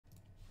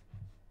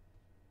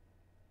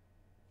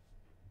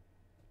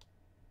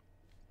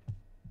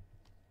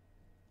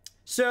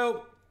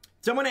So,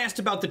 someone asked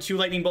about the 2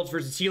 Lightning Bolts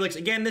versus Helix.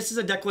 Again, this is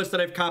a deck list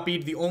that I've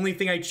copied. The only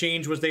thing I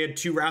changed was they had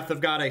 2 Wrath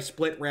of God. I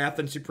split Wrath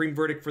and Supreme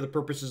Verdict for the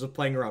purposes of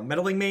playing around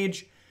Meddling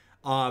Mage.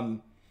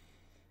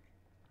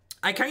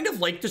 I kind of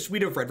like the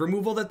suite of red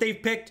removal that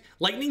they've picked.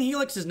 Lightning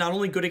Helix is not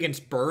only good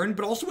against burn,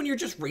 but also when you're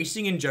just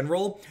racing in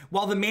general.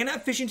 While the mana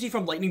efficiency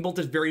from Lightning Bolt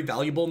is very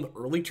valuable in the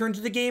early turns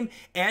of the game,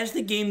 as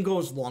the game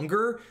goes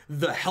longer,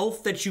 the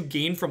health that you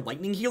gain from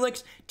Lightning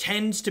Helix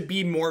tends to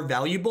be more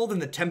valuable than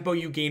the tempo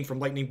you gain from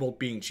Lightning Bolt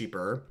being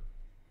cheaper.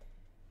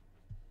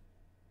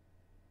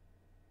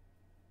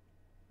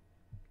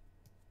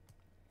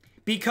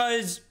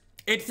 Because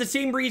it's the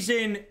same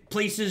reason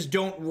places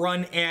don't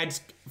run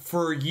ads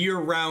for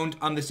year-round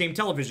on the same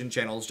television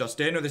channels,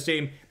 Justin, or the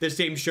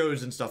same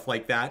shows and stuff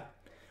like that.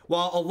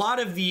 While a lot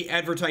of the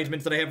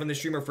advertisements that I have on the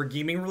stream are for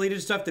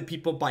gaming-related stuff that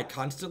people buy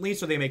constantly,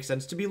 so they make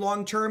sense to be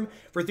long-term,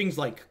 for things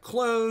like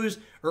clothes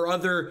or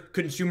other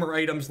consumer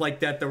items like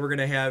that that we're going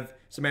to have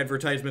some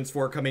advertisements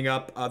for coming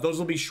up. Those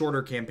will be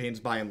shorter campaigns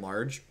by and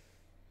large.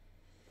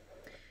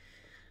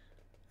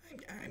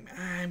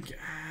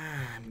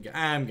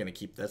 I'm gonna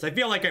keep this. I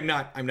feel like I'm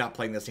not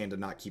playing this hand to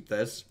not keep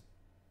this.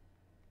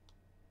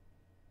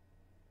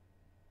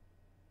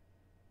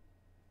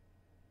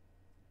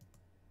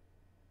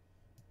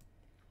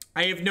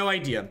 I have no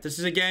idea. This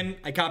is, again,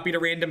 I copied a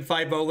random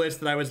 5-0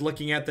 list that I was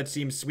looking at that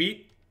seems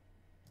sweet.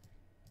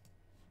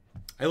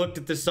 I looked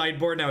at this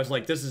sideboard and I was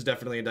like, this is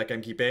definitely a deck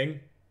I'm keeping.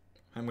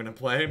 I'm gonna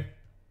play.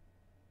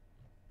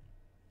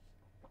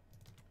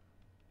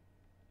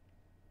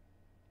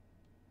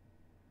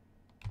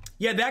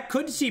 Yeah, that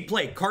could see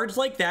play. Cards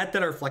like that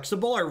are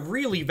flexible are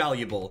really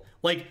valuable.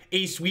 Like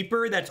a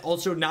sweeper that's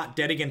also not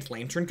dead against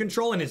Lantern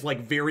Control and is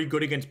like very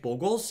good against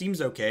Bogle seems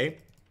okay.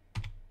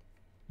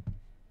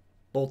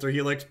 Bolter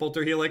Helix,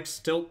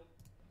 tilt.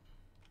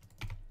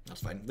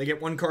 That's fine. They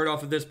get 1 card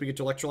off of this, we get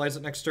to Electrolyze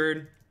it next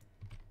turn.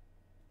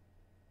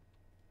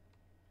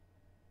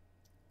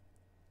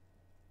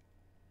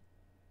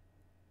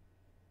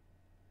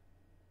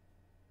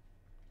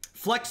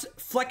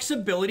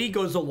 Flexibility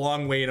goes a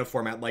long way in a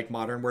format like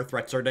Modern where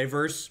threats are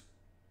diverse.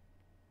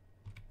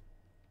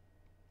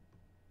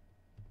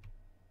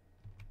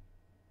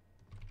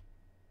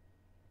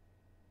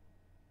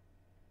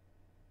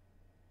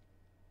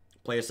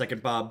 Play a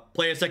second Bob.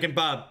 Play a second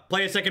Bob.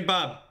 Play a second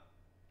Bob.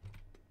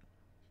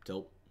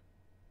 Tilt.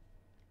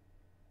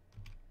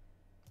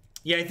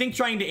 Yeah, I think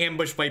trying to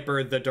ambush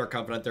Viper the Dark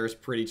Confidant there is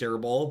pretty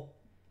terrible.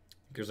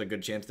 There's a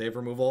good chance they have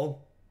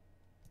removal.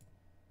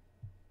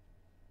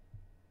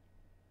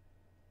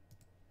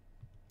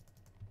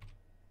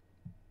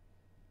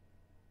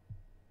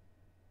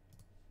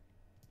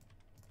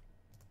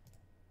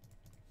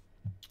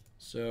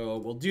 So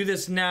we'll do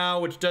this now,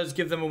 which does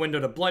give them a window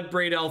to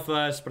Bloodbraid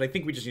Alphas, but I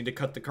think we just need to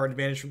cut the card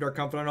advantage from Dark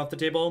Confidant off the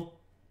table.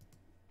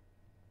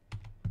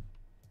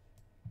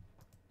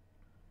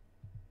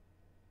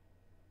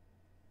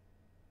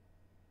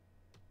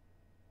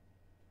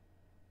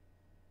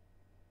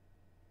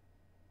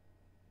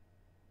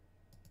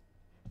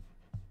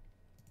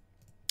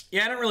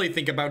 Yeah, I don't really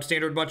think about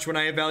standard much when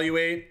I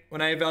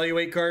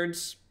evaluate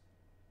cards.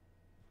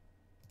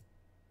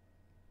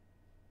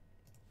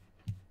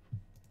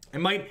 I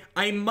might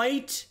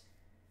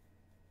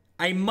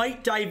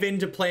dive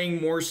into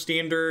playing more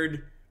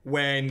standard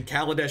when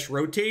Kaladesh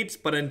rotates,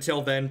 but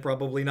until then,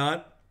 probably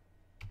not.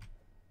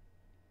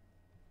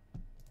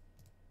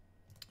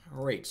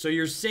 All right, so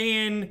you're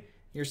saying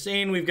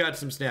we've got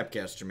some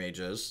Snapcaster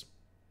Mages.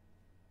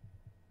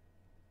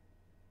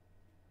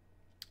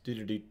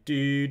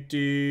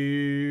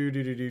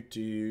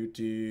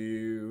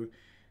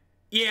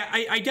 Yeah,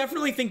 I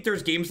definitely think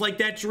there's games like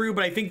that, Drew,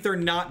 but I think they're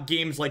not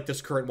games like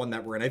this current one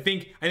that we're in. I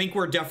think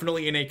we're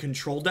definitely in a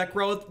control deck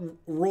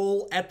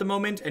role at the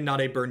moment and not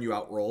a burn you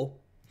out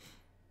role.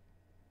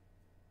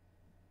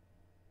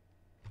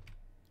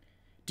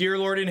 Dear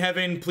Lord in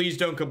heaven, please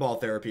don't Cabal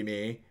Therapy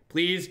me.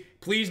 Please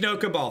no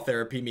Cabal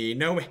Therapy me.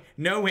 No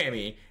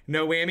whammy.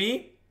 No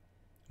whammy.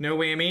 No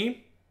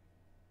whammy.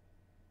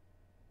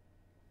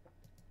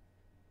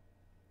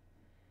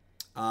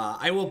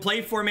 I will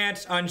play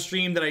formats on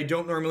stream that I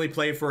don't normally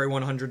play for a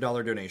 $100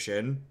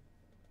 donation.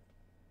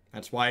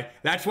 That's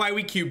why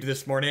we cubed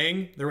this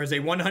morning. There was a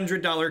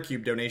 $100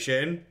 cube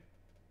donation.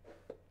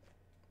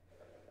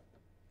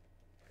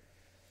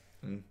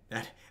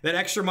 That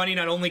extra money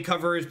not only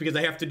covers because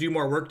I have to do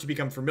more work to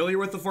become familiar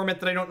with the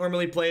format that I don't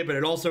normally play, but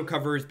it also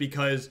covers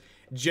because,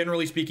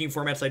 generally speaking,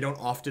 formats I don't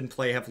often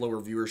play have lower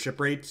viewership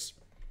rates.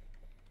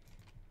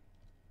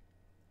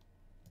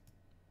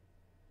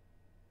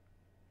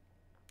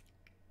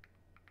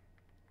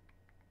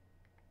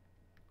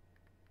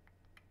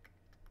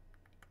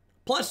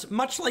 Plus,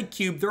 much like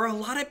Cube, there are a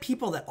lot of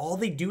people that all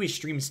they do is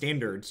stream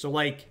standard. So,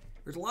 like,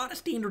 there's a lot of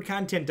standard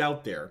content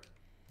out there.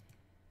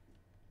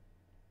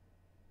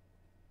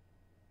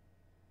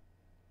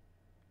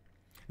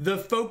 The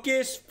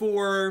focus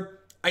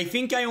for... I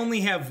think I only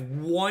have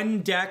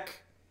 1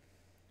 deck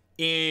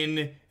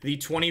in the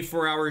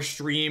 24-hour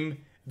stream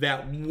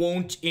that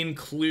won't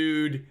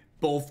include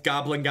both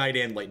Goblin Guide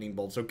and Lightning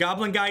Bolt. So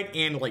Goblin Guide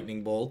and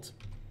Lightning Bolt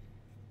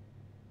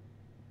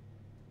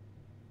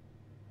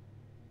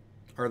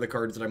are the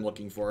cards that I'm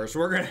looking for. So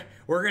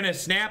we're gonna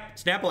snap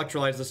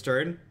Electrolyze this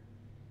turn.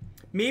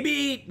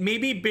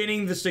 Maybe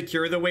binning the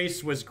Secure the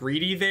Waste was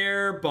greedy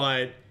there,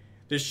 but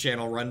this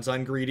channel runs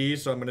on greedy,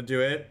 so I'm gonna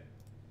do it.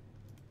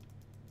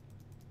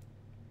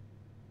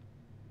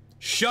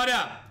 Shut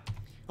up!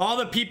 All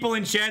the people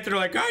in chat that are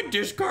like, I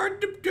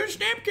discard the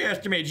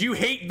Snapcaster Mage. You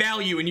hate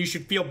value and you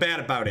should feel bad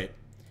about it.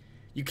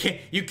 You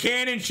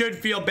can and should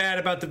feel bad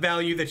about the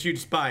value that you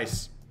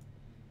despise.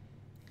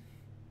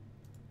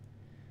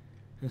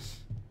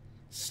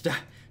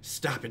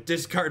 Stop it.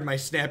 Discard my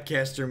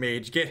Snapcaster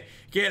Mage.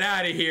 Get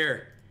out of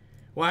here.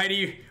 Why do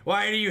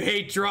you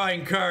hate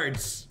drawing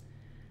cards?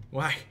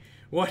 Why?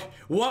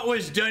 What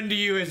was done to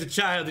you as a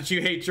child that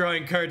you hate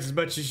drawing cards as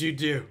much as you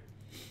do?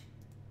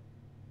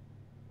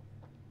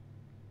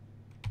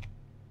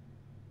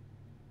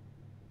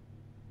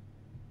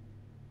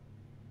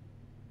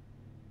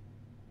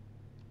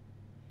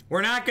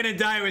 We're not gonna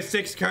die with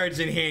 6 cards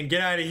in hand. Get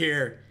out of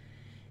here,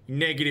 you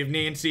negative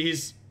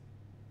Nancys.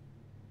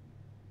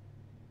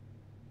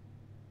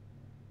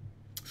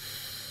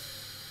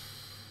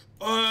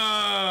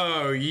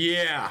 Oh,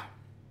 yeah.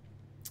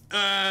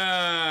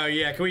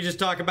 Yeah. Can we just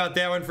talk about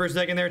that one for a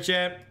second there,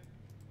 chat?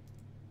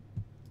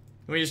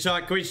 Can we just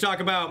talk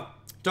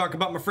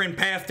about my friend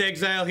Path to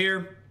Exile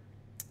here?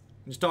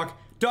 Just talk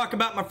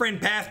about my friend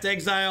Path to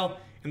Exile.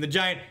 And the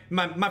giant,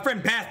 my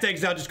friend Path to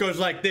Exile just goes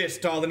like this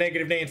to all the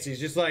negative Nancys.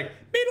 Just like,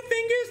 middle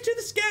fingers to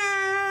the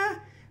sky.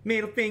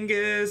 Middle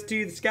fingers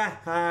to the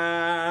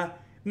sky.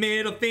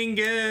 Middle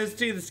fingers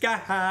to the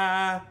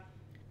sky.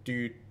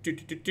 Do.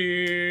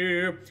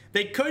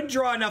 They could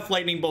draw enough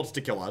lightning bolts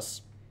to kill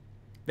us.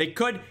 They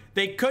could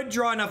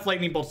draw enough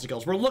lightning bolts to kill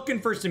us. We're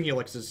looking for some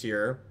helixes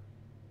here.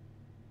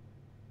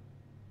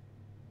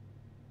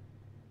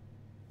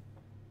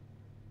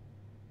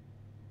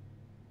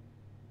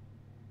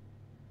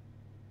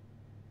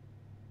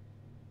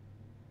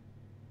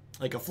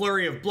 Like a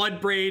flurry of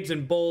blood braids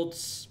and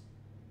bolts.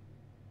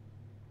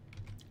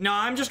 No,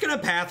 I'm just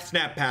gonna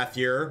snap path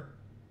here.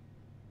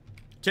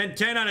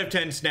 10 out of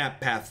 10 snap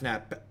path.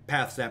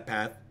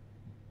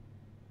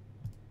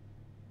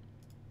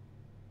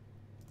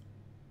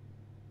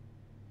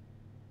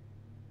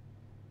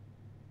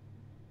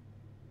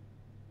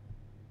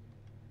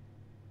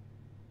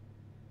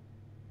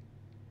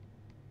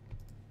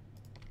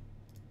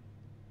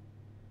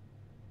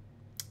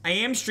 I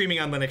am streaming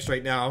on Linux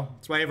right now.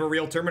 That's why I have a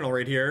real terminal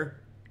right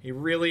here. A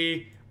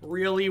really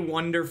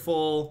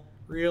wonderful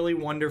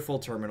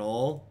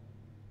terminal.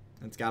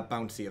 It's got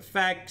bouncy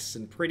effects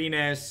and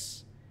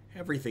prettiness.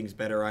 Everything's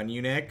better on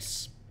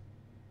Unix.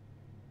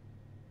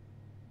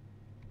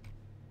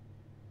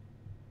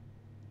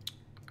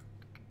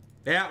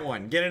 That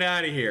one. Get it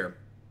out of here.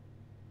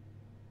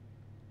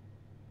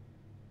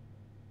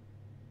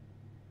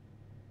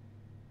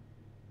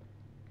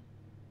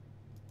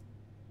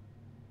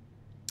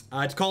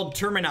 It's called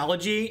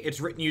Terminology. It's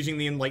written using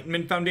the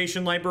Enlightenment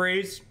Foundation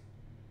libraries.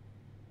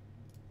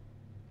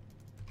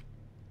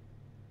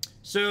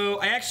 So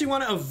I actually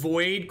want to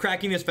avoid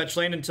cracking this fetch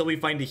land until we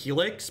find a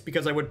Helix,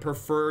 because I would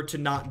prefer to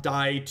not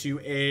die to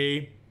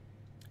a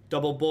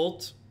double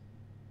bolt.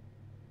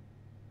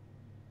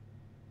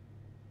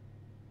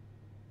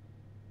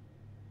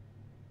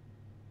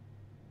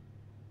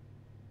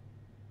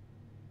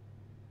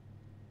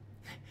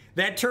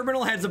 That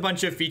terminal has a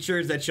bunch of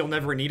features that you'll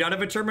never need out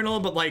of a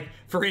terminal, but like,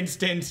 for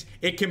instance,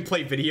 it can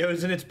play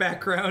videos in its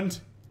background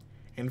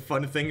and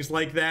fun things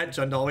like that.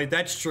 Jundalway,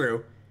 that's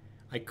true.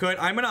 I'm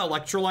gonna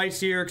Electrolyze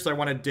here because I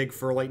want to dig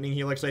for Lightning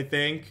Helix, I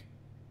think.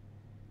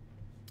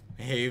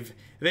 They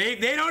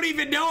don't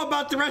even know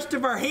about the rest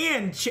of our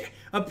hand,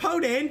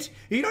 opponent.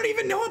 You don't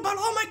even know about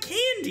all my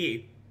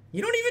candy.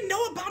 You don't even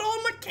know about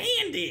all my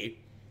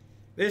candy.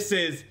 This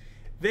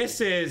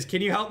is,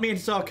 can you help me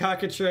install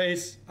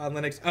Cockatrace on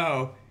Linux?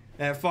 Oh.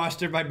 That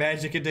fostered my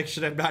magic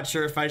addiction. I'm not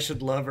sure if I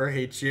should love or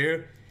hate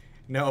you.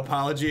 No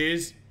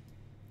apologies.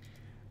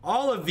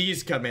 All of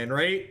these come in,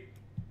 right?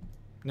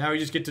 Now we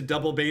just get to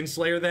double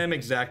Baneslayer them.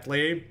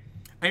 Exactly.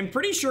 I'm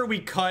pretty sure we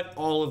cut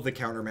all of the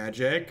counter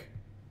magic.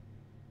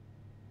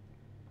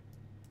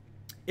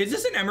 Is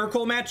this an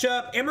Emrakul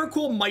matchup?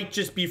 Emrakul might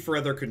just be for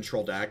other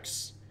control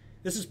decks.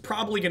 This is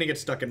probably going to get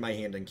stuck in my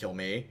hand and kill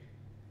me.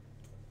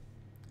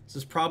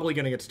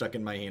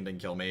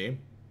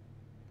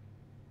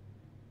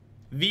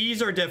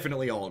 These are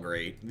definitely all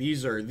great.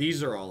 These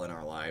are all in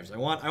our lives. I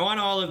want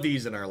all of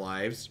these in our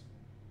lives.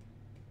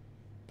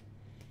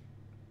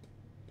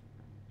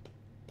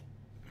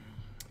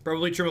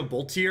 Probably trim a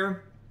bolt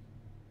here.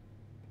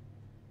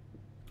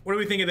 What do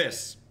we think of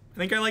this? I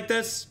think I like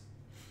this.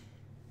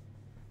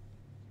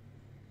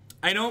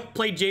 I don't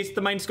play Jace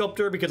the Mind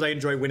Sculptor because I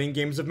enjoy winning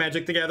games of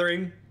Magic the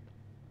Gathering.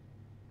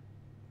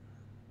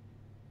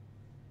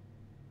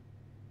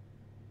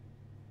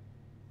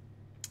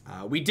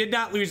 We did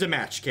not lose a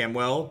match,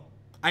 Camwell.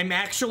 I'm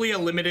actually a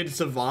limited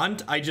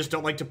savant. I just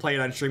don't like to play it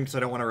on stream because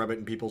I don't want to rub it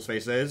in people's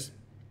faces.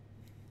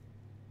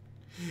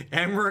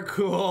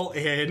 Emrakul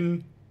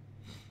in.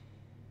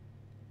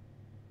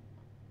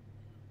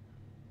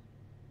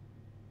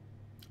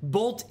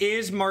 Bolt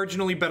is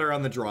marginally better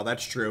on the draw.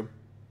 That's true.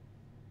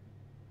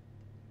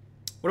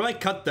 What do I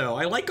cut, though?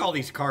 I like all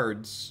these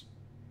cards.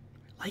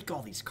 I like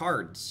all these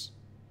cards.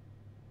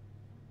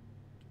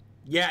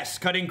 Yes,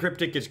 cutting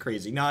Cryptic is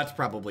crazy. No, it's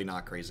probably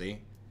not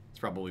crazy. It's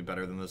probably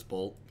better than this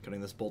Bolt. Cutting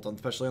this Bolt,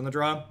 especially on the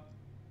draw.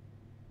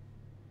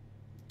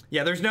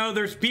 Yeah,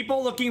 there's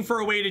people looking for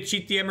a way to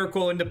cheat the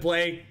Emrakul into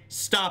play.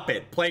 Stop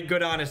it. Play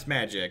good, honest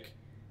Magic.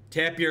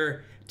 Tap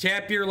your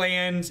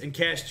lands and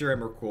cast your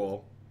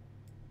Emrakul.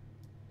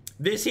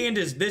 This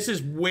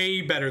is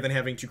way better than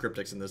having 2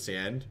 Cryptics in this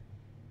hand.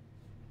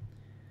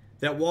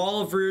 That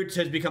Wall of Roots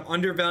has become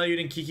undervalued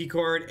in Kiki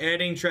Court.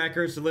 Adding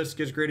trackers to the list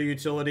gives greater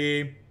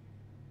utility.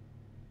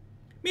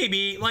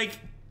 Maybe, like,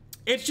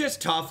 it's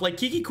just tough. Like,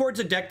 Kiki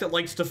Court's a deck that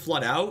likes to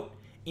flood out.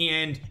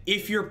 And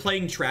if you're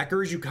playing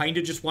trackers, you kind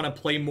of just want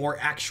to play more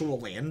actual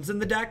lands in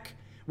the deck,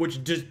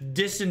 which just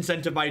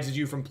disincentivizes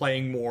you from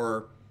playing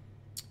more,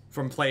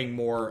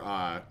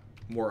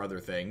 more other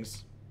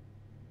things.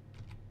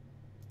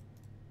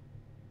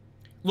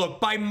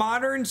 Look, by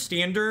modern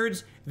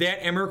standards,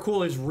 that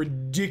Emrakul is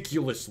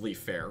ridiculously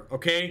fair,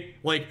 okay?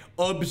 Like,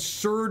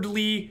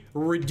 absurdly,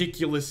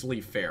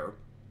 ridiculously fair.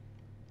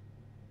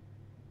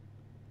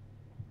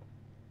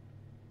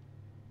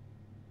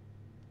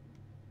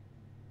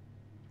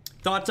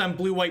 Thoughts on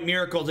blue-white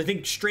miracles? I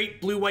think straight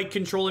blue-white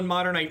control in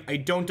modern, I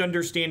don't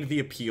understand the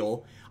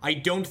appeal. I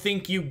don't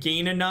think you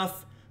gain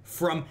enough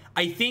from...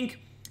 I think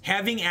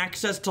having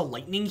access to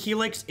Lightning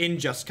Helix in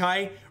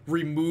Jeskai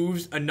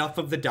removes enough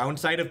of the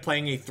downside of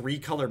playing a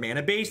 3-color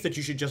mana base that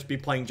you should just be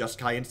playing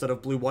Jeskai instead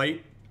of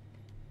blue-white.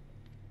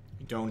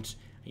 I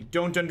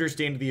don't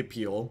understand the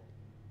appeal.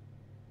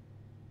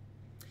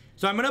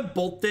 So I'm gonna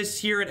bolt this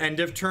here at end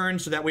of turn,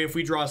 so that way if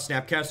we draw a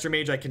Snapcaster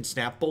Mage, I can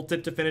snap bolt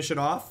it to finish it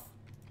off.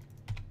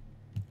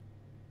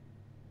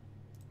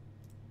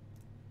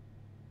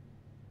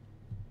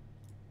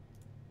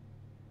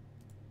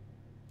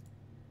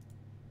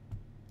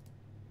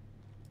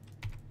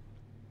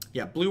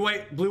 Yeah,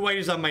 blue-white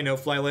is on my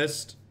no-fly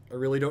list. I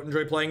really don't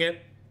enjoy playing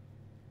it.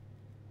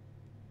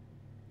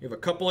 You have a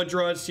couple of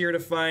draws here to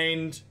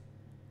find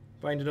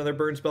another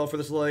burn spell for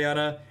this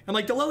Liliana. And,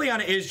 like, the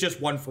Liliana is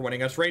just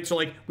 1-for-1ing us, right? So,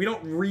 like, we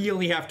don't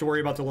really have to worry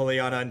about the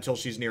Liliana until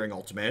she's nearing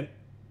ultimate.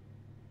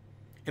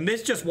 And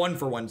this just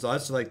 1-for-1s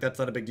us, so, like, that's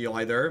not a big deal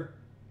either.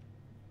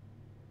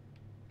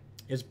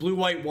 Is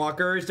blue-white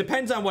walkers.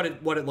 Depends on what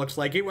it looks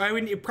like.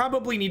 It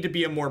probably need to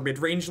be a more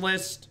mid-range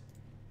list.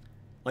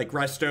 Like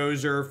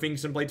Restos or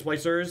Finks and Blade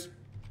Splicers.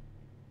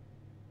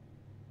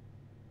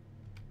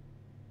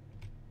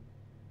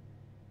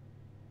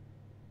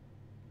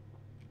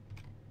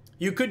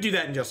 You could do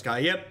that in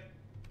Jeskai, yep.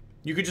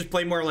 You could just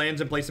play more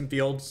lands and play some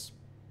fields.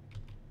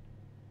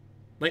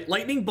 Like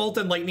Lightning Bolt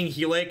and Lightning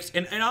Helix.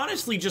 And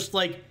honestly, just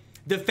like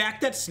the fact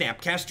that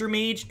Snapcaster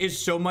Mage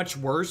is so much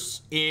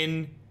worse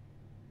in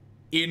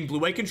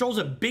blue-white control is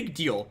a big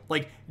deal.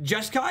 Like,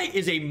 Jeskai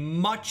is a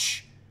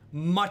much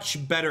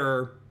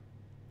better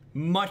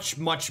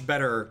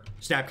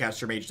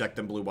Snapcaster Mage deck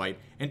than blue-white.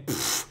 And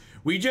pff,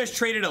 we just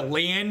traded a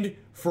land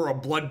for a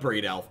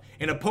Bloodbraid Elf.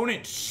 An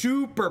opponent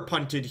super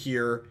punted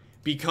here,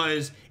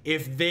 because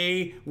if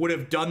they would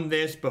have done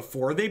this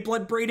before they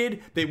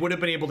Bloodbraided, they would have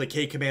been able to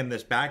K-command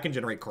this back and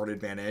generate card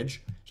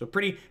advantage. So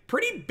pretty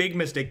big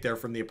mistake there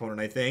from the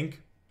opponent, I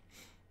think.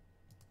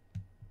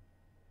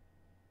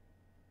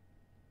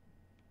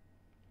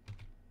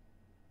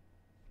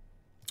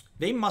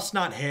 They must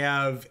not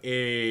have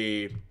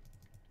a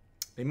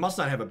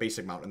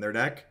basic mount in their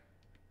deck.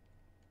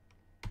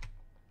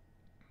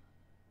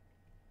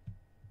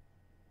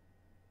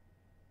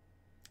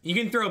 You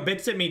can throw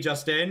bits at me,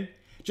 Justin.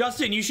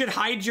 Justin, you should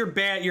hide your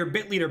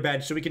bit leader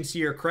badge so we can see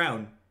your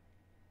crown.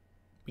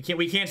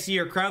 We can't see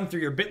your crown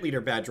through your bit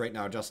leader badge right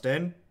now,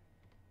 Justin.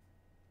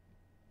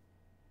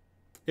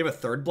 They have a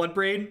third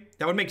Bloodbraid?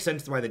 That would make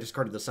sense why they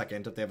discarded the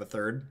second if they have a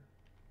third.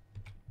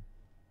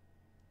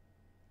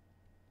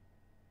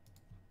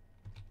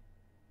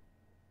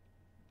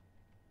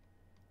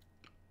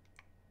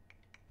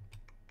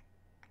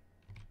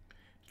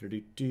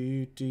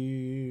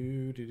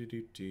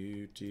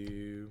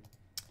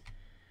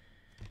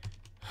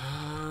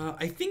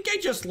 I think I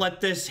just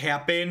let this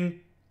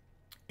happen,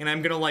 and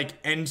I'm gonna like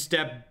end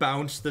step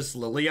bounce this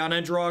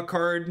Liliana, draw a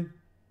card.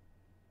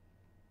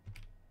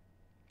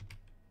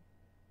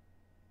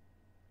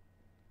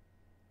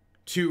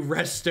 Two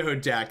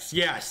Resto decks.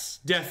 Yes,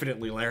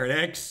 definitely,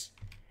 Larynx.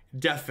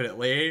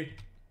 Definitely.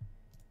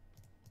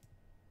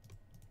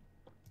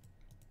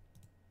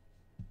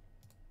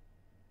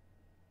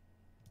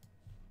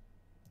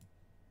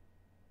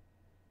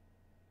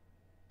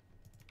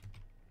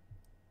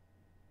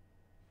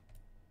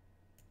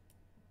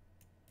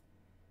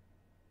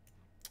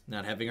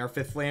 Not having our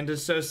fifth land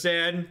is so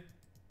sad.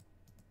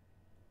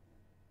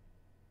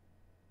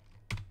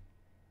 I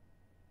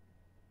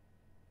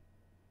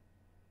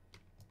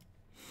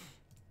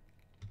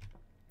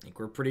think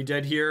we're pretty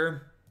dead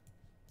here.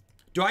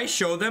 Do I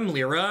show them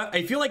Lyra?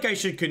 I feel like I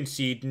should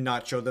concede and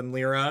not show them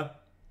Lyra.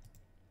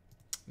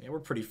 Yeah, we're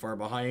pretty far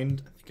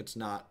behind. I think it's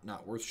not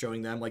worth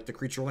showing them like the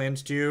creature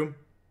lands too.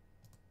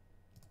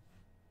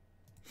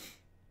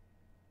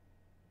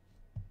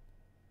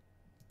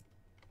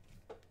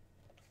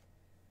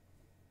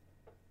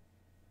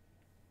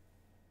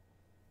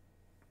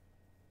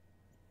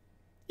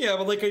 Yeah,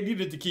 but like I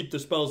needed to keep the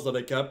spells that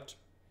I kept.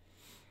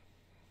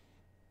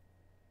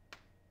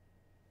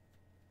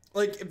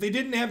 Like, if they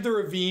didn't have the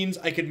Ravines,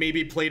 I could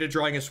maybe play to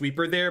drawing a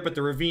sweeper there, but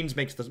the Ravines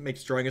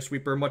makes drawing a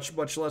sweeper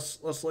much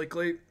less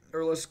likely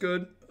or less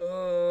good.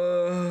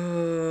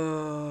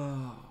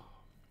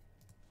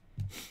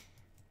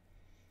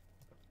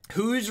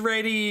 Who's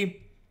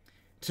ready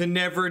to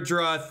never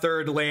draw a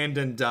third land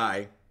and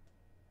die?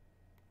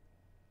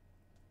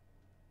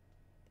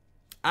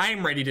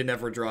 I'm ready to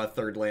never draw a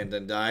third land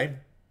and die.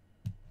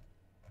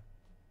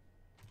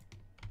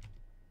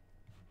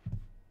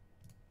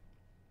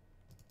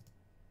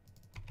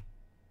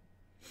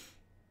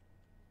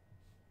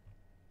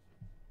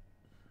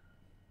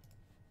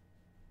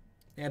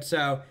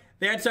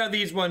 That's how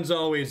these ones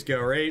always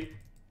go, right?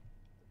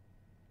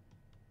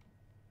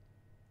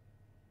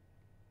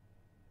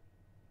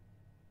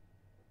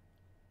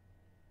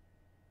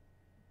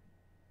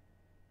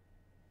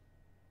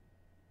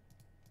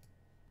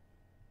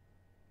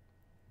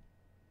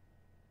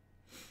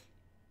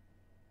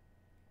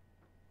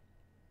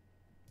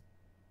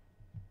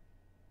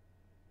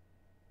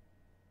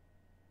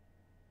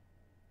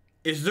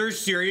 Is there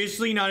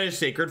seriously not a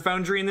Sacred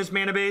Foundry in this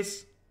mana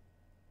base?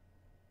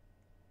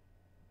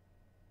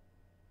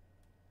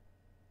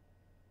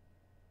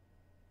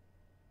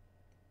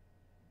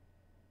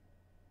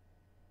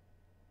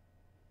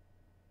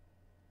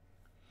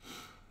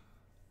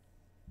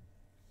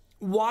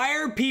 Why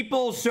are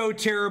people so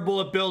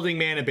terrible at building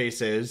mana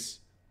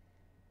bases?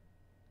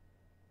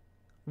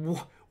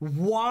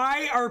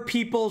 Why are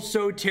people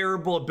so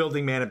terrible at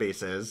building mana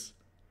bases?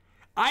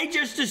 I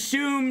just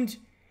assumed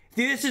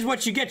this is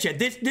what you get, Chad.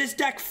 This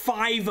deck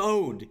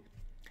 5-0'd.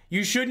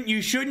 You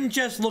shouldn't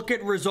just look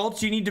at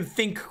results. You need to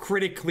think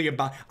critically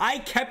about. I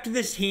kept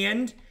this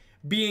hand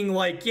being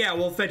like, yeah,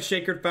 we'll fetch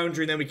Sacred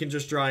Foundry and then we can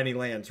just draw any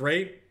lands,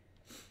 right?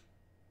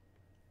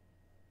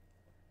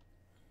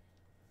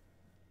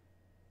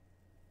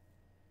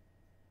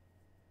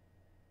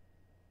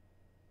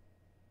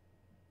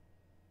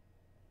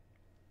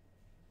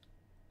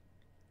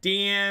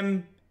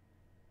 Damn,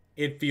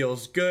 it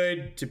feels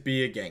good to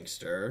be a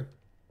gangster.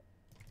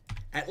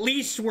 At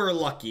least we're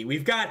lucky.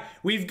 We've got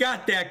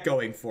that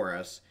going for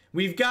us.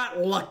 We've got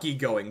lucky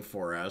going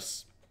for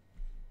us.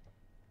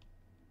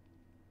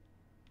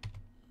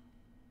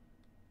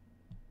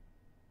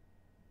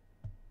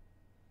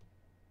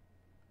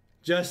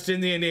 Justin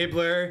the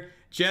Enabler.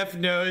 Jeff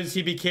knows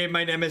he became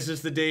my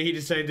nemesis the day he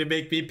decided to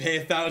make me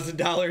pay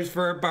 $1,000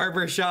 for a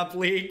barbershop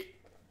league.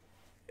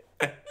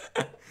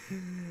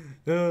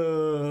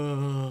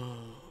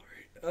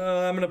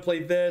 I'm gonna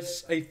play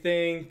this, I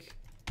think,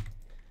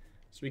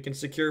 so we can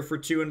secure for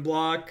 2 and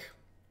block.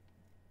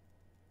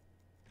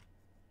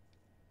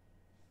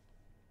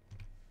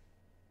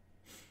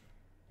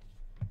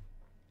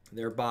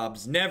 Their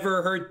bobs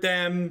never hurt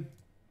them.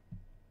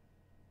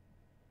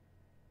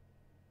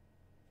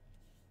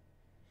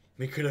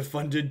 We could have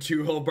funded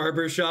 2 whole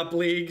barbershop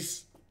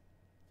leagues.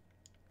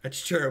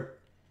 That's true.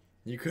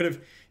 You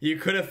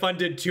could have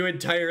funded 2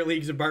 entire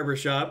leagues of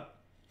barbershop.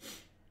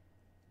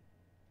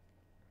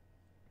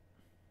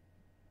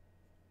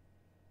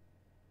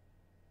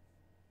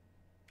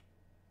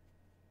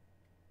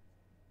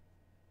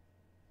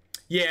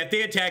 Yeah, if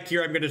they attack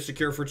here, I'm going to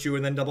secure for 2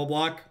 and then double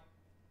block.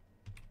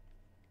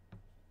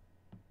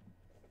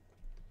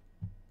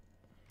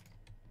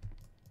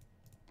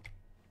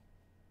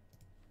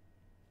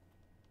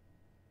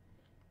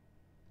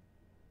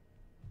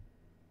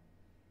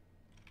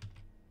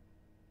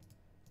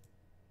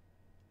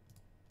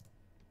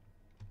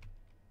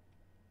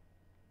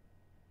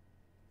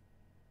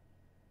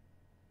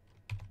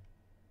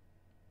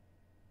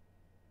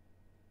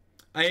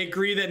 I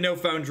agree that no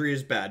Foundry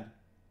is bad.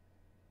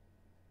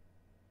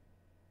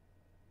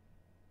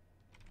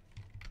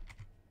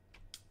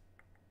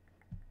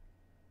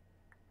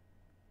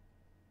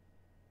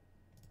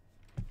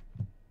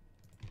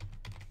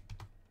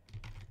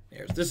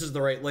 This is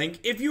the right link.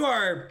 If you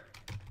are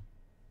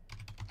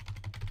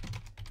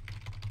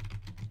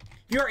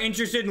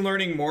interested in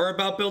learning more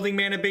about building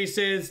mana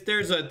bases,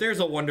 there's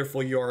a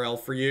wonderful URL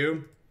for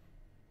you.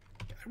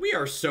 God, we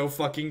are so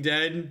fucking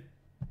dead.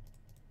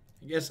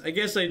 I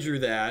guess I drew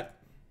that.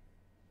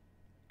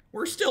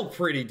 We're still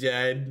pretty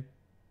dead.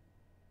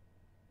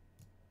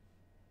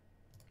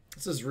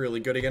 This is really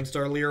good against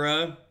our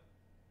Lyra.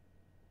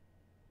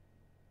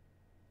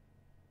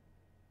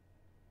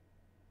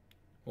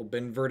 We'll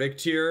bin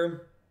Verdict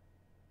here.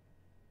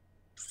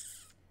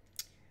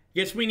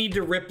 Guess we need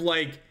to rip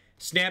like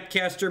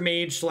Snapcaster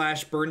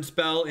Mage / Burn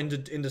Spell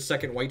into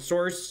second white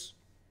source.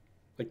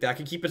 Like that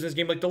could keep us in this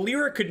game. Like the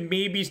Lyra could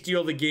maybe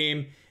steal the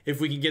game if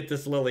we can get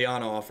this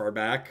Liliana off our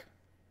back.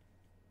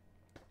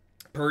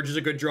 Purge is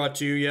a good draw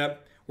too,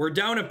 yep. We're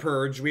down a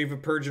Purge. We have a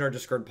Purge in our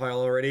discard pile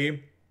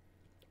already.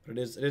 But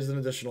it is an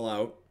additional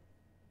out.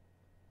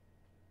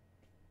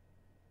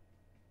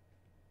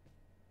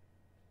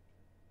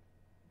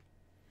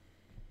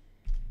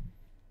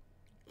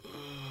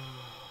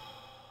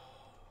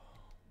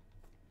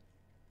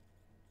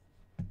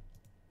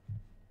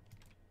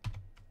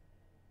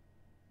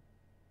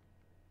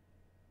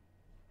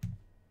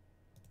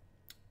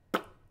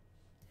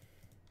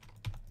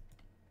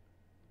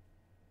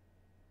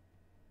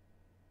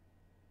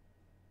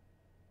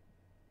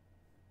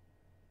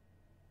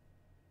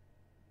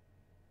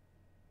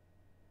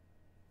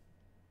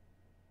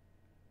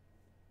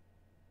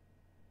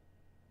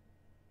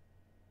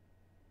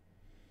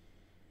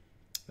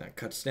 That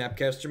cuts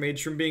Snapcaster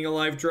Mage from being a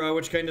live draw,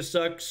 which kind of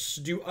sucks.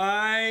 Do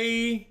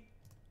I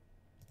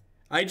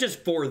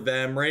just for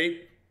them,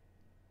 right?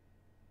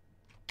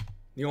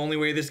 The only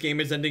way this game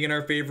is ending in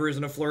our favor is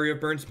in a flurry of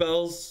burn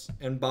spells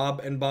and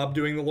Bob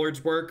doing the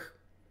Lord's work.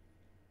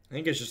 I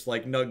think it's just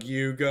like Nug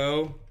you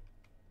go.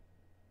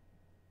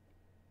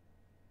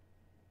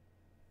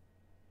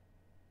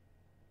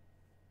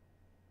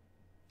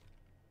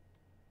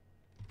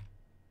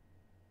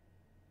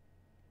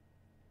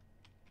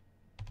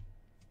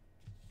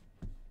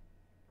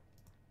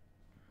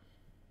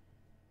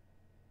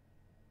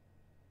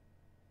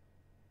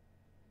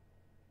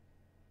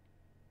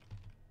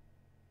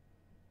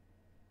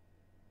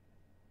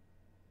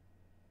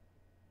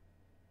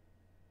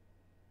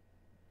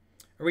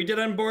 Are we dead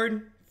on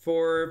board?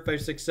 4,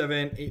 5, 6,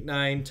 7, 8,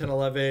 9, 10,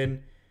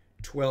 11,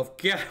 12.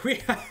 Yeah, I'm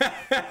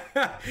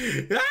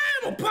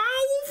a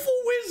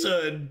powerful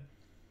wizard.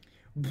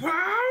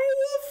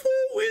 Powerful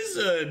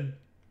wizard.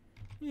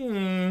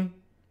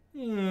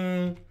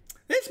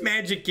 This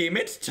Magic game,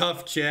 it's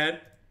tough,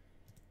 chat.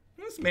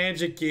 This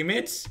Magic game,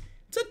 it's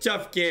a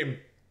tough game.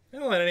 They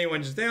don't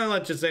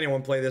let just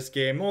anyone play this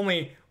game.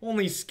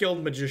 Only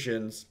skilled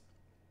magicians.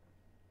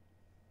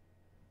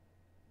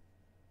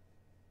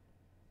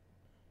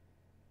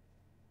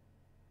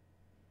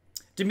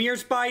 Demir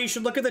Spy, you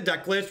should look at the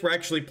deck list. We're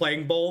actually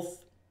playing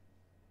both.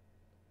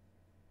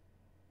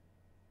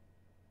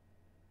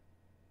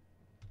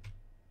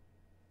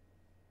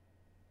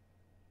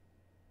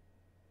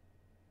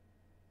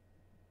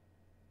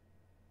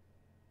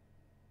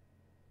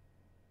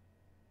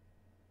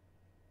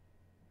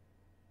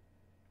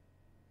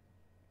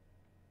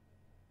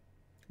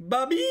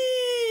 Bubby!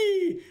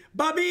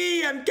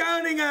 Bubby, I'm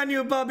counting on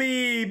you,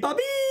 Bubby!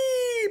 Bubby!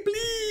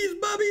 Please,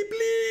 Bubby,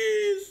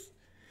 please!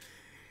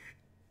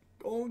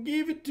 Gonna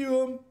give it to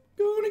him.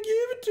 Gonna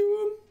give it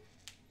to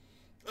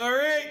him.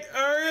 Alright.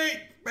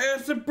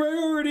 Massive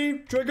priority.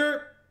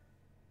 Trigger.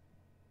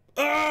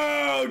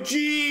 Oh,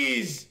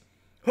 jeez.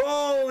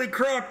 Holy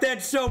crap,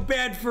 that's so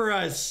bad for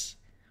us.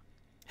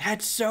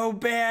 That's so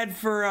bad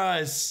for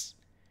us.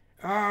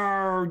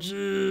 Oh,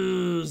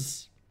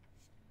 jeez.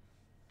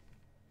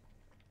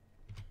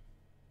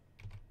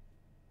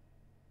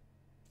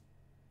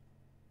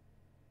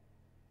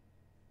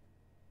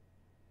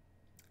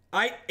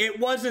 It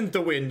wasn't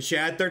the win,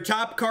 chat. Their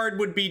top card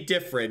would be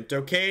different,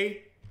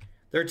 okay?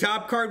 Their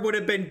top card would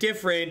have been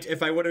different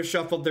if I would have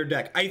shuffled their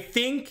deck. I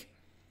think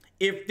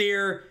if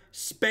they're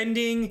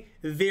spending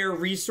their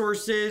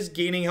resources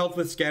gaining health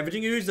with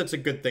Scavenging Ooze, that's a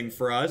good thing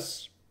for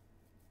us.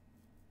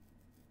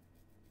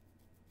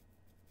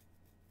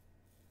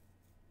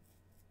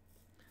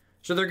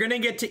 So they're going to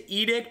get to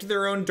Edict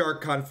their own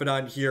Dark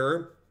Confidant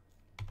here.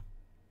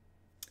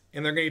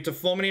 And they're going to get to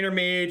Fulminator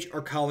Mage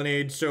or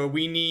Colonnade. So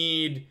we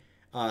need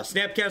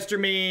Snapcaster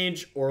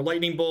Mage or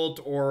Lightning Bolt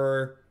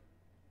or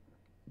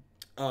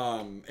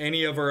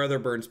any of our other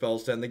burn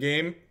spells to end the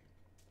game.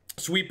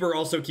 Sweeper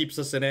also keeps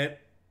us in it.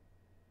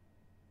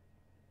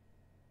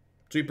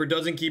 Sweeper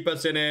doesn't keep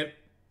us in it.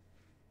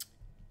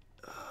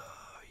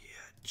 Oh,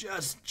 yeah.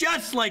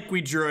 Just like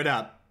we drew it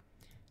up.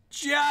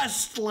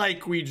 Just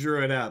like we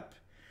drew it up.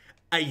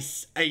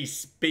 Ice,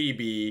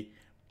 baby.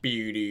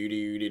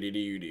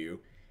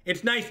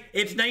 It's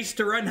nice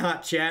to run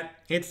hot, chat.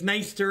 It's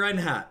nice to run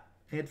hot.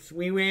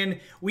 We ran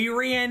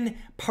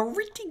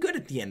pretty good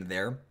at the end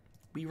there.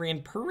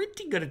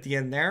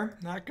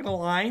 Not gonna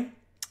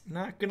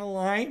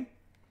lie.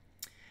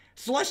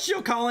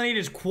 Celestial Colonnade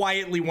is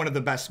quietly one of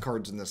the best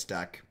cards in this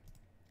deck.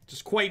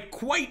 Just quite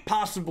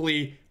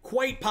possibly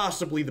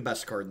the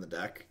best card in the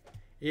deck.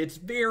 It's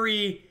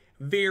very,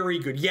 very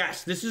good.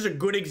 Yes, this is a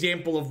good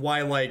example of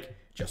why, like,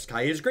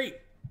 Jeskai is great.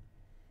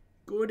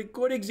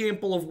 Good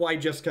example of why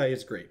Jeskai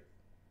is great.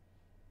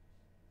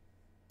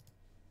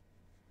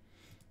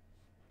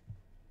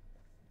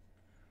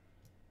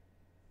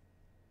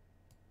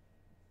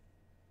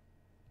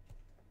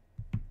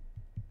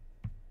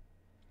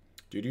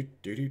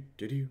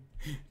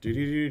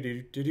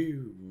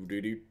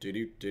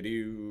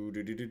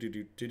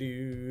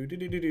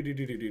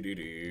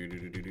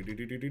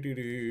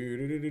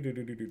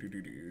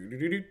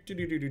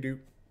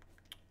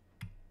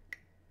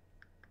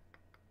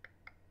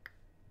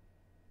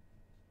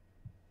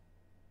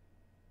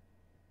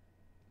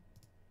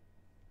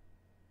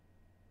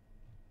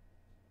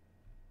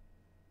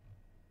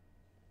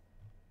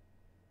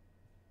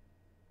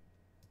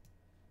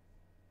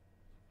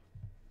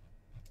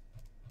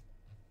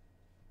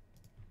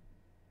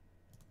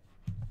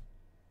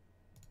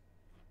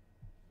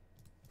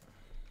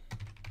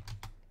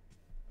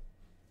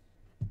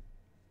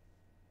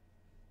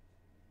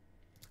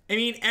 I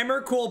mean,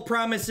 Emrakul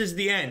promises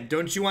the end.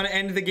 Don't you want to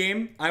end the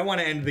game? I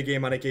want to end the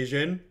game on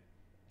occasion.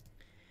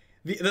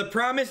 The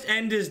promised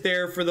end is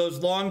there for those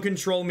long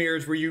control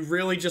mirrors where you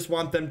really just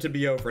want them to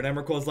be over. And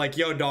Emrakul's like,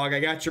 yo, dog, I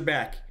got your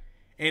back.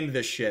 End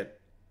this shit.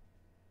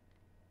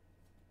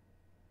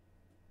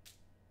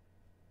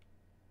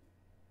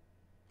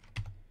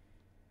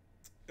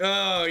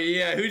 Oh,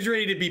 yeah. Who's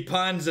ready to be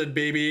Ponza'd,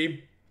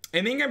 baby?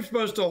 I think I'm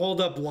supposed to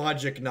hold up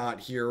Logic Knot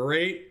here,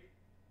 right?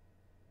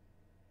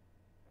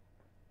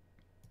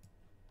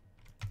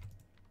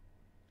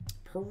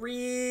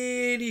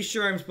 Pretty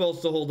sure I'm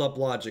supposed to hold up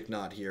Logic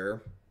Knot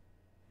here.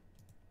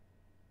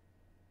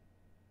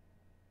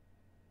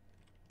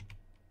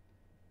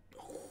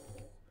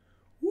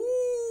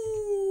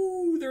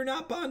 Ooh, they're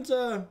not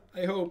Ponza.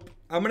 I hope.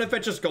 I'm gonna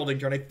fetch a Scalding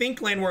Tarn. I think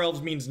Llanowar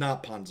Elves means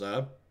not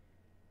Ponza.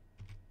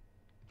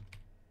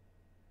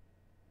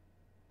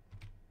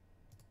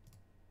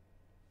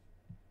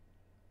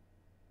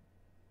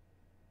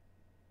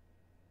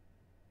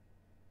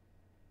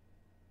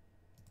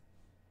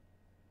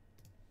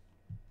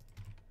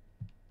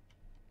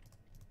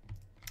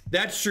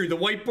 That's true. The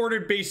white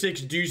bordered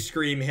basics do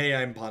scream, hey,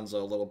 I'm Ponza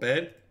a little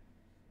bit.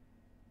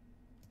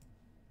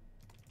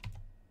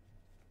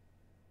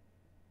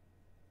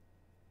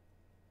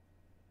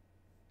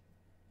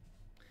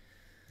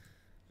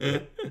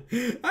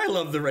 I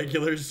love the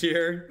regulars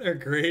here. They're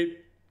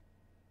great.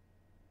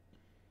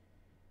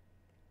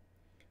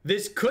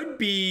 This could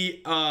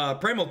be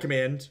Primal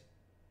Command.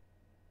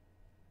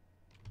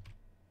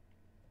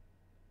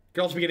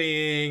 Could also be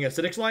getting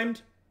Acidic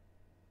Slimed.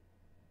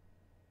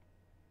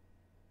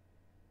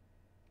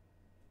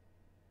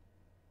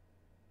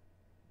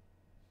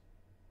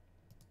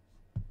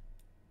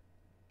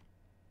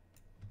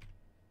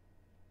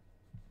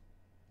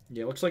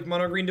 Yeah, looks like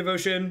Mono Green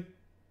Devotion.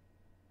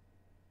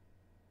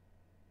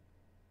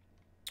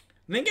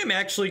 I think I'm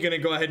actually gonna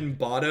go ahead and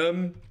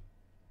bottom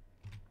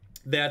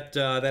that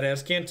that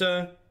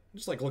Azcanta.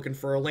 Just like looking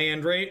for a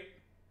land, right?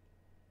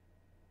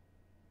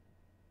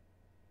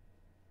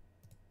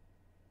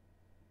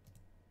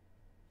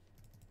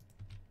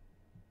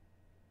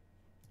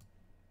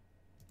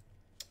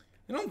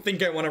 I don't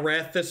think I want to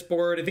Wrath this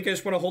board. I think I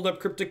just want to hold up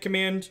Cryptic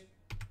Command.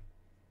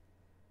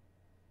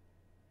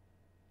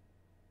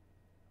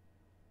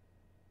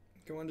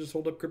 Go on, just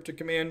hold up Cryptic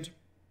Command.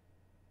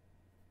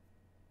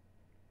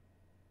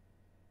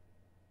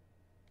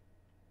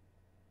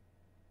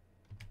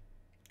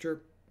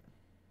 Sure.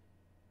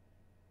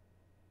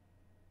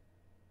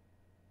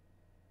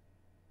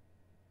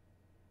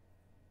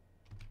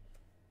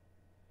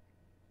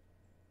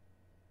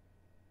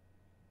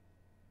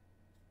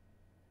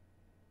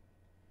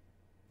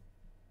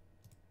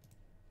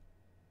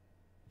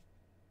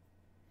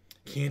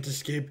 Can't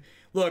escape.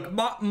 Look,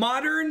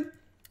 Modern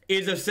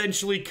is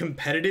essentially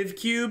competitive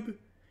cube.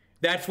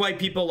 That's why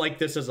people like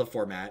this as a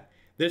format.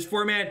 This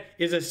format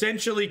is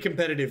essentially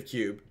competitive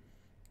cube.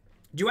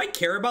 Do I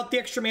care about the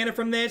extra mana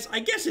from this? I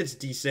guess it's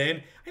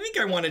decent. I think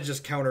I want to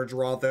just counter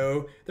draw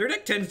though. Their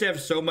deck tends to have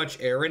so much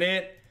air in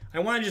it. I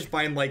want to just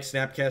find like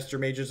Snapcaster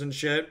Mages and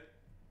shit.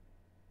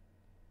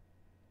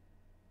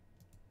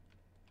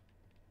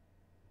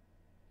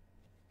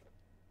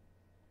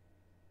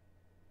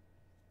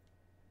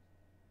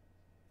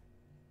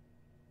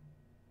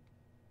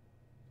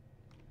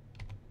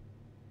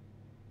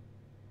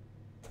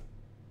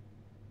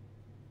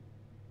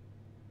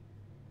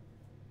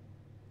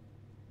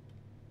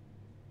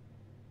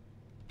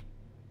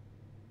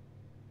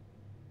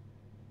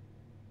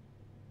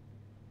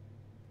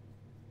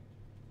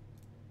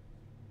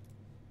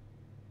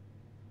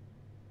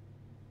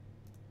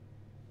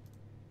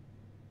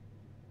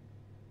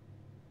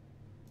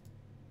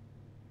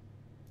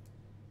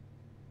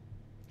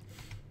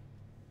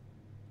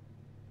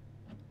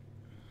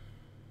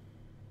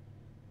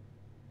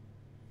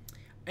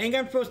 I think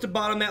I'm supposed to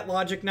bottom that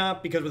Logic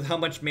Knot because with how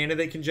much mana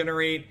they can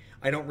generate,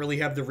 I don't really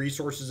have the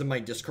resources in my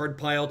discard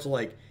pile to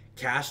like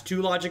cast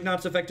 2 Logic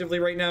Knots effectively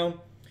right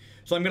now.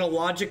 So I'm going to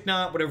Logic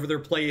Knot whatever their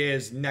play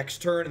is next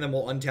turn, and then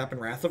we'll untap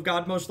and Wrath of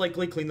God most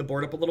likely, clean the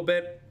board up a little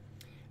bit.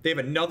 They have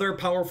another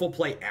powerful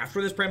play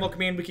after this Primal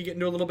Command. We could get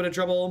into a little bit of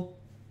trouble.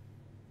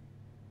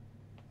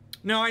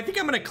 No, I think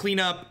I'm going to clean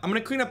up. I'm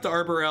going to clean up the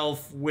Arbor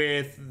Elf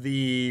with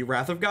the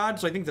Wrath of God,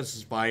 so I think this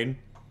is fine.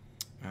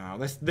 Oh,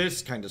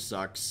 this kind of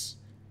sucks.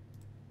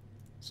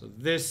 So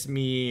this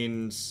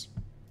means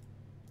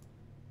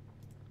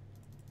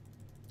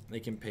they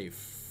can pay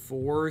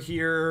 4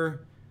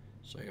 here.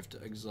 So I have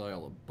to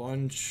exile a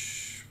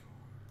bunch.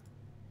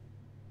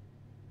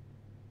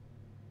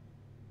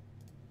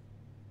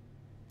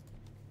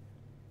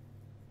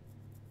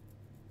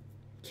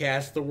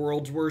 Cast the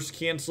World's Worst,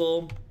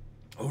 cancel.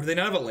 Oh, do they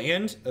not have a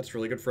land? That's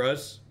really good for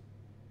us.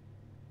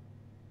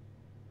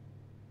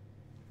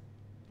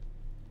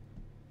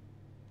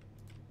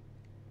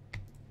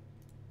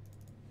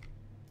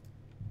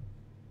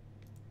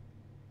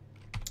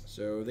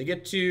 So they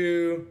get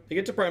to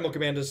Primal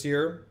Command us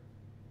here.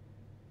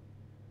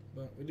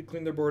 But we did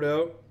clean their board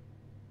out.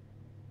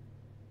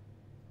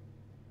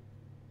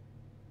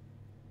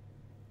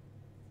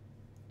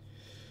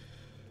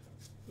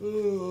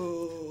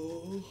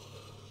 Oh.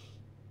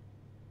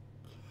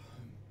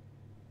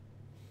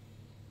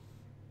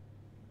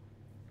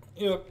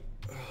 Yep.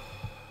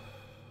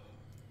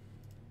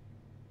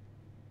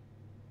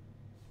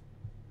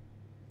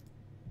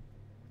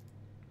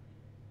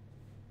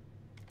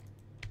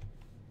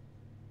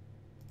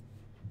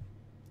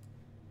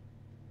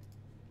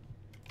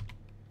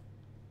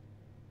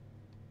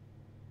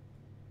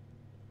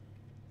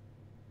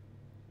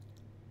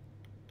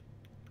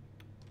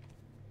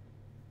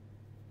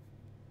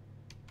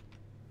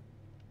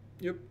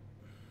 Yep.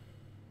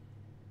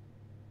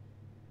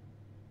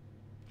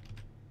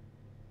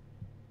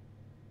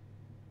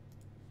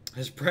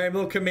 Is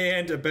Primal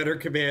Command a better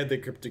command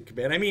than Cryptic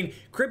Command? I mean,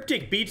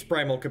 Cryptic beats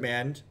Primal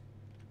Command.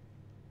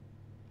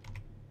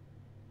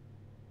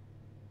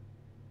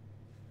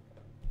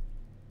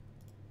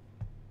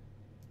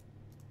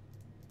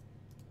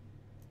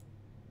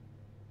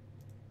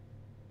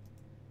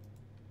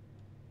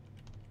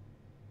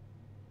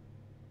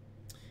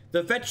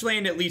 The fetch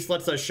land at least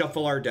lets us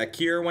shuffle our deck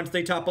here once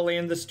they top a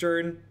land this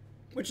turn,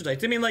 which is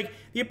nice. I mean, like,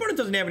 the opponent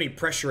doesn't have any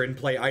pressure in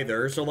play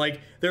either, so,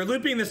 like, they're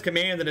looping this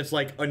command and it's,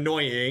 like,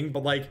 annoying,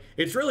 but, like,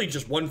 it's really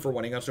just one for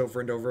one-ing us over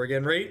and over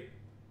again, right?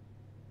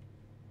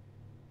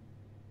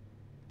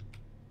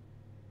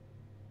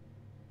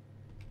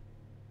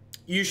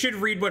 You should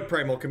read what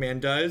Primal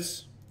Command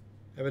does.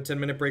 Have a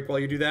 10-minute break while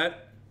you do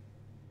that.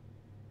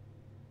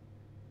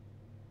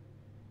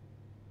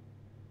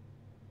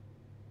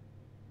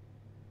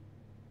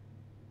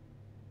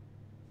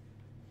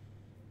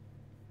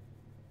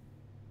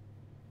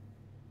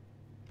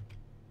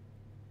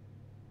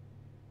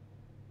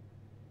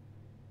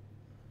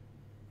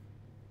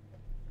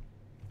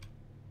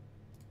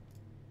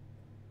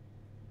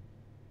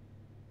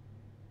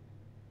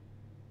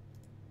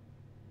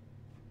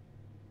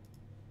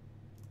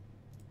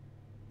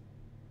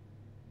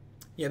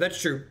 Yeah,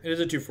 that's true. It is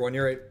a 2-for-1,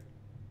 you're right.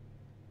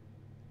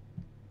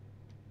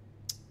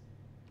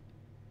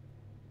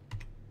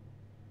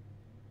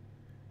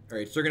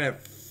 Alright, so they're gonna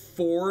have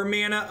 4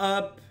 mana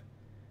up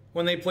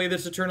when they play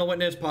this Eternal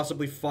Witness,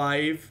 possibly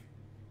 5.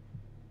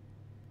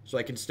 So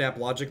I can snap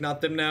Logic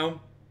Knot them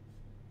now.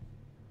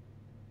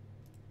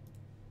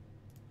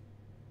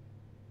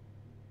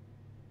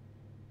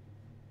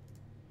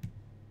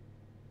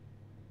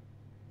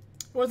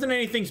 It wasn't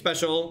anything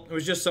special. It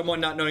was just someone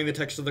not knowing the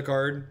text of the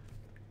card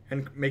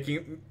and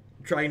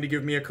trying to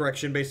give me a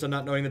correction based on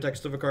not knowing the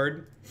text of a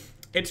card.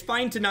 It's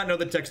fine to not know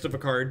the text of a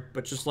card,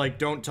 but just, like,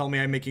 don't tell me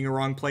I'm making a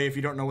wrong play if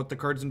you don't know what the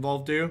cards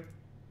involved do.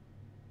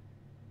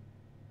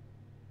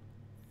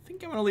 I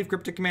think I'm gonna leave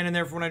Cryptic Command in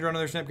there for when I draw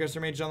another Snapcaster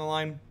Mage down the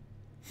line.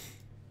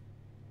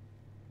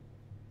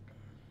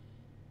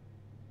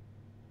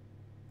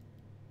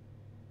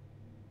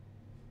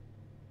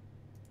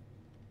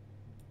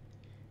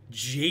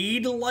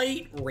 Jade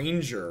Light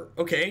Ranger.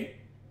 Okay.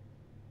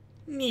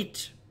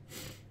 Neat.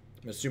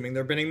 I'm assuming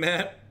they're binning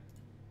that.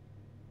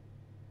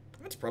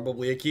 That's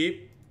probably a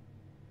keep.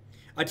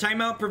 A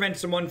timeout prevents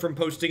someone from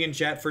posting in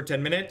chat for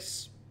 10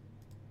 minutes.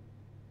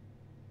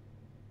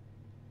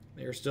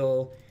 They are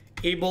still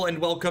able and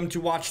welcome to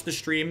watch the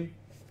stream.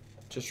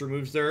 Just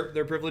removes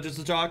their privileges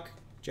to talk.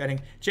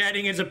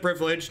 Chatting is a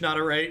privilege, not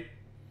a right.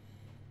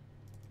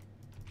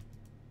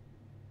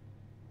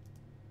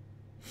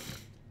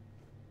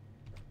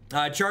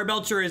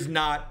 Charbelcher is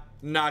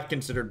not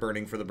considered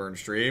burning for the burn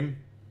stream.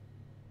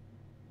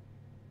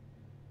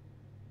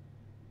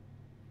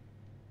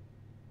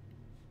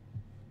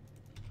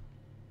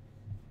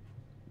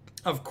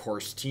 Of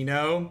course,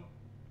 Tino.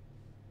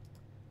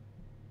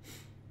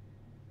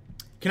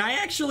 Can I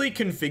actually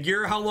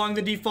configure how long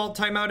the default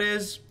timeout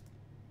is?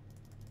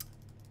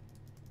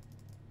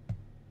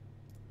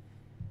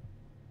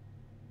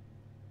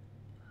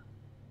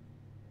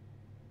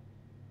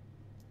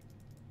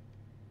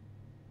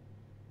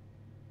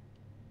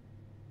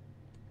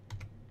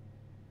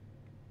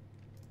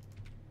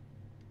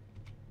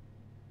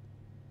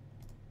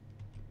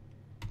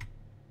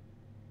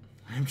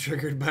 I'm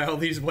triggered by all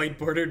these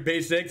white-bordered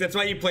basics. That's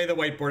why you play the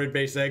white-bordered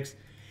basics.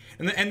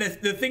 And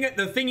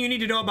the thing you need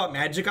to know about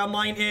Magic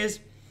Online is,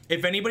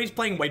 if anybody's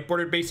playing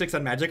white-bordered basics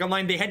on Magic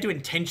Online, they had to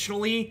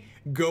intentionally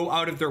go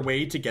out of their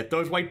way to get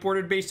those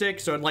white-bordered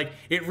basics. So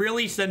it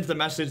really sends the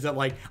message that,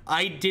 like,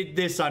 I did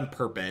this on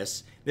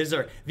purpose.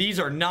 These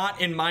are not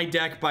in my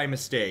deck by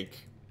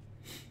mistake.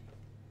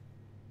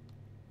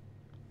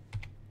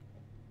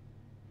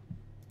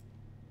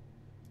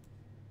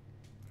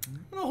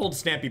 I'm gonna hold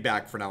Snappy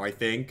back for now, I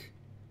think.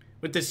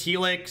 With this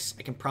Helix,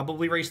 I can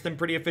probably race them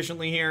pretty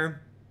efficiently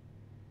here.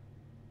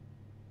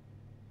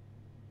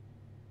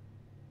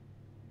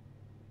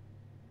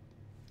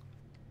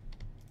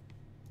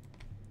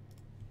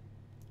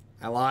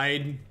 I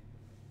lied.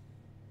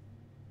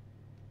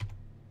 So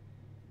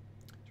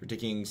we're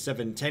taking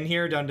 7-10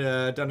 here, down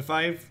to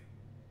 5.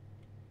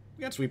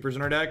 We got sweepers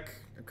in our deck.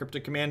 Our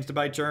Cryptic Commands to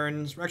buy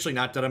turns. We're actually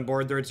not dead on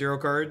board. They're at 0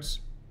 cards.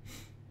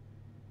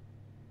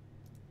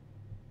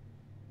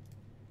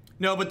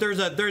 No, but there's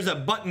a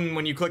button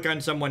when you click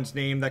on someone's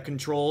name that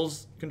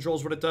controls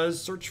what it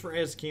does. Search for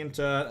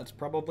Azcanta. That's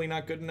probably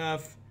not good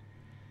enough.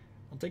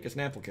 I'll take a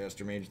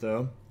Snapcaster Mage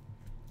though.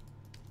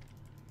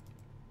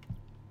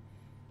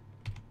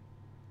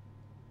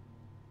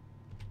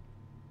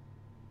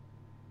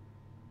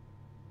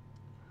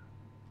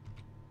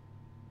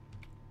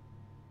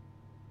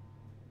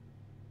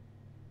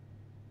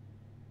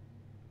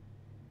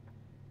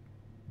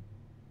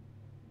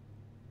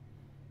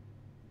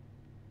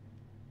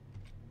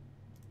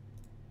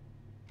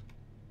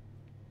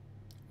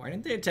 Why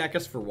didn't they attack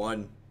us for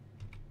 1?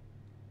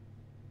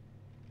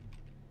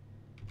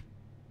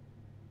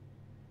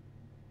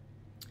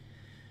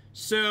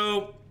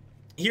 So,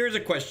 here's a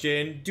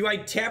question. Do I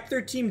tap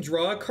their team,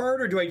 draw a card,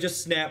 or do I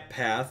just snap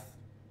path?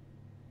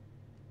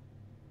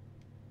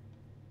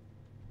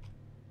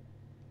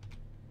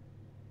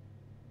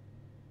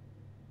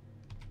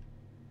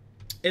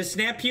 Is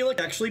Snap Helix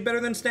actually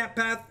better than Snap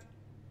Path?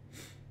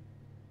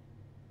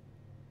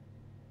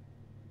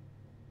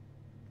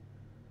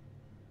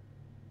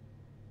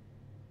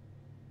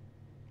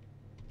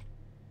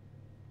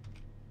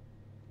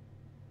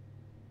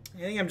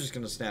 I think I'm just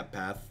gonna Snap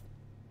Path.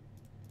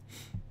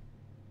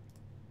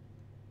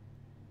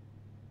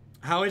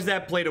 How is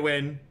that play to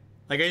win?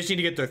 Like, I just need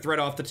to get their threat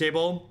off the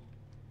table.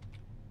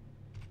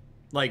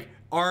 Like,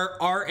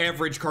 our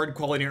average card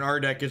quality in our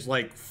deck is,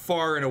 like,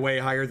 far and away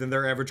higher than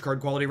their average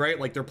card quality, right?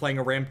 Like, they're playing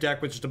a ramp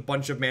deck with just a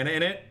bunch of mana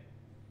in it.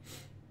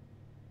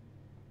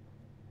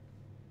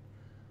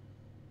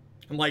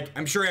 I'm like,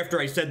 I'm sure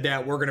after I said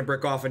that, we're gonna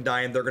brick off and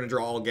die and they're gonna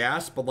draw all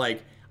gas, but,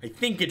 like, I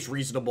think it's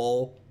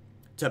reasonable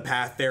to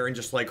path there and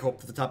just, like, hope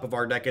that the top of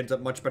our deck ends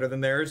up much better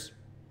than theirs.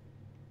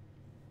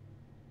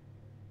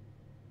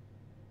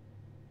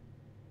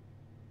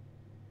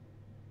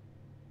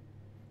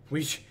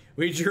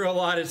 We drew a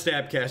lot of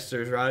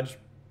Snapcasters, Raj.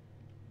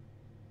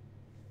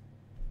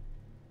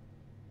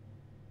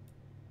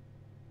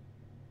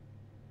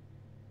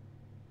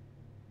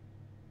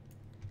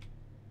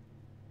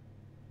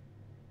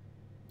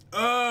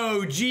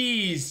 Oh,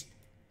 geez.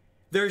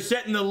 They're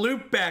setting the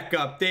loop back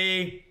up.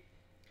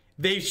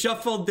 They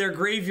shuffled their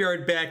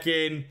graveyard back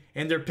in,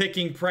 and they're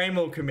picking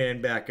Primal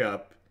Command back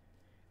up.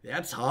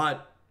 That's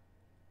hot.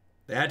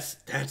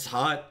 That's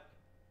hot.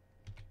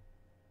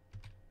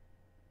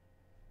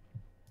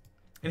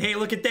 And hey,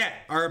 look at that.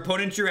 Our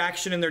opponent drew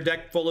action in their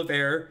deck full of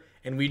air,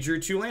 and we drew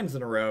 2 lands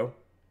in a row.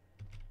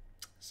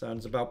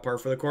 Sounds about par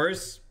for the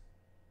course.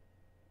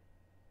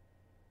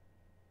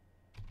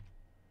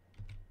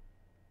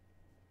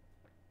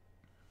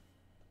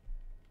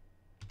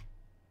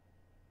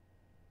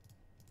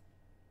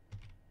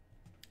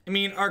 I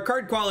mean, our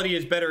card quality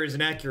is better is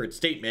an accurate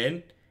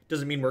statement.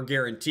 Doesn't mean we're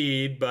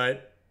guaranteed,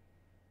 but...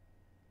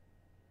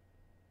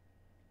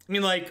 I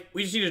mean, like,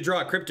 we just need to draw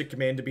a Cryptic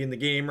Command to be in the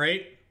game,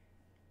 right?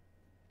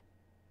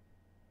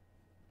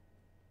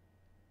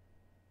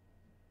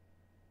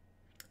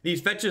 These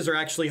fetches are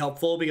actually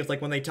helpful because,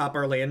 like, when they top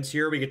our lands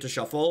here, we get to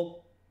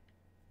shuffle.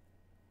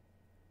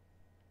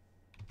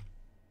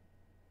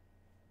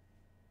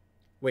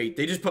 Wait,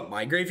 they just put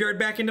my graveyard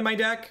back into my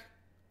deck?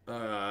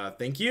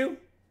 Thank you?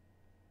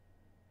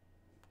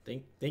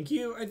 Thank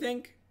you, I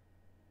think?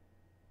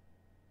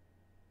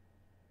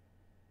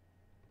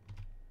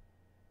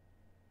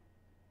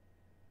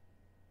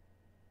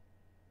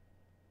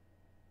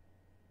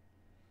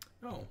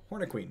 Oh,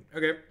 Hornet Queen.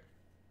 Okay.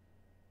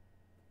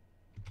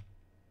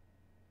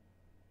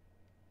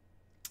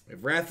 We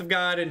have Wrath of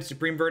God and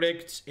Supreme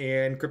Verdict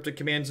and Cryptic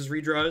Commands as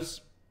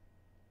redraws.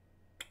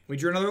 We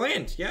drew another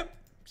land. Yep.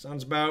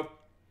 Sounds about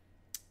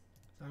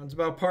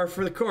par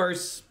for the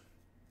course.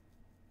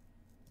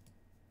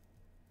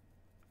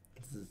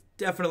 This is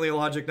definitely a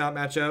logic not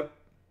matchup.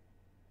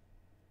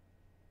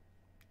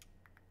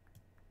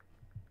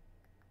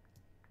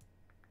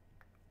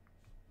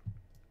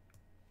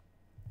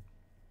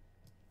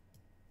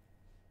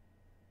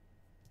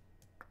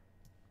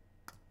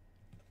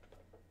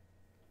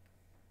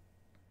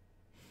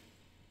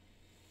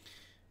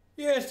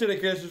 Yeah,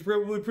 Staticaster is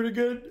probably pretty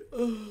good.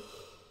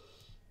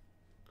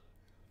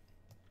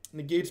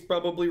 Negate's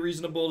probably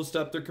reasonable to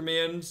stop their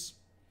commands.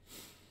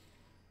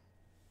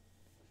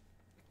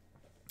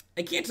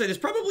 I can't say this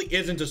probably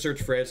isn't a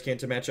search for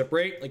Azcanta matchup,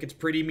 right? Like, it's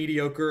pretty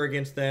mediocre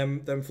against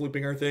them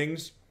flooping our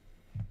things.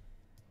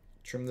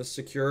 Trim this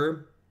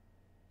secure.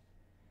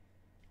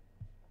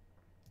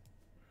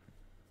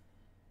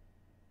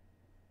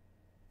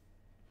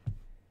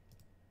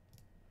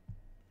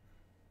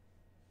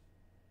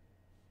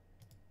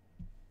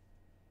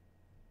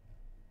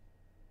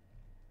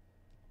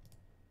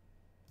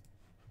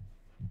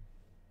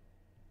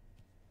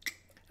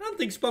 I don't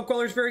think Spell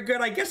Queller is very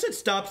good. I guess it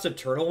stops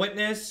Eternal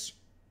Witness.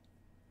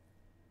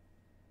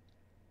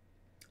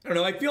 I don't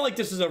know. I feel like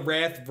this is a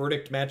Wrath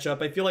Verdict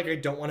matchup. I feel like I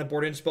don't want to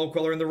board in Spell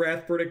Queller in the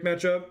Wrath Verdict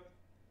matchup.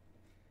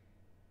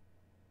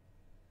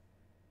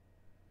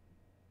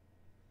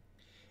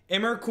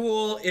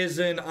 Emrakul is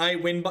an I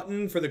win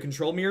button for the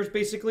control mirrors,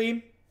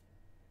 basically.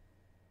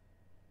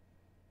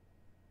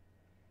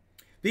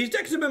 These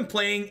decks have been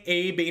playing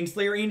a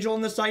Baneslayer Angel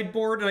on the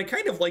sideboard, and I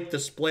kind of like the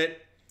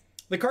split.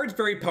 The card's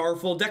very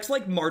powerful. Decks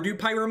like Mardu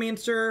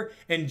Pyromancer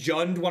and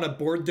Jund want to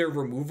board their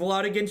removal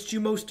out against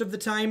you most of the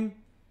time.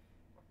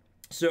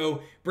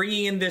 So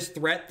bringing in this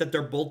threat that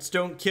their bolts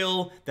don't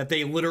kill, that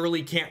they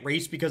literally can't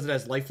race because it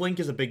has lifelink,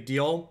 is a big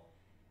deal.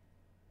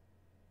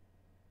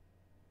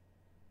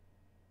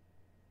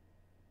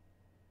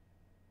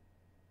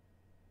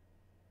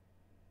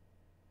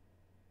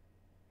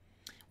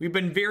 We've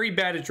been very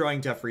bad at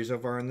drawing Teferi so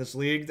far in this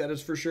league, that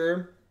is for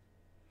sure.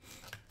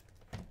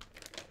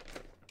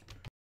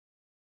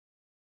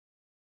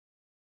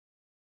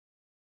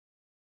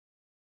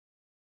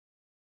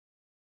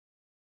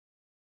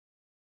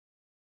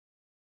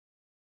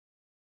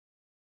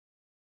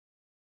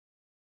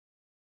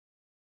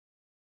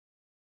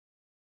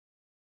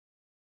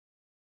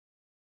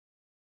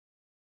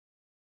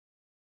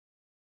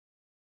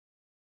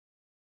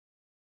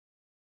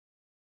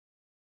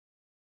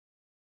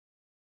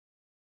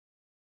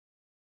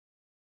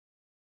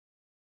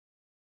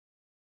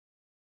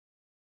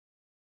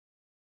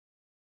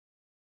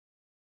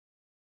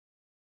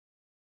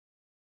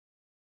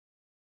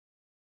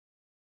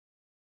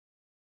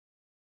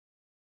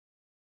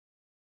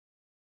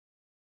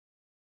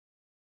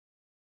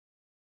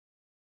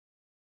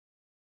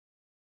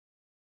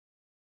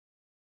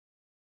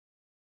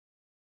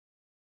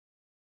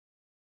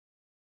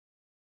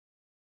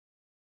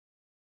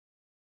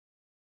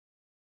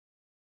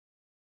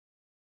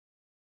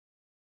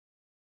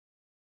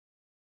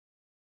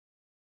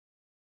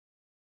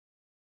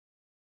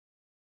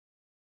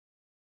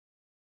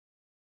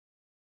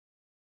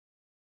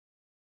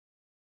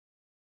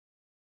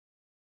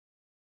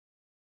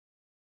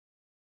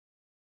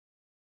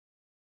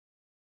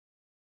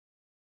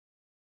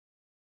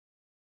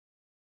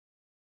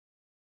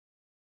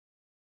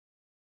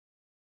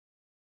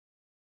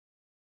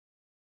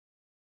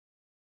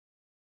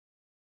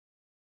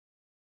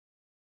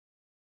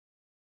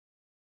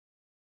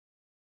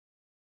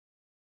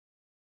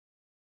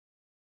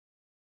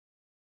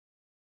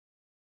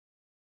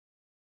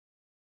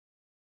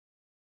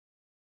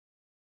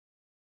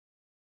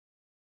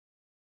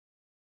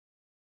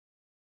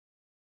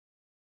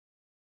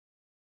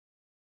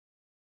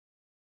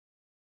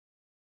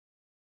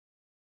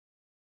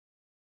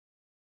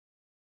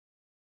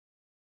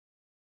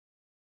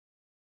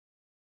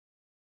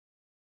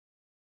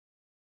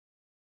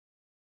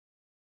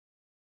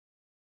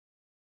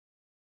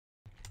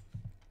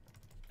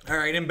 All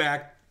right, I'm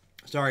back.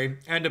 Sorry,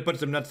 I had to put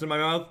some nuts in my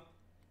mouth.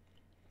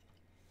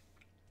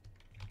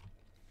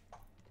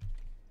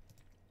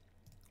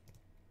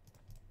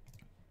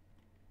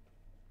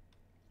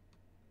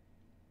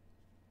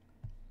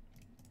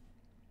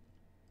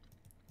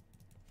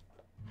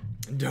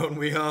 Don't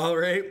we all,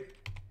 right?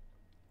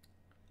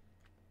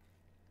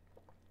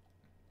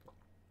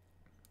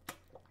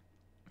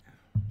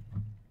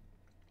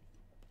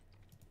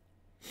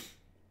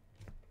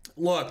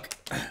 Look,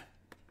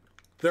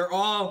 they're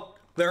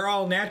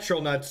all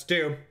natural nuts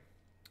too.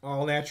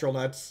 All natural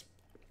nuts.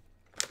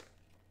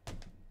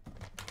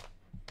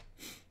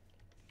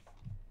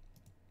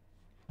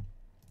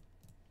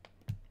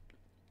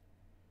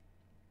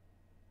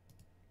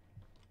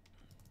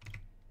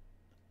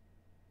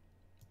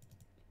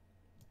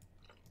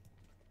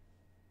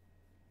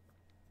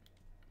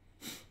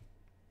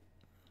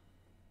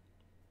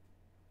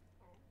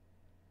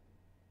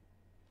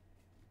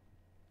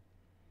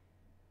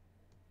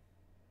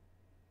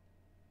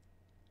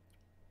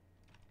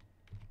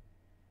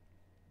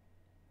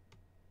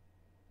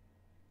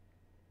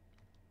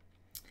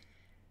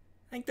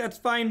 I think that's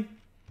fine.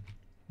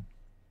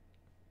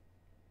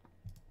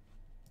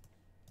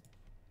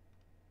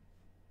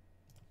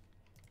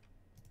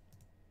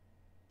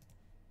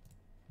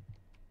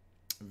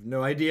 I have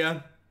no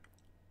idea.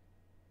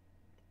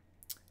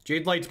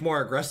 Jade Light's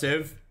more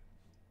aggressive.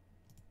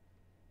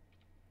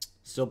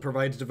 Still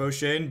provides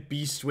devotion.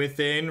 Beast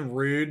Within,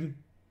 rude.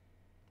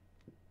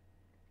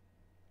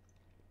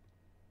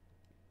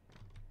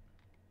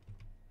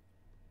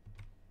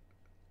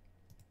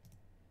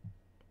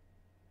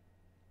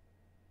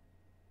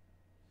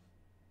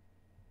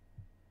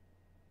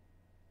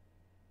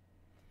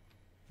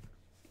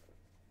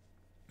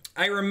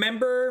 I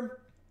remember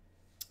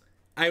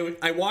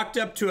I walked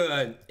up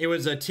to it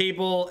was a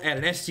table at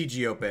an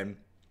SCG Open,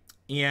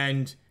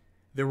 and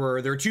there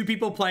were two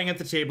people playing at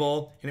the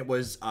table, and it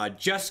was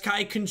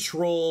Jeskai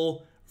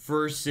Control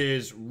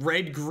versus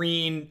Red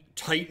Green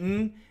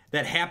Titan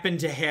that happened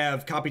to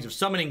have copies of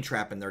Summoning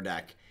Trap in their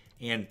deck,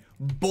 and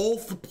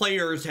both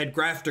players had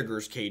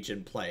Grafdigger's Cage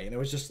in play, and it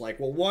was just like,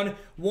 well,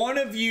 one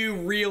of you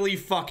really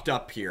fucked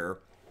up here.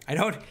 I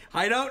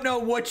don't know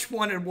which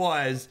one it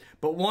was,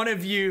 but one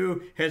of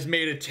you has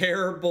made a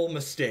terrible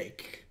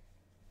mistake.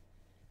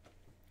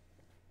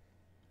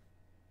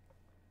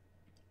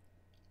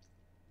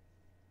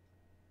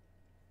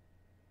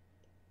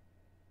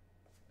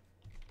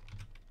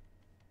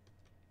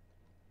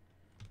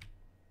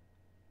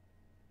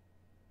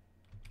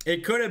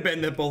 It could have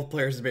been that both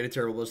players have made a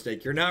terrible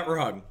mistake. You're not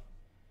wrong.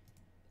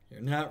 You're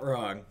not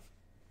wrong.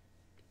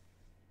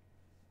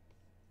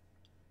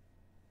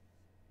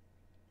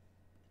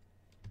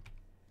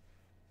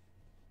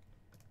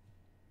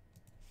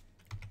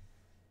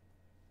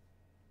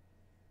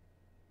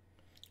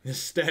 The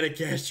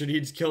Staticaster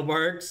needs kill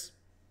marks.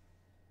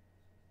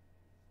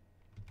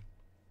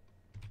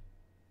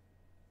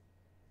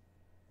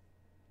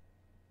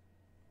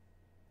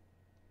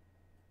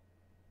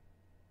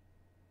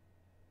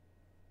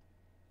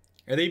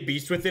 Are they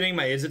beast withinning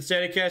my Izzet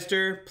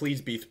Staticaster? Please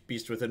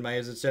beast within my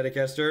Izzet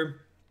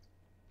Staticaster.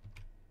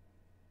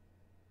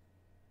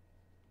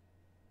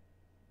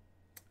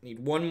 Need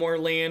one more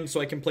land so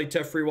I can play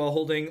Teferi while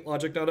holding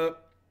Logic Nut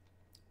up.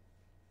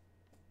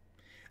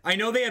 I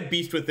know they have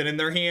Beast Within in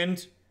their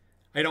hand.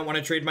 I don't want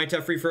to trade my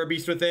Teferi for a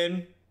Beast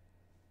Within.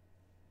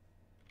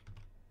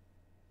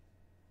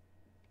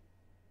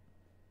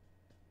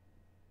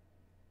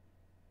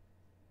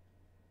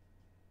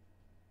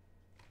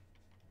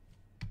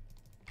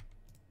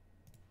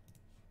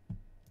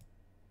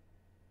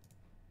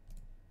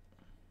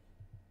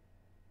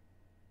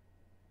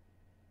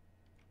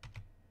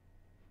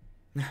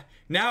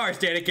 Now our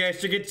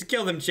Staticaster gets to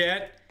kill them,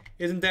 chat.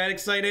 Isn't that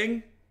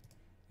exciting?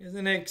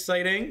 Isn't it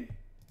exciting?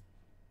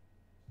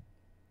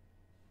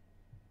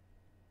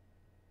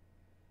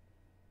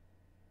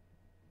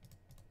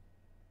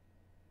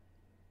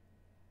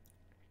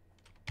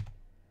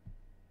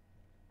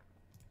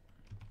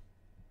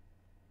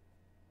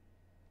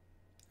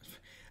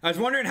 I was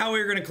wondering how we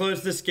were going to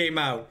close this game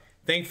out.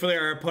 Thankfully,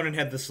 our opponent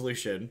had the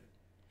solution.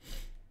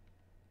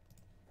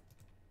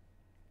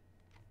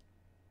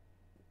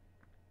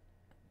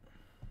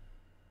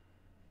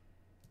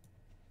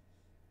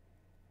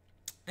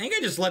 I think I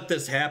just let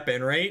this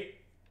happen, right?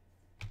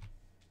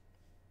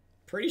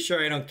 Pretty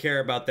sure I don't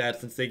care about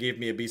that since they gave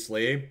me a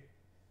Beastly.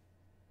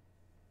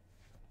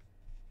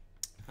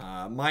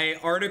 My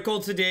article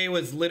today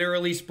was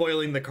literally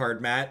spoiling the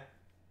card mat.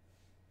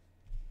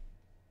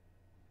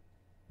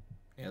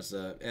 As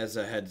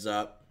a heads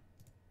up.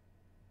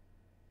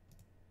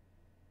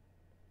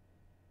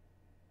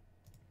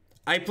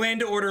 I plan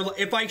to order,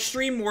 if I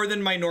stream more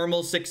than my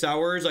normal 6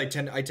 hours, I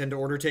tend to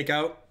order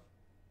takeout.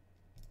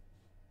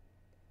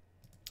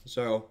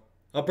 So,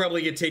 I'll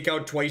probably get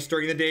takeout twice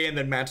during the day, and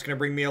then Matt's gonna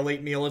bring me a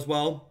late meal as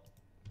well.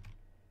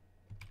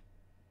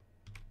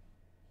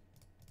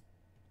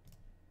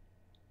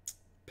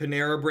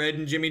 Panera Bread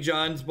and Jimmy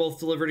John's both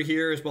delivered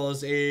here, as well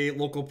as a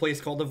local place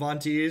called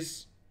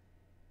Avanti's.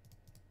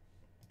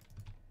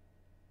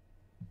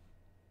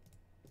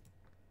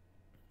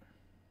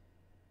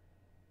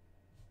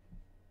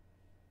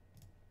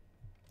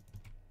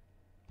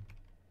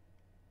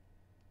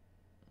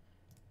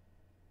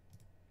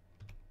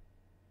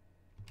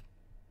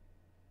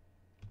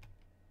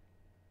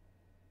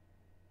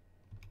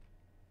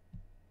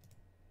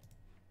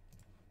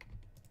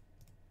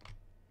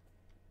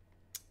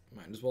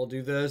 Might as well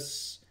do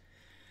this.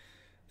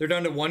 They're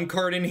down to 1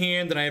 card in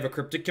hand, and I have a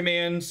Cryptic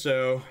Command,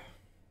 so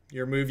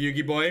your move,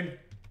 Yugi boy.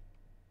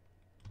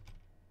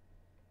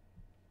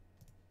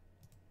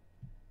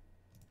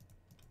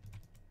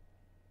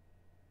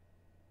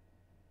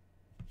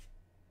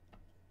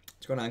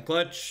 What's going on,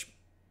 Clutch?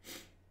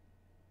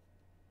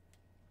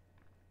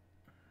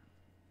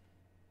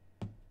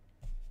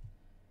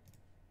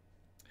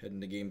 Heading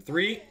to game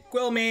 3.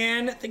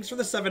 Quillman, thanks for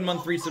the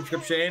 7-month free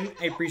subscription.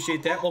 I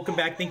appreciate that. Welcome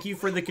back. Thank you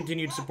for the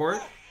continued support.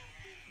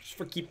 Just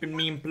for keeping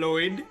me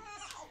employed.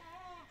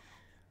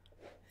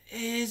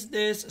 Is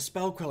this a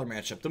Spell Queller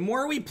matchup? The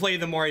more we play,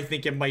 the more I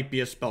think it might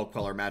be a Spell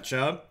Queller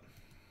matchup.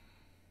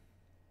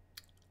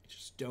 I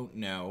just don't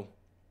know.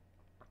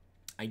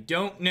 I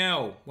don't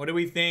know. What do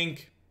we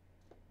think?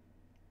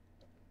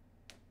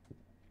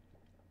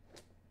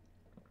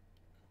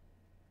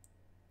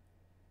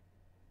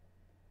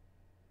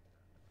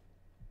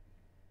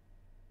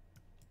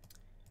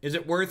 Is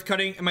it worth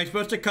cutting? Am I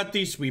supposed to cut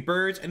these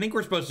sweepers? I think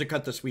we're supposed to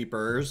cut the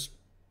sweepers.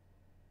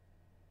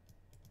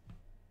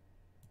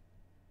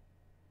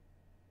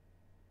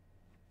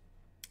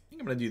 I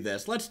think I'm gonna do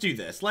this. Let's do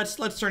this.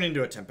 Let's turn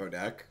into a tempo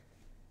deck.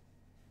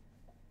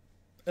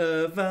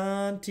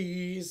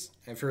 Avantis.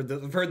 I've heard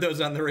those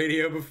on the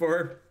radio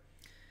before.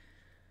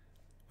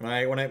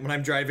 When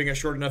I'm driving a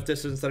short enough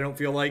distance that I don't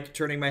feel like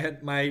turning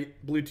my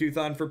Bluetooth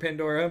on for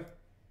Pandora.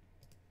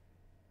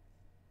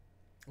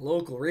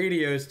 Local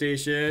radio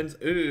stations.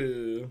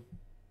 Ooh.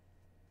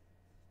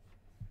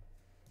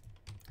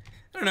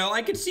 I don't know.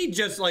 I could see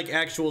just like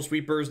actual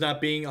sweepers not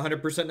being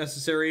 100%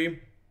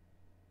 necessary.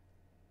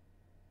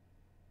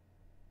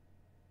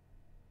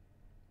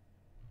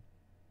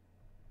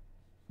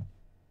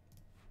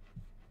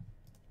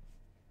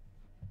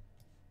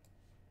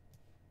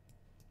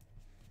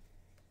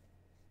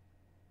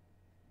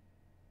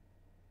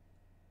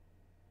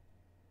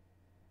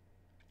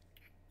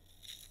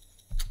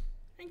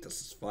 I think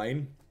this is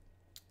fine.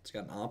 It's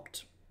got an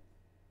opt.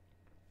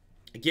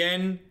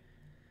 Again,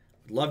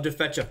 would love to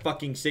fetch a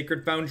fucking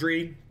Sacred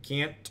Foundry.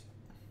 Can't.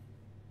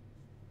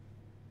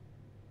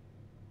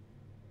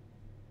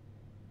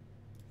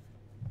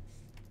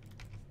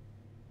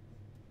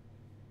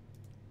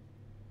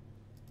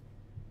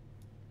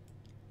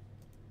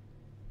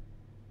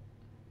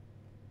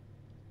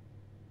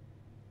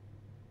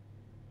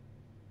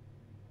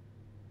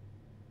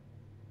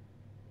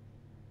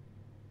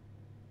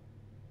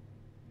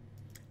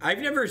 I've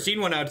never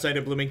seen one outside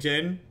of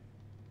Bloomington.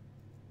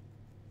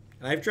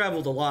 I've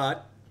traveled a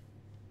lot.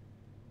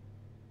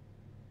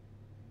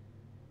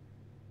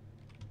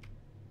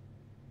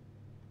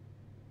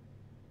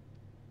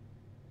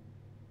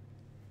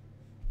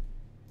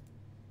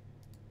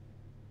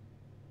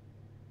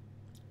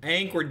 I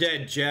think we're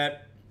dead,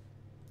 chat.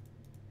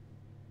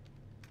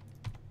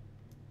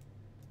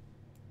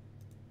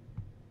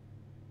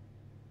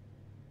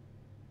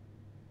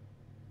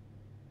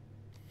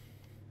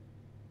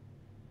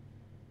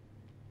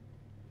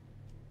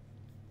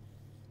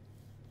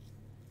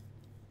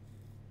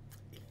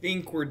 I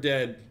think we're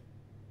dead.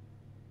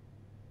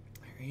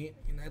 Alright,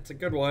 I mean, that's a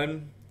good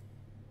one.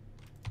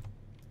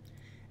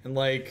 And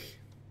like,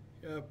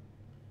 yep.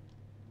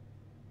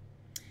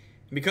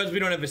 Because we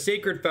don't have a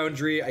Sacred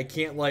Foundry, I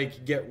can't,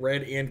 like, get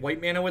red and white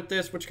mana with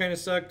this, which kind of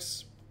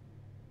sucks.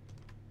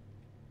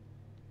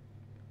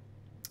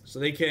 So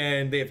they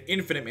have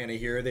infinite mana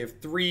here. They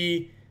have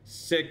 3,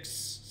 6,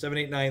 7,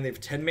 8, 9. They have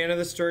 10 mana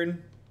this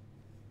turn.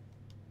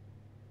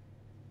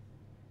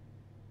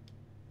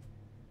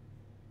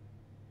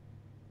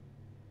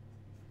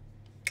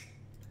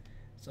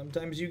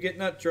 Sometimes you get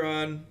nut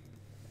drawn.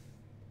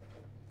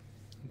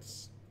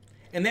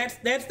 And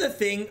that's the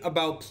thing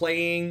about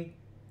playing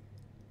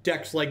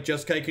decks like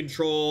Jeskai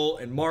Control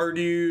and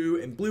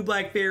Mardu and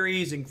Blue-Black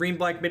Fairies and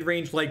Green-Black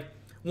Midrange. Like,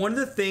 one of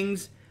the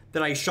things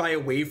that I shy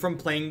away from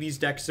playing these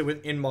decks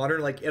in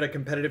Modern, like at a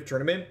competitive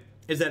tournament,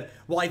 is that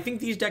while I think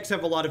these decks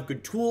have a lot of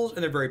good tools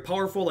and they're very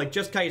powerful, like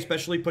Jeskai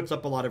especially puts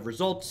up a lot of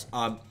results,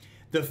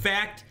 the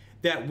fact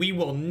that we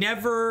will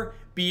never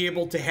be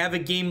able to have a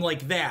game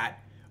like that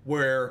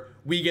where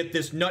we get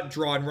this nut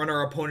draw and run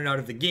our opponent out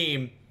of the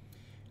game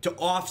to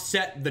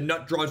offset the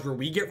nut draws where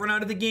we get run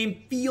out of the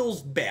game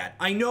feels bad.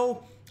 I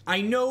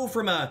know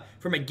from a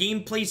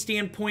gameplay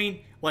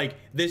standpoint, like,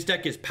 this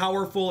deck is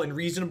powerful and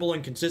reasonable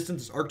and consistent,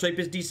 this archetype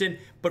is decent,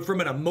 but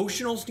from an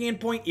emotional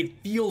standpoint, it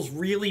feels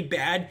really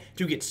bad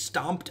to get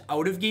stomped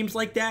out of games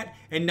like that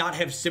and not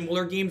have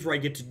similar games where I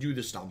get to do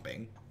the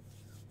stomping.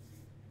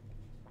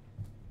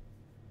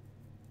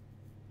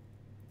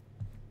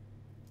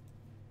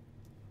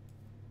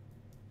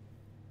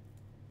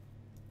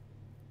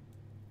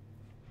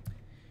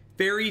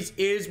 Fairies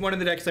is one of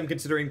the decks I'm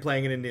considering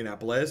playing in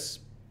Indianapolis.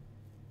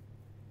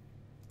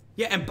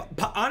 Yeah, and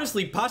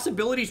honestly,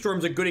 Possibility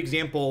Storm's a good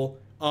example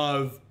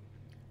of,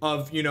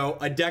 you know,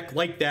 a deck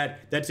like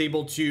that that's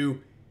able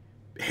to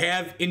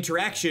have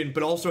interaction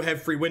but also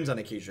have free wins on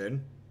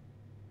occasion.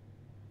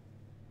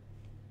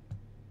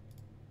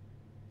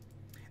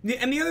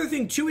 And the other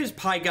thing too is,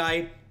 Pie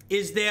Guy,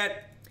 is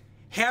that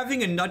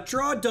having a nut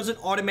draw doesn't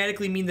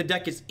automatically mean the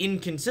deck is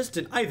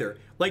inconsistent either.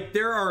 Like,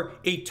 there are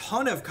a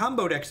ton of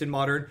combo decks in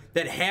Modern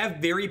that have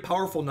very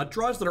powerful nut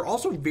draws that are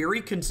also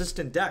very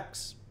consistent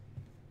decks.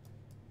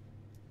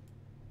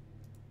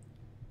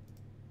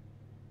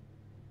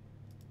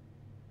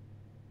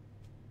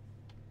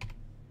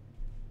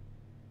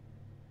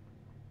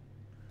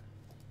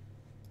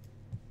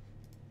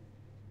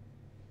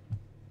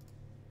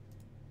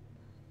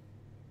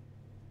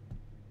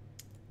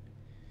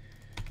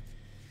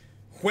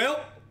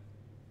 Well,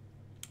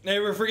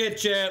 never forget,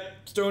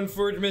 chat.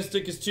 Stoneforge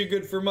Mystic is too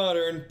good for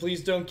Modern.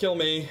 Please don't kill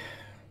me.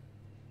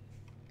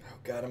 Oh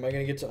god, am I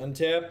gonna get to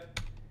untap?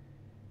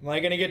 Am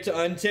I gonna get to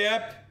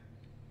untap?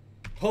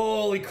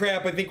 Holy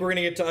crap, I think we're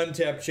gonna get to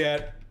untap,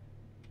 chat.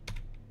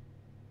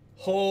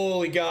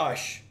 Holy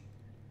gosh.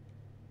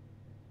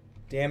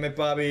 Damn it,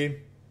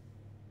 Bobby.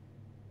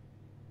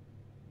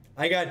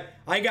 I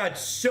got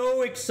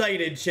so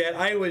excited, chat.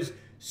 I was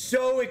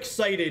so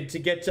excited to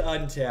get to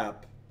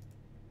untap.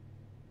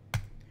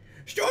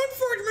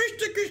 Stoneforge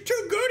Mystic is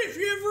too good. If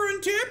you ever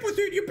untap with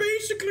it, you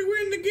basically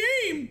win the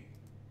game.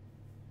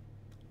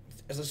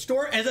 Has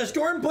a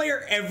Storm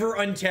player ever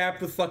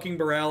untapped with fucking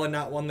Burrell and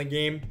not won the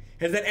game?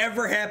 Has that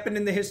ever happened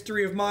in the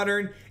history of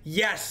Modern?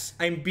 Yes,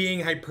 I'm being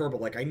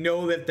hyperbolic. I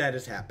know that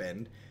has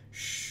happened.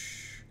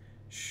 Shh.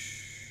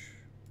 Shh.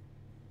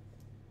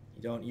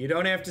 You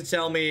don't have to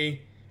tell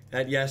me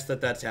that yes,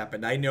 that's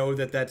happened. I know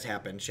that that's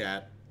happened,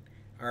 chat.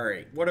 All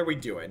right, what are we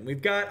doing?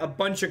 We've got a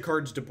bunch of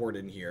cards to board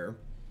in here.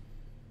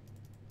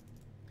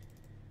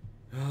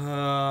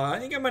 I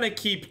think I'm gonna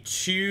keep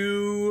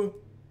two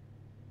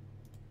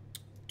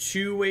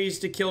ways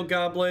to kill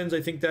goblins.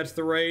 I think that's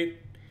the right.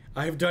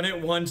 I've done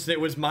it once and it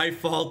was my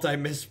fault. I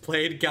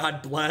misplayed.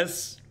 God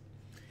bless.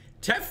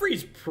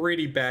 Teferi's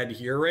pretty bad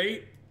here,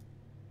 right?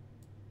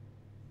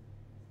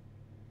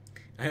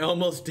 I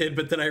almost did,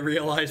 but then I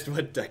realized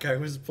what deck I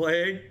was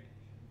playing.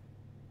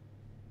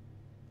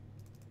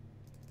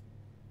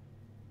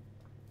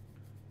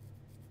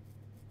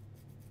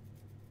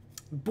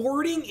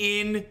 Boarding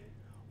in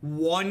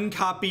one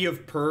copy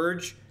of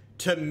Purge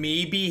to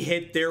maybe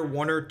hit their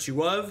one or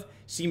two of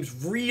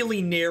seems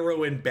really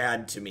narrow and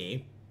bad to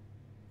me.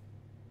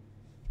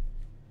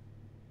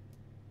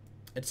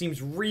 It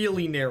seems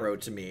really narrow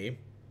to me.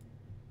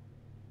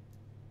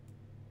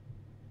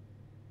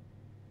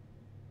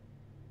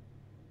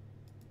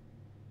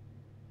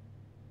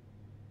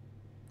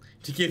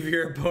 to give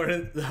your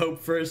opponent the hope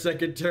for a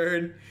second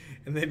turn,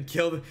 and then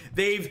kill them.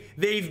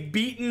 They've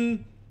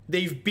beaten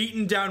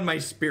down my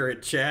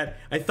spirit, chat.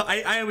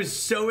 I was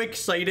so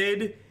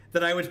excited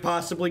that I was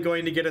possibly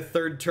going to get a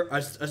third turn,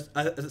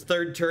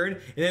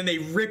 and then they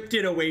ripped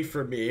it away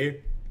from me.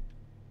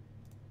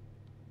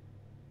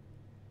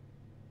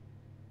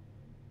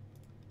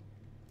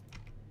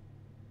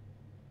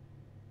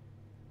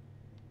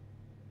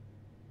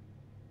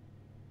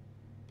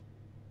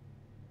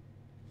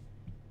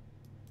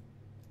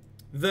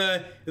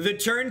 The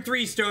turn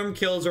 3 storm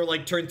kills are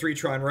like turn 3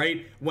 Tron,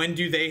 right? When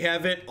do they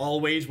have it?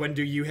 Always. When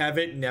do you have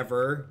it?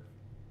 Never.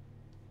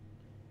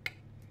 I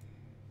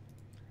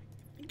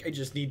think I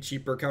just need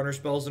cheaper counter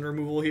spells and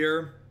removal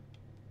here.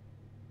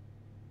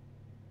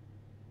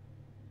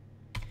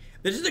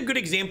 This is a good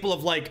example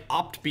of like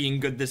Opt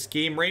being good this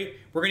game, right?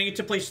 We're gonna get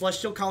to play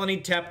Celestial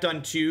Colonnade tapped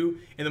on 2,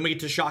 and then we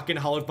get to shock in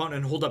Hallowed Fountain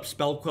and hold up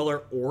Spell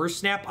Queller or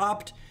Snap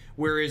Opt.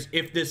 Whereas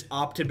if this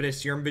Opt had been a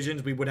Serum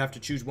Visions, we would have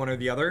to choose one or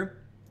the other.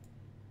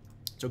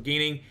 So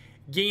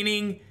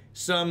gaining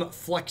some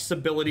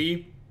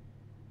flexibility.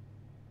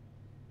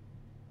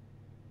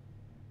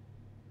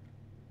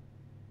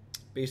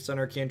 Based on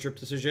our cantrip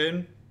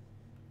decision.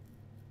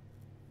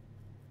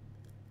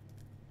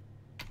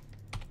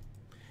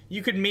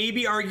 You could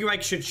maybe argue I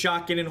should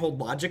shock in and hold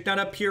Logic Knot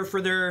up here for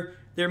their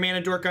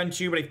mana dork on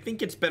 2, but I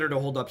think it's better to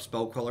hold up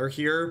Spell Queller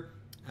here.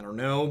 I don't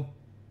know.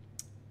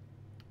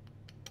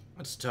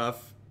 That's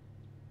tough.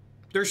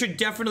 There should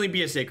definitely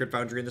be a Sacred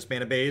Foundry in this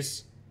mana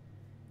base.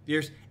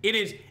 It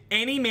is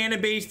any mana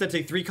base that's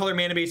a 3-color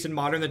mana base in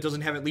Modern that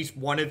doesn't have at least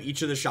one of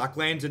each of the shock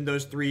lands in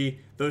those three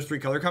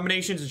color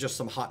combinations is just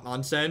some hot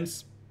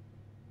nonsense.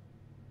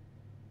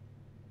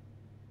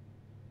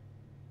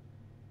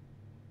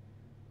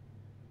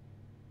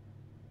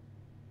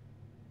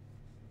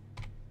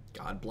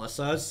 God bless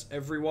us,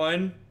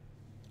 everyone.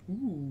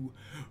 Ooh.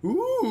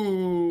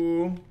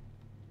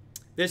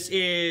 This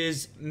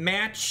is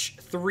match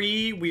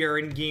 3. We are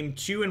in game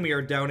 2 and we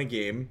are down a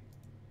game.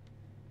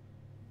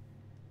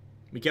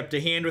 We kept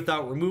a hand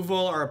without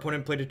removal. Our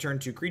opponent played a turn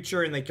 2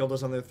 creature, and they killed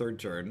us on their 3rd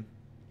turn.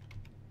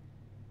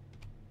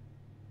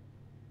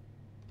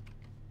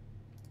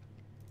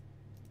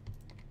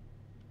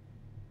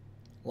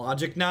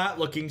 Logic Knot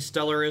looking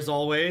stellar as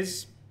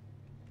always.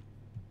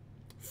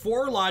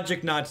 4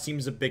 Logic Knot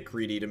seems a bit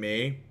greedy to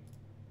me.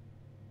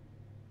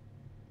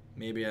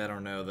 Maybe, I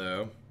don't know,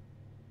 though.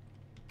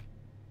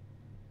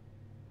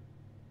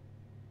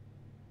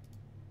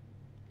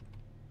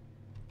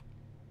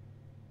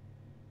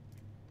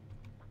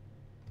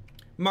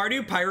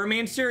 Mardu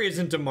Pyromancer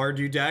isn't a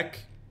Mardu deck.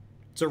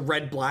 It's a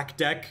red-black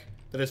deck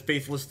that has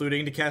Faithless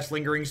Looting to cast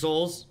Lingering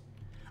Souls.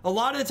 A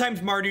lot of the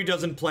times Mardu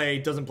doesn't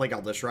play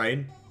Eldritch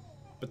Shrine,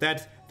 but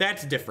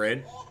that's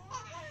different.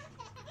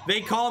 They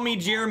call me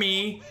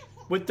Jeremy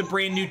with the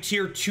brand new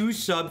tier 2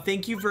 sub.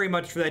 Thank you very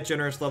much for that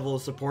generous level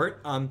of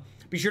support.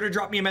 Be sure to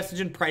drop me a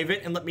message in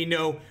private and let me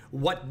know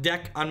what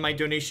deck on my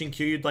donation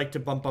queue you'd like to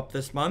bump up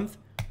this month.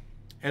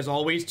 As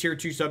always, tier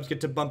 2 subs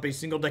get to bump a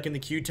single deck in the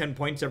queue 10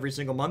 points every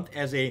single month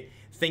as a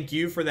thank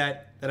you for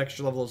that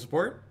extra level of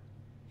support.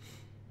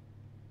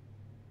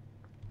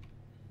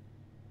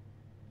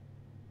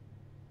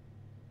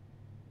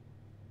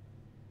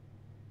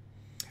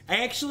 I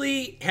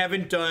actually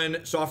haven't done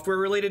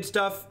software-related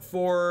stuff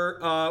for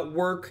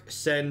work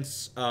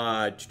since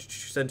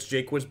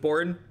Jake was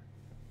born.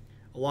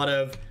 A lot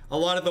of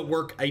the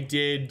work I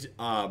did.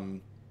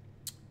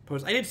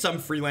 I did some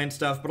freelance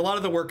stuff, but a lot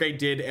of the work I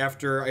did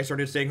after I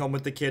started staying home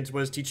with the kids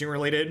was teaching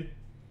related.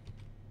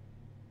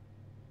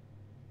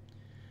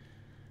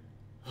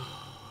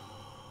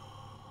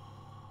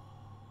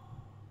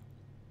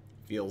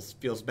 Feels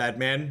bad,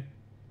 man.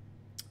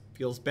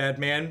 Feels bad,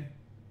 man.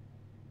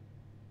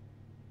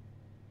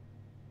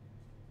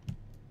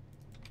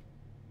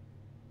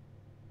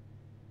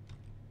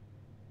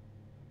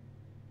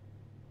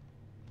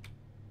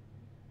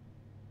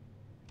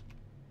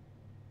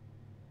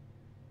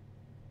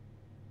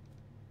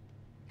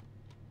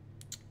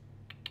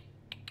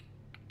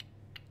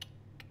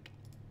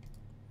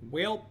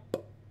 Well,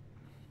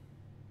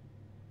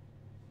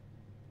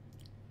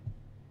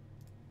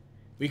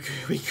 we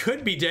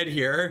could be dead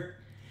here.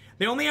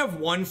 They only have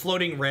 1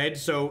 floating red,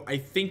 so I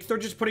think they're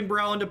just putting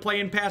Burrell into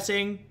play in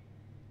passing.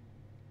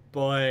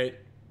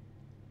 But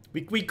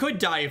we could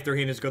die if their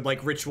hand is good,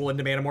 like Ritual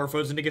into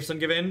Manamorphose into Gifts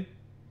Ungiven.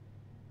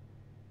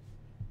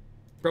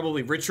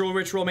 Probably Ritual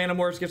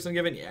Manamorphs, Gifts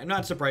Ungiven. Yeah, I'm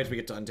not surprised we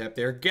get to untap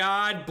there.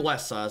 God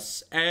bless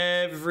us,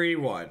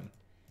 everyone.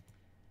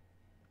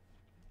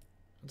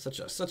 Such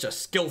a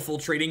skillful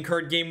trading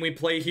card game we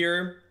play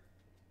here.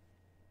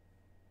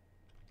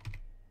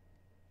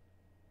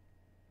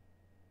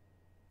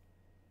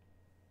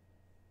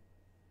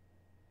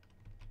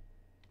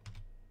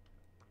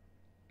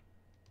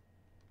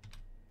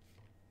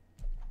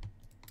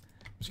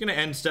 I'm just gonna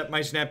end step my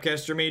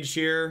Snapcaster Mage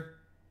here.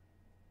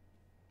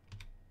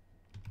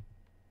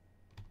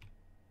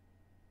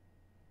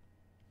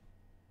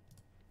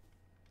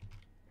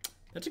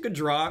 That's a good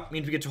draw.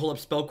 Means we get to hold up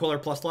Spell Queller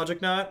plus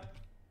Logic Knot.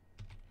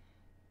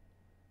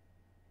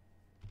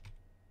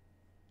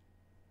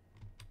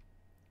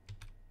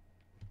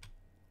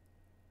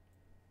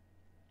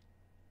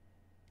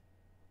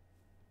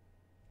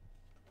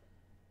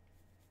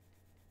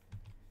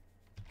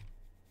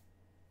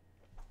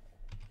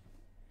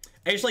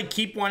 I just, like,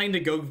 keep wanting to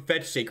go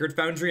fetch Sacred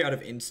Foundry out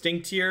of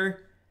instinct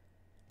here.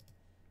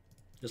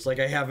 Just like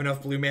I have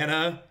enough blue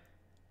mana.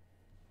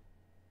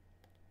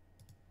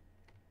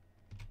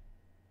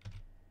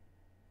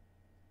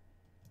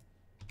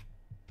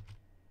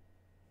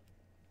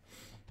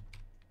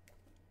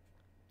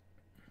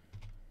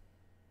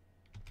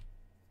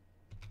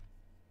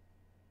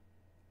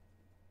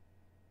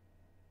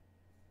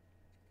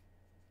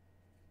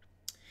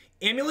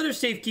 Amulet of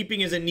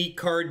Safekeeping is a neat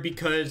card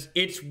because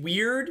it's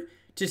weird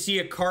to see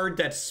a card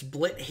that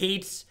split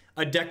hates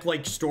a deck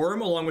like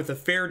Storm along with a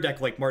fair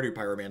deck like Mardu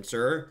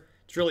Pyromancer.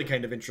 It's really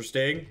kind of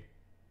interesting.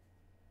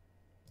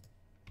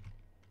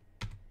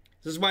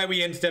 This is why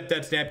we end-step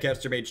that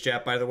Snapcaster Mage,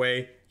 chat, by the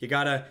way. You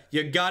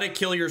gotta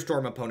kill your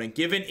Storm opponent.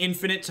 Given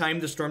infinite time,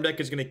 the Storm deck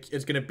is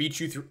gonna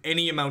beat you through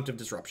any amount of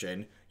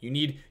disruption. You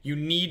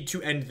need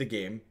to end the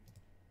game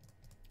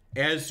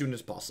as soon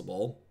as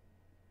possible.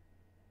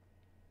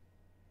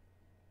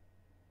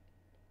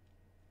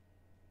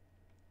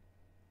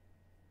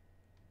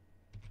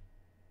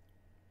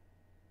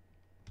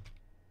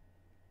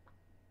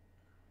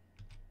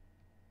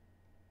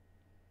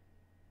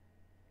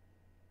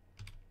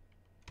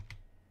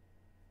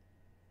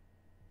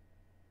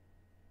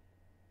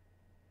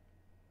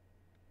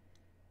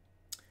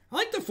 I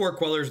like the 4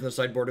 Quellers in the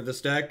sideboard of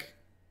this deck.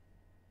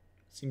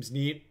 Seems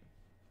neat.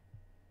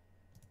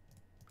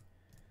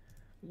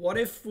 What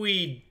if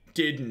we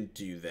didn't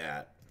do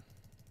that?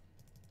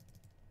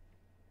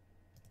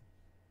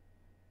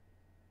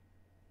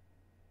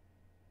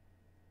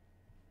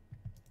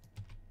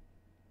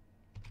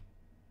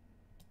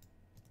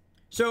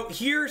 So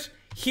here's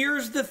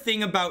the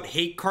thing about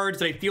hate cards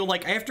that I feel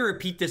like I have to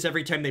repeat this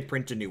every time they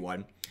print a new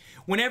one.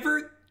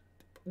 Whenever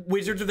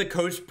Wizards of the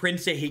Coast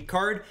prints a hate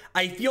card,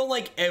 I feel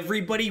like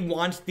everybody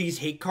wants these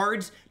hate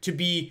cards to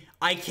be,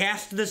 I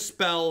cast the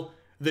spell,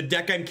 the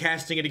deck I'm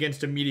casting it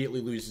against immediately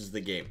loses the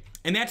game.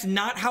 And that's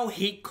not how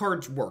hate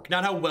cards work.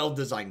 Not how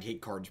well-designed hate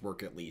cards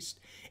work, at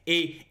least.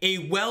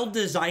 A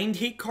well-designed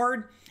hate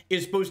card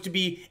is supposed to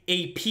be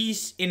a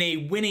piece in a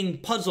winning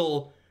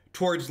puzzle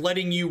towards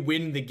letting you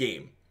win the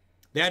game.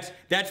 That's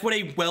what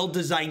a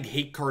well-designed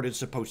hate card is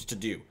supposed to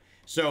do.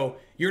 So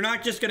you're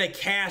not just going to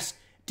cast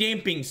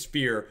Damping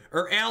Sphere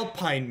or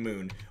Alpine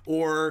Moon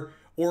or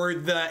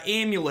the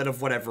Amulet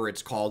of whatever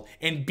it's called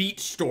and beat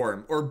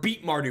Storm or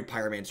beat Mardu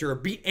Pyromancer or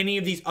beat any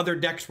of these other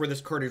decks where this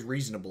card is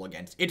reasonable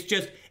against. It's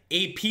just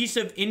a piece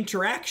of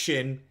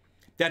interaction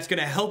that's going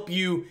to help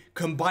you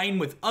combine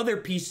with other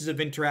pieces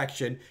of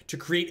interaction to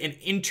create an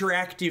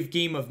interactive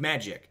game of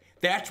Magic.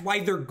 That's why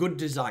they're good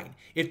design.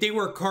 If they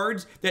were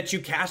cards that you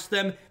cast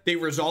them, they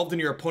resolved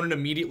and your opponent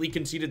immediately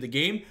conceded the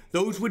game,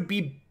 those would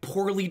be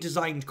poorly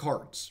designed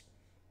cards.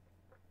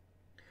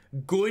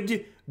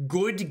 Good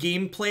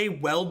gameplay,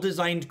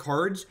 well-designed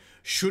cards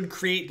should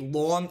create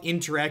long,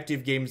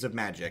 interactive games of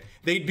Magic.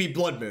 They'd be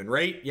Blood Moon,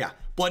 right? Yeah,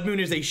 Blood Moon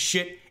is a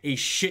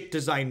shit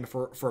design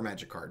for a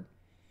Magic card.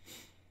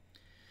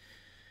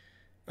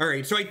 All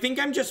right, so I think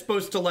I'm just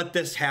supposed to let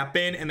this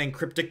happen and then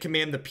Cryptic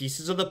Command the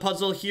pieces of the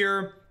puzzle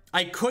here.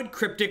 I could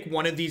Cryptic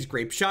one of these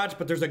Grape Shots,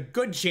 but there's a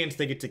good chance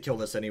they get to kill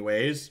this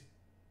anyways.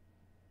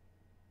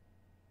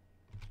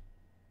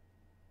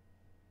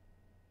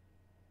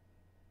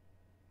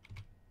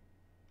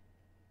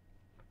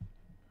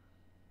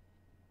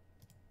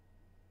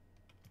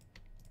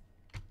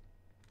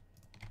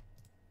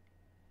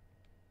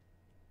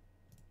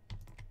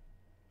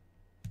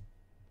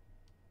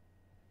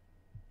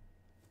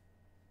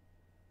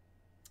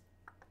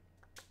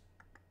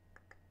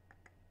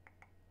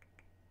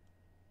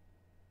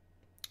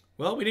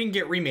 Well, we didn't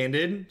get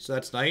remanded, so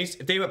that's nice.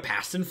 If they have a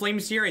Past in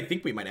Flames here, I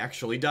think we might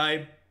actually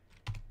die.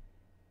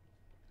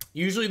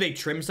 Usually they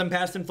trim some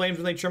Past in Flames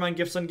when they trim on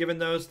Gifts Ungiven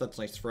those. So that's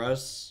nice for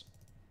us.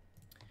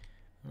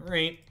 All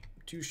right,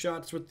 2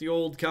 shots with the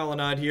old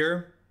Colonnade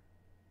here.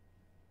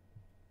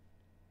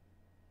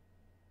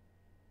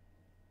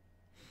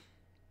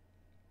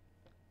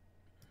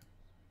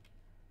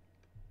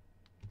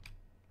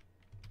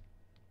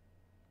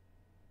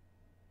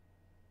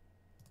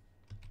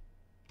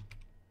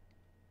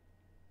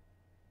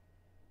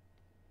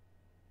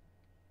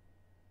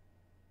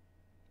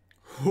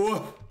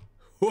 Woof,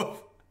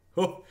 woof,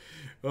 woof.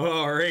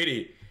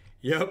 Alrighty.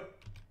 Yep.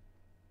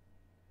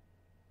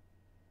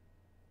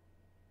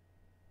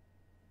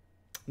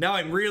 Now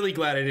I'm really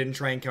glad I didn't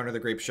try and counter the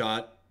Grape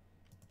Shot.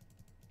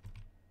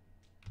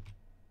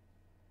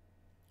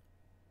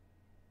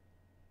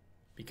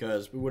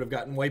 Because we would have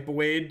gotten Wipe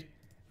Away'd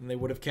and they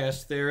would have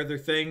cast their other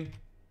thing.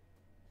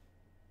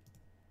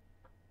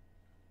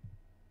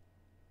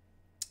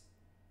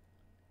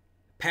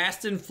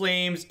 Past in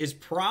Flames is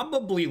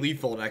probably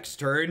lethal next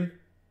turn.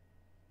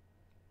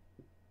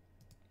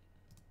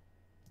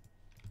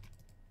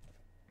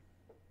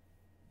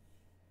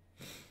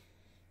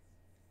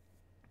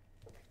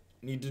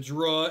 Need to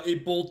draw a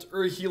Bolt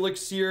or a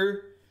Helix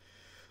here.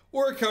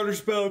 Or a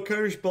Counterspell.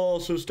 Counterspell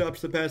also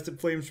stops the Past in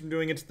Flames from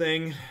doing its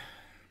thing.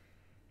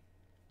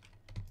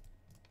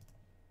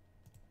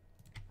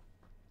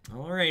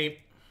 Alright.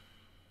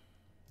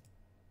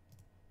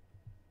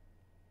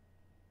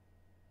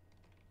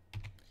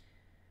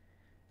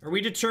 Are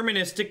we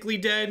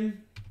deterministically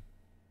dead?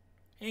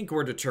 I think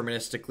we're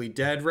deterministically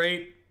dead,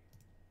 right?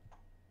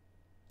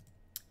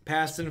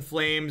 Past in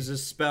Flames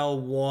is spell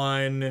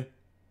 1.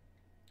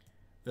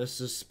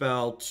 This is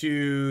spell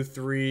 2,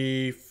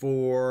 3,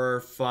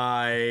 4,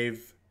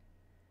 5.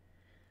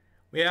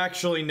 We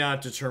actually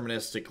not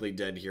deterministically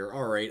dead here.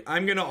 Alright,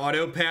 I'm gonna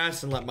auto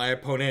pass and let my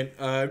opponent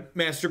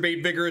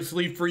masturbate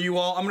vigorously for you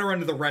all. I'm gonna run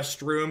to the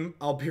restroom.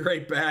 I'll be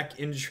right back.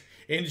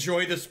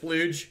 Enjoy the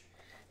splooge.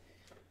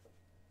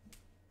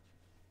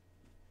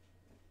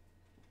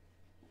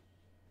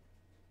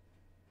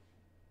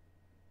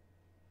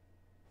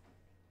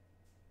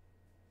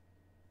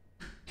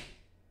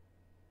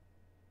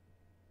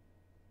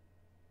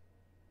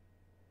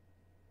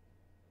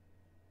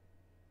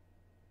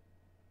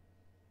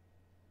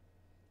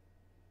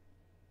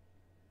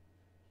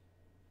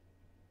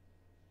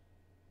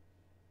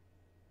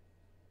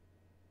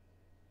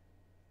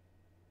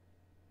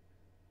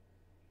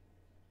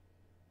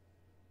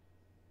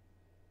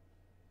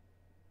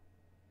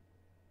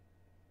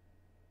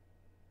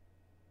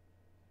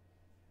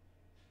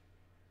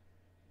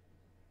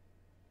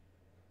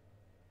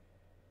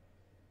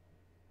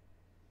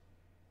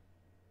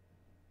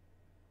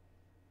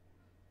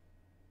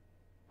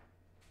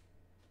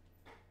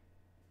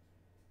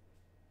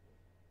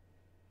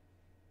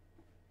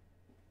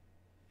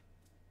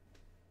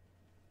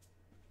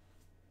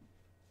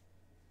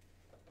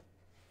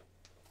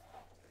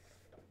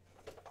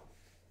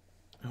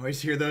 I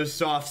always hear those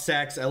soft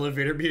sax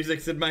elevator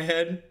musics in my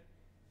head.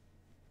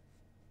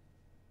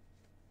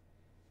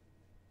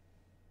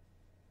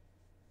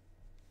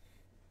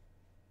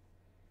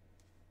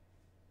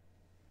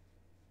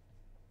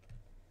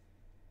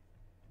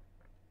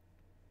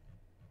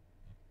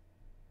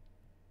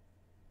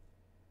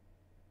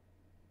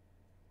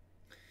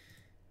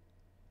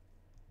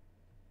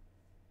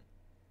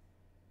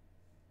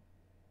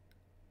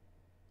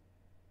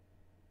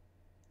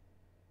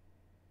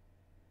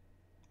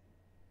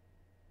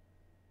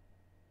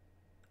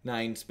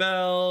 Nine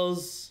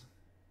spells.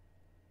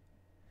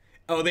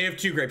 Oh, they have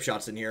 2 grape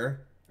shots in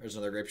here. There's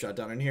another grape shot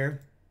down in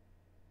here.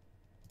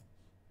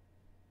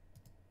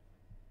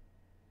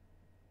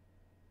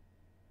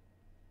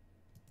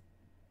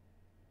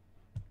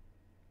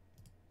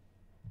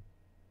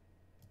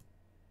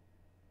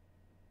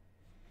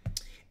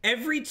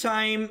 Every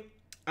time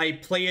I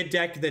play a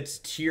deck that's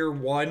tier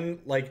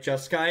 1, like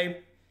Jeskai,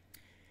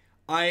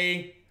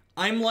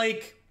 I'm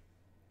like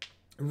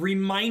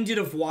reminded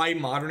of why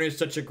Modern is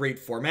such a great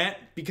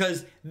format,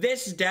 because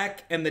this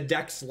deck and the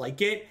decks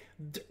like it,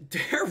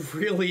 they're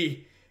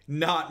really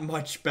not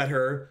much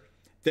better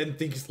than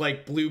things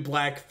like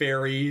Blue-Black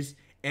Fairies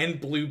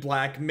and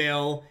Blue-Black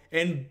Mill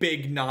and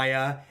Big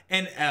Naya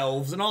and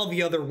Elves and all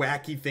the other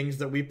wacky things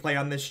that we play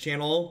on this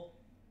channel.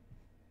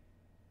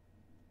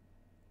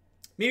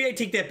 Maybe I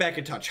take that back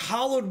a touch.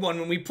 Hallowed One,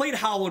 when we played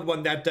Hallowed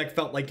One, that deck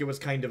felt like it was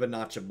kind of a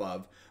notch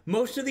above.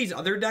 Most of these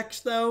other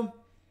decks, though,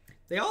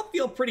 they all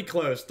feel pretty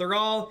close. They're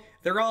all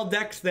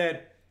decks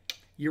that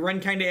you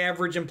run kind of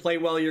average and play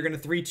well. You're going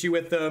to 3-2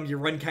 with them. You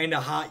run kind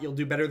of hot. You'll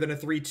do better than a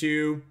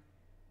 3-2.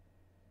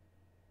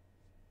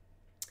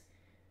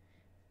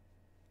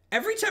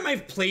 Every time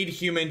I've played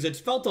humans, it's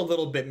felt a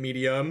little bit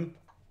medium.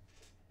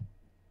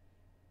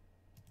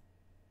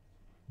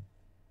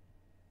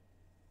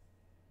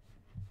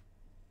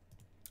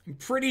 I'm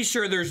pretty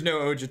sure there's no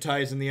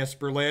Ojutais in the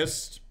Esper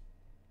list.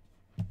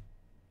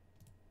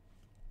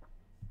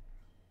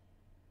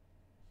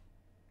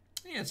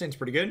 Yeah, it sounds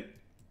pretty good.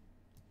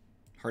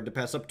 Hard to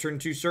pass up turn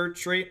 2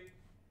 search, right?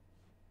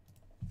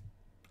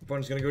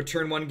 Opponent's gonna go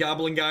turn 1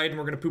 Goblin Guide, and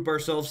we're gonna poop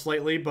ourselves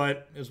slightly,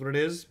 but is what it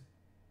is.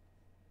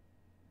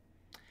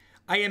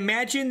 I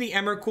imagine the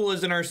Emrakul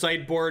is in our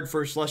sideboard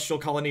for Celestial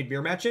Colonnade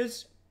mirror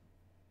matches.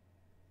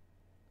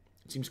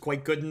 It seems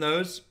quite good in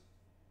those.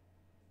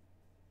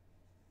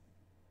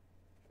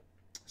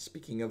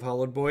 Speaking of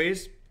Hallowed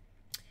Boys,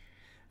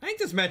 I think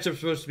this matchup's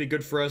supposed to be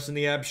good for us in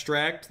the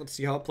abstract. Let's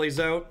see how it plays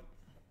out.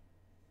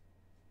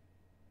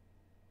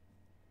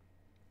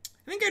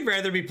 I think I'd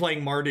rather be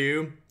playing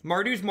Mardu.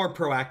 Mardu's more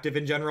proactive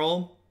in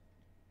general.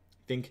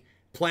 I think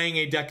playing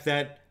a deck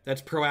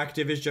that's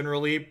proactive is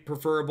generally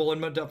preferable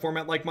in a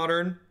format like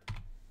Modern.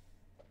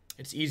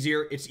 It's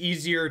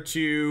easier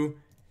to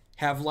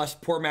have less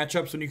poor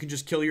matchups when you can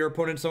just kill your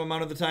opponent some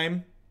amount of the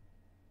time.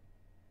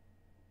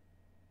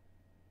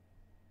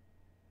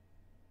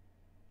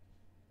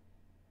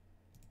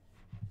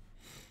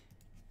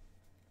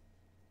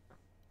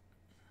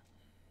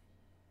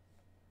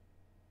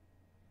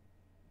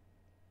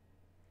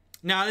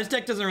 Nah, this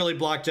deck doesn't really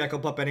block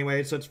Jackal-Pup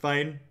anyway, so it's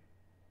fine.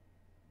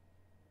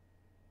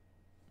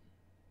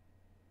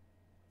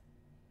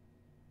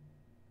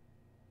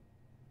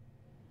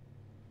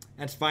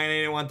 That's fine, I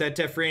didn't want that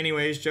Teferi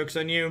anyways, joke's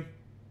on you.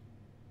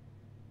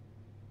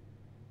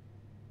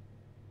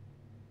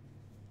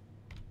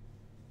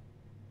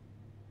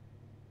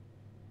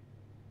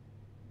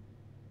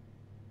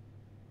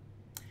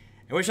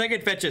 I wish I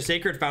could fetch a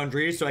Sacred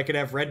Foundry so I could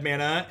have red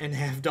mana and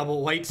have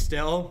double white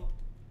still.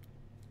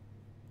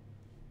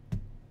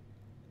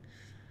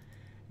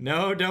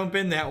 No, don't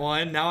bin that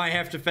one. Now I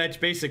have to fetch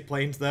basic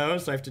planes, though,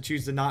 so I have to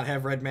choose to not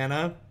have red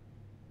mana.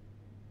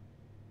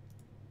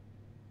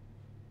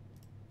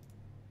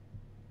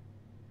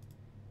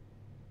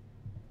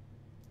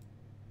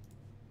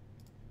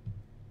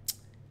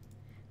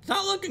 It's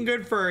not looking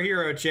good for our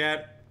hero,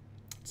 chat.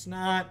 It's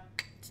not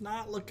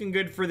looking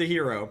good for the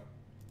hero.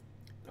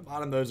 I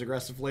bottom those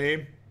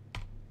aggressively.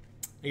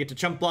 I get to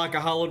chump block a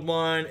hollowed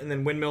one, and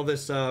then windmill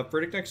this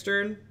verdict next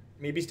turn.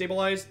 Maybe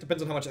stabilize.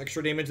 Depends on how much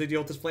extra damage they deal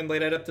with this Flame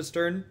Blade Adept this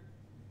turn.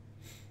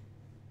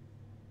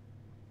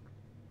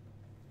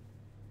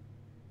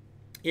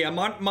 Yeah,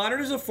 Modern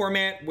is a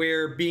format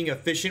where being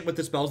efficient with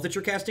the spells that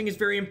you're casting is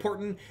very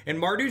important, and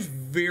Mardu's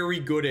very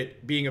good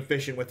at being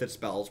efficient with its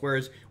spells,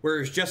 whereas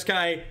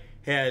Jeskai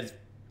has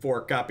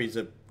 4 copies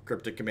of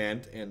Cryptic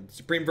Command and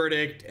Supreme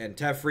Verdict and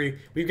Teferi.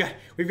 We've got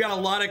a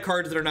lot of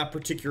cards that are not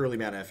particularly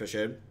mana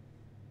efficient.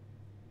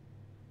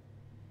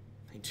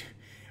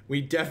 We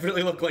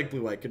definitely look like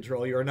blue-white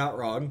control. You are not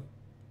wrong.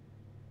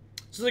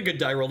 This is a good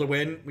die roll to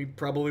win. We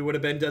probably would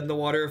have been dead in the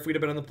water if we'd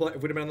have been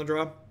on the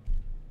draw.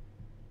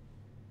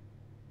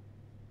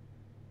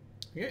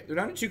 Okay, they're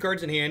down to 2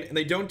 cards in hand, and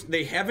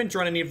they haven't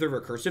drawn any of their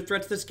recursive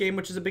threats this game,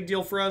 which is a big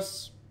deal for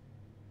us.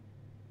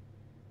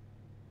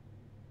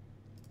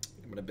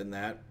 I'm gonna bin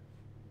that.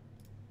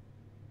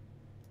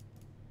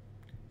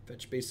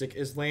 Fetch basic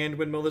is land,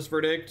 windmill this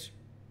verdict.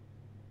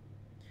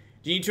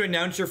 Do you need to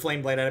announce your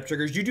Flame Blade Adept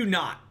triggers? You do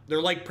not.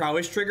 They're like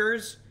prowess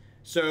triggers.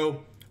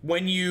 So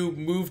when you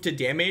move to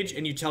damage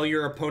and you tell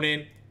your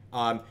opponent,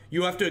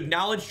 you have to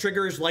acknowledge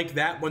triggers like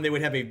that when they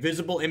would have a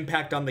visible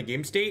impact on the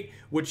game state,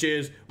 which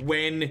is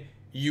when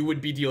you would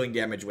be dealing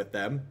damage with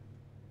them.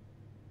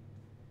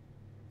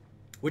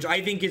 Which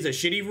I think is a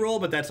shitty rule,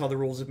 but that's how the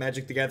rules of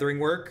Magic the Gathering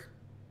work.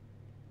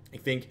 I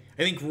think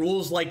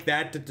rules like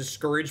that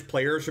discourage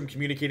players from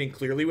communicating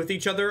clearly with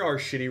each other are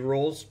shitty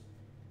rules.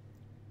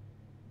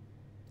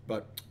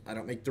 But I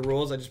don't make the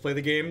rules, I just play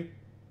the game.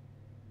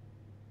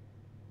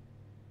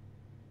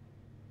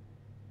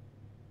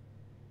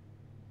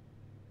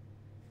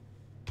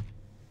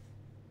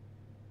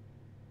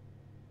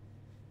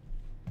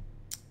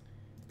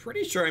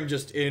 Pretty sure I'm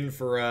just in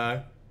for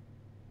an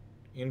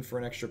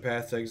extra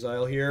path to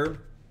exile here.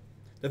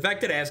 The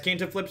fact that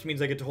Azcanta flips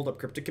means I get to hold up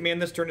Cryptic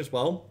Command this turn as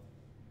well.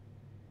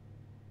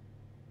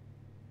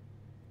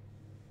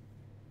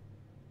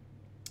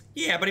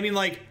 Yeah, but I mean,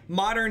 like,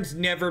 Modern's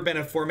never been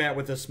a format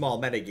with a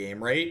small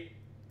metagame, right?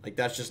 Like,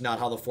 that's just not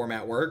how the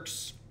format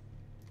works.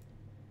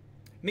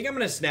 I think I'm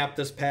going to snap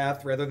this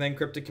path rather than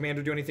Cryptic Command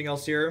or do anything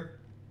else here.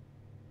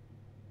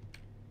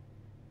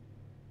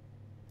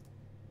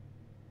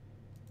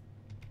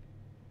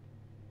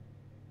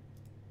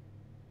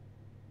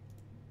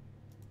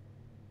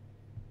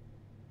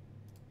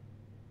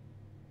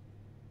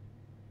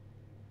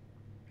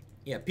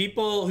 Yeah,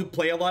 people who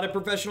play a lot of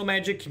professional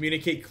Magic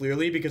communicate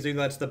clearly because they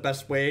know that's the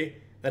best way.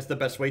 That's the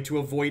best way to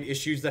avoid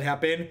issues that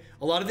happen.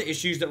 A lot of the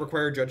issues that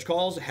require judge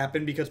calls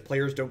happen because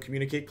players don't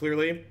communicate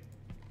clearly.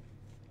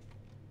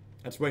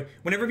 That's why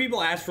whenever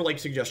people ask for like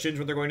suggestions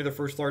when they're going to their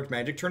first large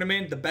Magic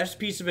tournament, the best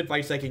piece of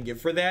advice I can give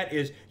for that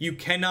is you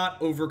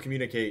cannot over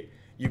communicate.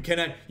 You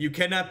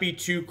cannot be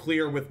too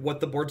clear with what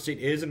the board state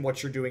is and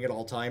what you're doing at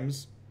all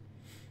times.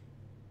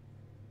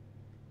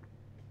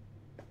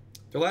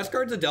 The last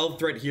card's a Delve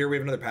threat here. We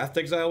have another Path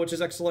to Exile, which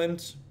is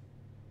excellent.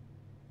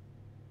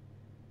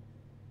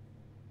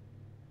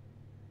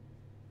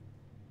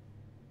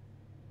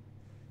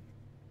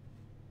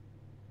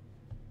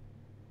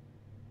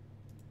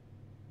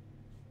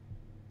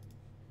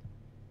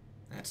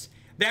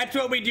 That's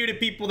what we do to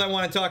people that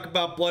want to talk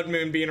about Blood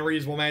Moon being a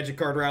reasonable Magic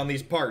card around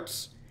these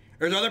parts.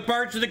 There's other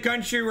parts of the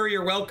country where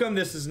you're welcome.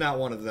 This is not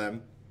one of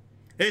them.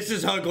 This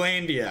is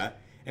Huglandia,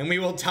 and we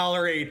will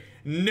tolerate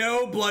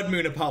no Blood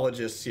Moon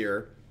apologists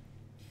here.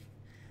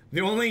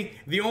 The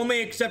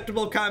only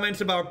acceptable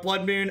comments about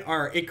Blood Moon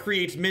are it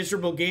creates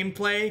miserable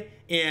gameplay,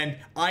 and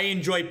I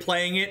enjoy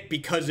playing it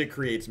because it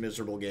creates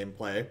miserable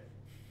gameplay.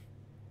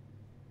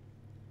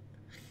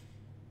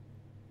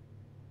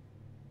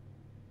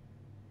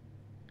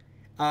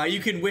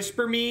 You can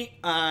whisper me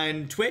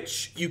on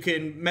Twitch. You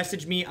can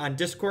message me on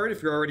Discord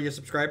if you're already a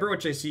subscriber,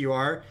 which I see you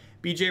are,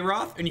 BJ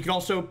Roth. And you can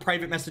also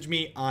private message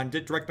me on,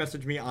 direct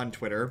message me on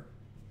Twitter.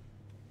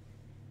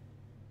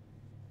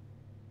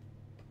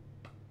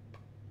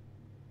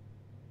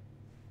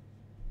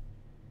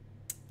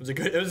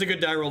 It was a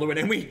good die roll to win.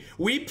 And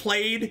we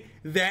played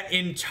that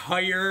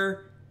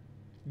entire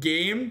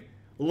game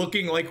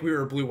looking like we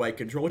were blue-white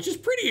control, which is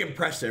pretty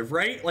impressive,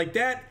 right? Like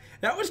that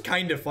was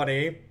kind of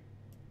funny.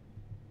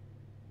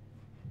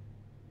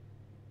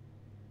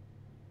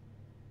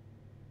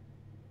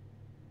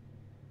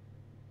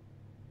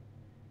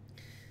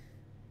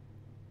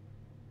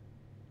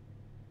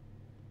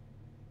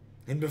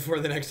 And before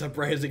the next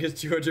uprising is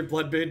 200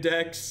 Blood Moon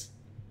decks.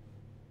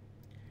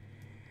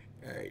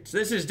 Alright, so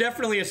this is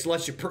definitely a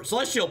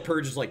Celestial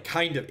Purge is like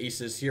kind of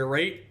aces here,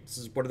 right? This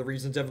is one of the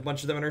reasons to have a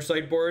bunch of them on our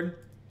sideboard.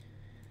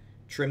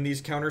 Trim these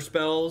counter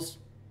spells.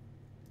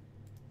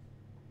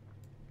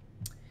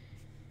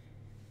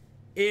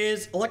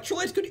 Is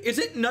Electrolyze good? Is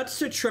it nuts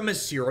to trim a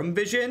Serum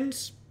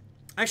Visions?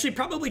 Actually,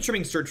 probably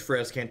trimming Search for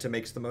Azcanta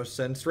makes the most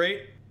sense, right?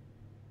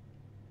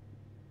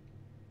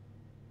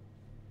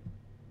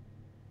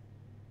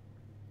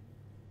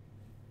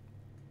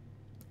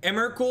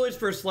 Emrakul is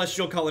for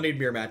Celestial Colonnade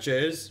mirror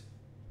matches.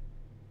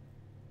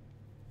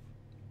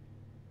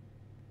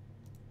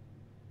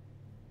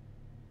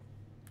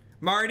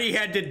 Marty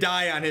had to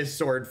die on his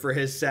sword for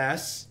his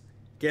sass.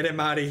 Get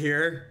him out of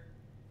here.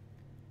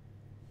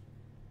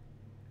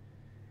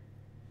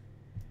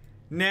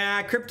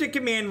 Nah, Cryptic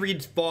Command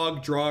reads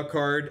Fog, draw a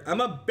card. I'm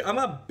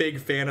a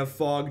big fan of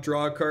Fog,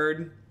 draw a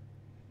card.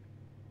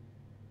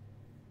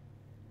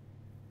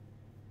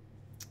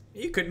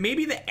 You could,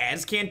 maybe the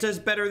Azcanta is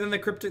better than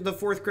the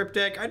fourth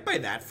Cryptic. I'd buy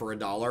that for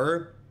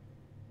 $1.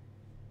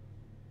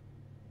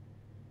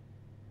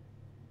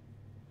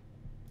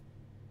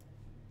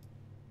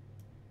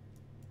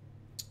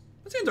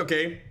 That seems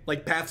okay.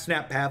 Like Path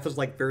Snap Path is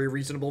like very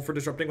reasonable for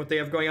disrupting what they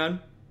have going on.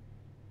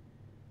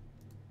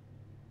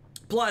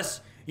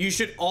 Plus, you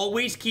should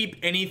always keep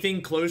anything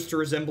close to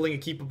resembling a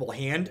keepable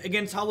hand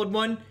against Hallowed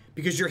One,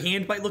 because your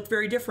hand might look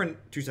very different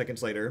 2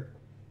 seconds later.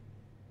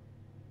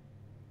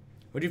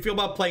 What do you feel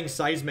about playing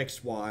Seismic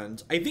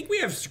Swans? I think we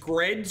have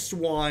Scred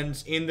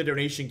Swans in the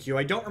donation queue.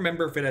 I don't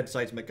remember if it had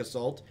Seismic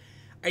Assault.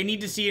 I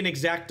need to see an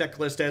exact deck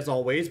list as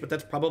always, but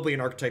that's probably an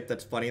archetype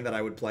that's funny that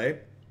I would play.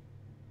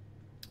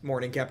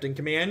 Morning, Captain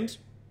Command.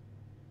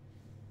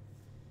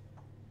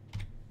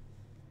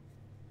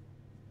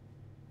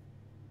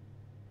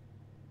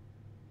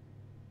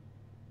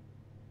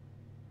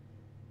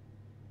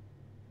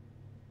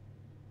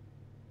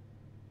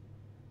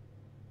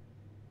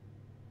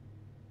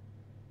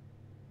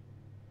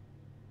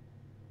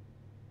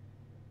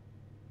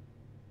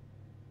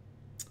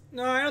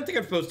 No, I don't think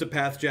I'm supposed to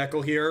Path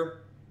Jackal here.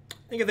 I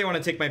think if they want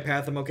to take my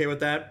path, I'm okay with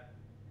that.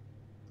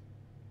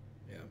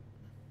 Yeah.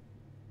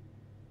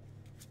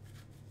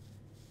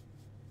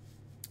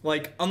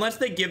 Like, unless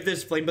they give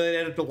this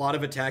Flameblade Adept a lot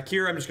of attack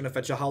here, I'm just going to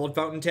fetch a Hallowed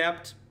Fountain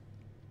tapped.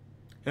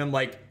 And,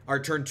 like, our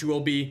turn 2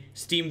 will be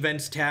Steam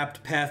Vents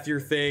tapped, Path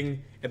your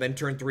thing, and then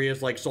turn 3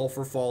 is, like,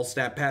 Sulfur Falls,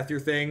 Snap Path your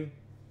thing.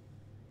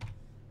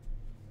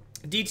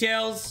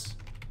 Details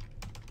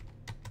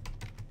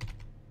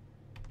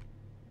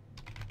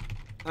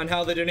on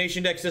how the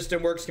donation deck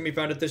system works can be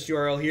found at this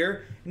URL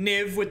here.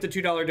 Niv with the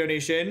 $2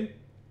 donation.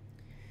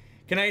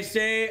 Can I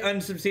say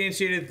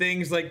unsubstantiated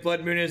things like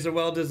Blood Moon is a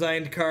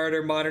well-designed card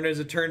or Modern is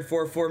a turn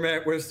 4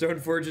 format where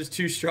Stoneforge is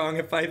too strong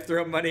if I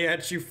throw money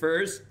at you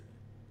first?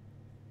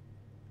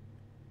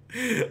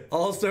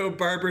 Also,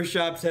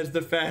 Barbershops has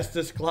the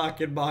fastest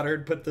clock in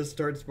Modern. Put this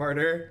toward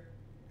smarter.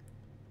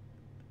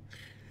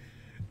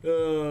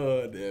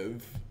 Oh,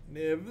 Niv.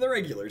 Niv. The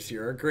regulars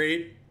here are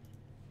great.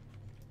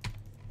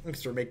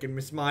 Thanks for making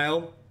me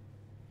smile.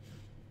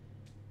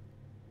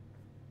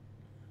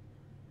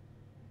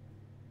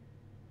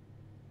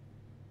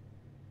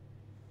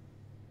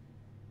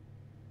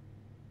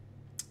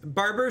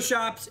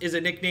 Barbershops is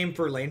a nickname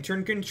for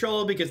Lantern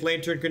Control because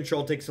Lantern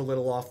Control takes a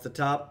little off the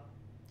top.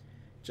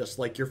 Just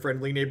like your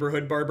friendly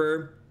neighborhood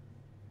barber.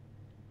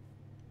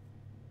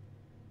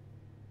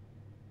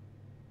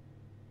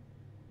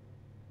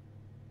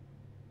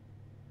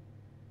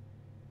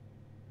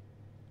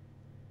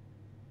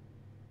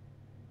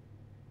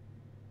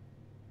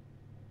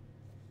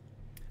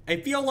 I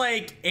feel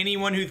like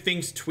anyone who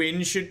thinks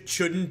Twin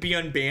shouldn't be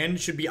unbanned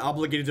should be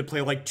obligated to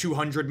play like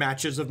 200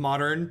 matches of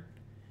Modern.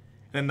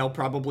 And they'll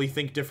probably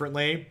think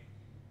differently.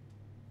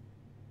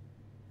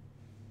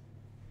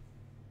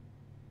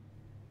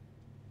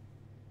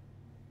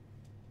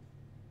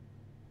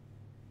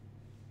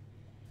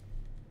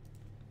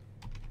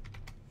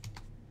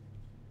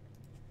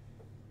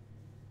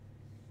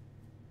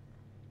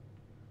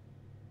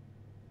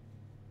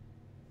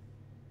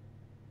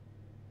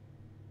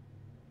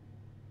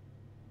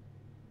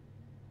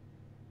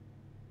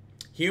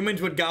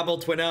 Humans would gobble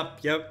Twin up,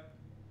 yep.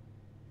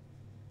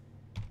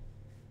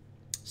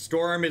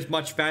 Storm is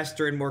much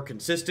faster and more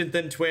consistent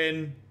than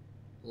Twin.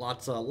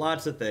 Lots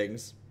of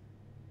things.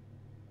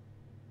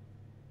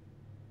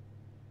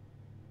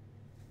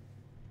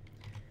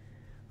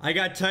 I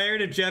got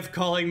tired of Jeff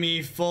calling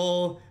me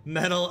Full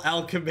Metal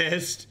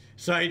Alchemist,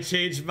 so I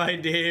changed my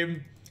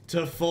name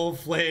to Full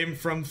Flame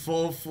from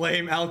Full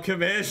Flame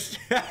Alchemist.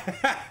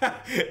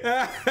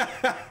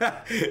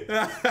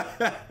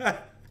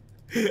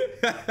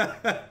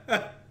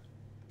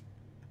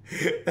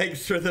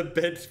 Thanks for the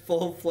bits,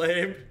 Full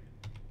Flame.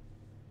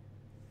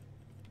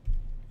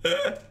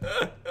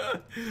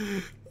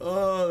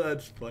 Oh,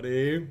 that's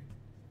funny.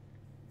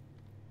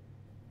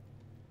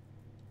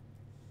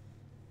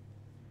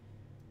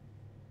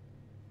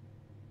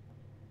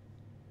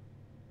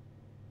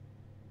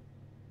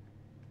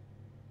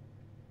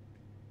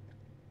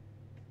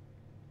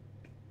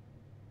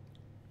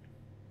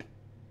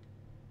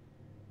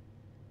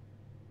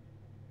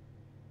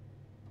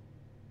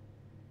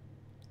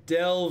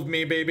 Delve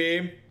me,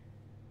 baby.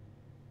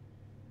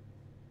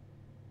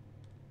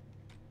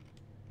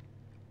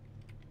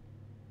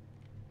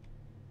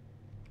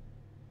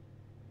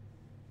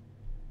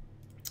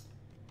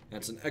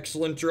 That's an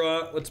excellent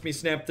draw. Lets me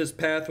snap this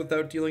path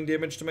without dealing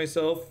damage to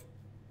myself.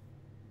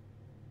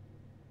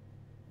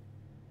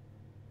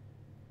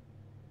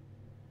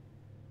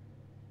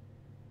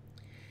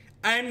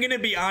 I'm gonna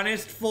be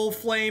honest, Full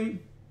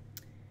Flame.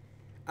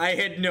 I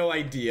had no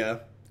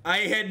idea.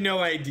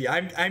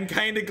 I'm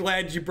kind of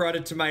glad you brought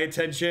it to my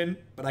attention,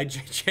 but I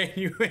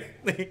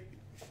genuinely...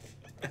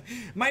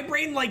 My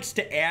brain likes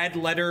to add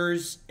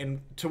letters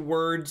and to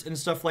words and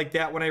stuff like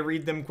that when I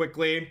read them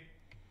quickly.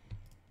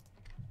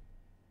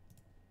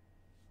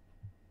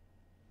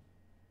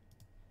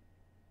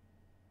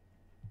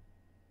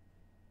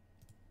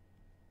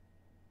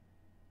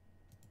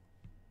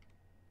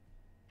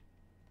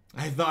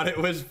 I thought it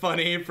was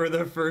funny for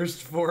the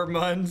first 4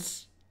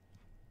 months.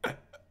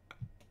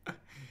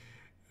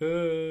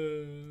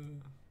 This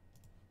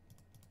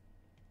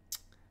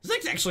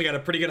actually got a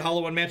pretty good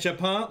Hollow One matchup,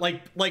 huh?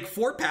 Like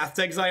 4 Paths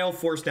Exile,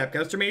 4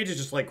 Snapcaster Mage is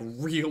just like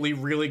really,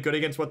 really good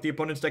against what the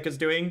opponent's deck is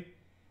doing.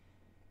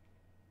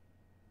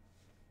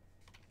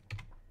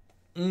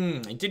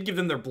 I did give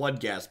them their Blood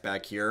Gas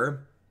back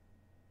here.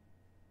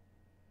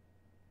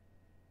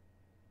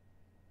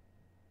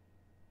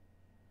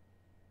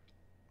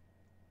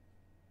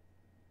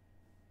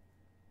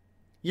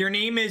 Your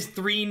name is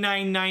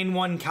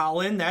 3991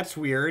 Colin. That's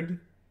weird.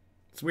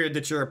 It's weird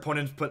that your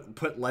opponents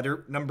put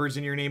letter numbers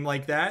in your name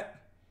like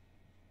that.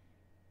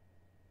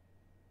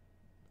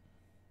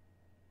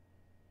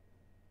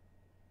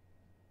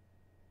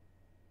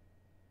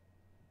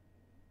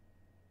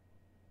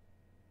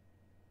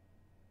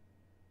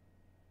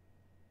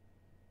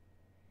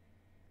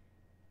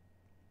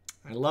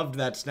 I loved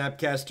that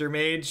Snapcaster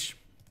Mage.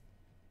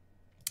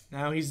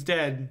 Now he's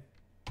dead.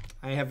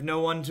 I have no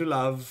one to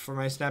love, for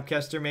my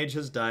Snapcaster Mage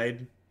has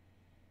died.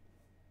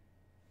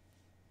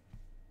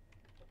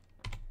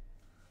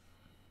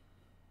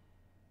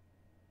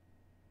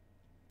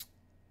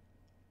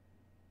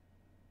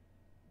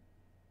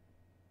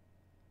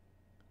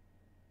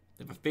 They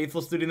have a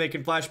Faithful Student they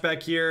can flash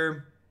back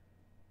here.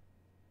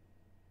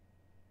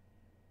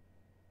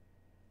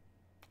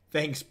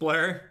 Thanks,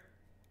 Blair.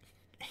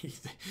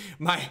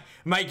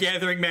 my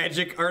Gathering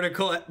Magic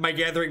article, my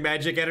Gathering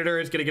Magic editor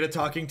is gonna get a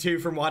talking to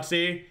from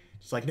WotC.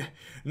 It's like,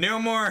 no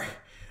more.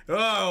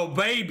 Oh,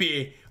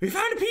 baby. We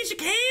found a piece of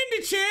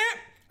candy, chat.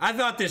 I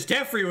thought this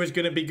Teferi was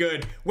going to be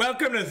good.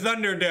 Welcome to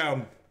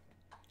Thunderdome.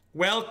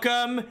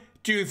 Welcome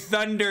to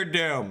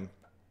Thunderdome.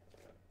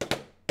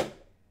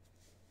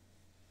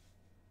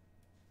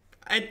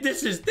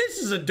 This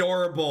is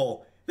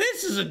adorable.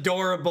 This is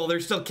adorable.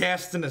 They're still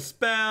casting a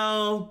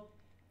spell.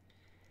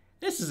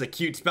 This is a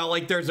cute spell.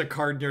 Like, there's a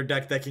card in your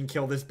deck that can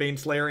kill this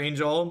Baneslayer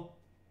Angel.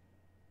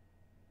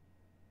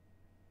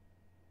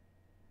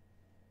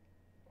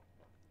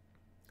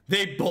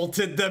 They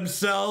bolted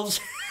themselves.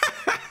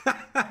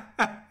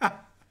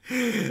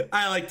 I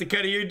like to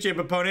cut your jib,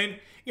 opponent.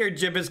 Your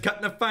jib is cut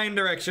in a fine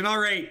direction. All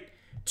right,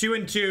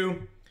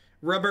 2-2.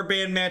 Rubber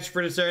band match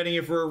for deciding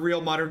if we're a real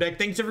modern deck.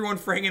 Thanks everyone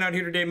for hanging out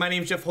here today. My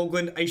name's Jeff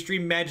Hoagland. I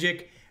stream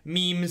Magic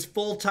memes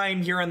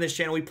full-time here on this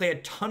channel. We play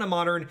a ton of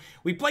Modern.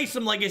 We play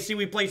some Legacy.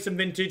 We play some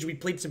Vintage. We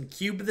played some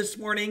Cube this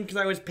morning because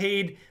I was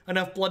paid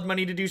enough blood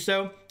money to do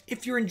so.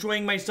 If you're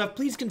enjoying my stuff,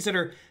 please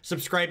consider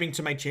subscribing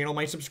to my channel.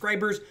 My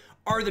subscribers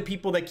are the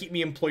people that keep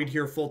me employed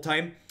here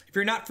full-time. If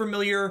you're not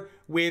familiar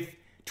with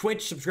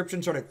Twitch,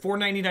 subscriptions start at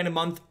 $4.99 a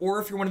month, or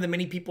if you're one of the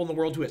many people in the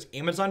world who has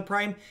Amazon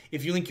Prime,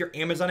 if you link your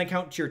Amazon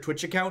account to your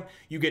Twitch account,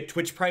 you get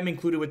Twitch Prime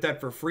included with that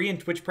for free, and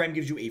Twitch Prime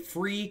gives you a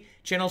free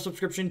channel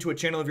subscription to a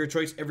channel of your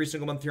choice every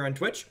single month here on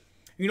Twitch.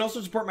 You can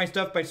also support my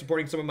stuff by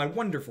supporting some of my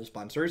wonderful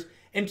sponsors.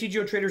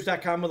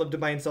 MTGOtraders.com would love to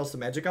buy and sell some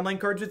Magic Online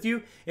cards with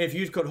you, and if you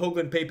use code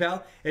Hoagland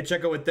PayPal at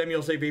checkout with them,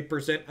 you'll save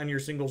 8% on your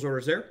singles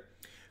orders there.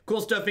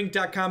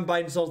 CoolStuffInc.com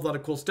buys and sells a lot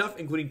of cool stuff,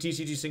 including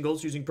TCG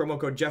singles. Using promo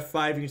code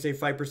Jeff5, you can save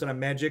 5% on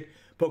Magic,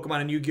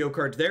 Pokemon, and Yu-Gi-Oh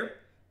cards there.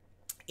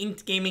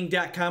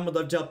 InkedGaming.com would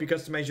love to help you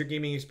customize your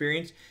gaming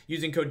experience.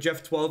 Using code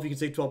Jeff12, you can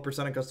save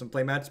 12% on custom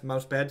playmats,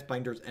 mouse pads,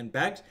 binders, and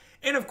bags.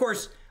 And of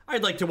course,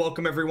 I'd like to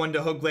welcome everyone to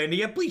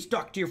Hoaglandia. Please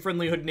talk to your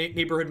friendly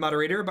neighborhood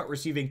moderator about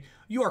receiving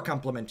your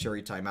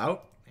complimentary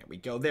timeout. There we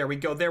go, there we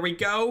go, there we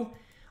go.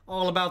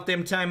 All about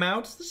them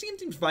timeouts. The scene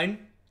seems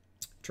fine.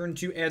 Turn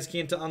 2,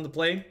 Azcanta on the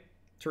play.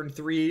 Turn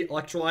 3,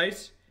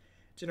 Electrolyze.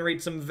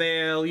 Generate some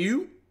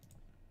value.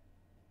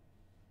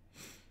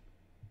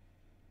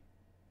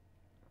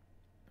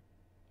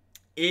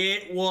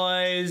 It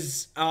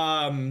was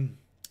a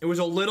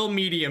little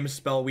medium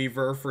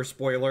Spellweaver for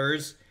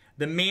spoilers.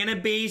 The mana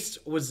base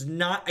was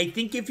not... I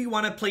think if you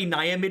want to play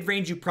Naya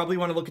mid-range, you probably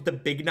want to look at the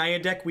big Naya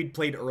deck we'd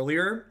played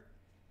earlier.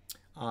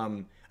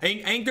 I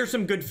think there's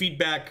some good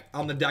feedback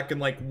on the deck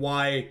and like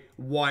why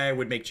I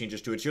would make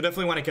changes to it. So you'll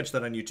definitely want to catch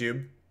that on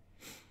YouTube.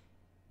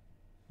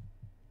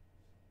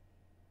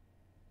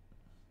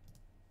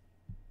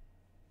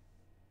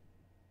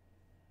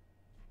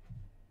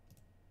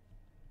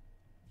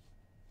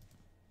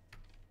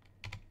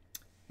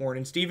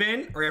 Morning,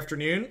 Steven, or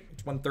afternoon.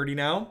 It's 1:30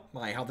 now.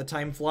 My, how the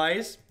time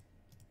flies.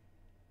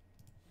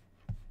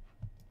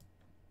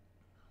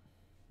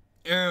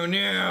 Oh,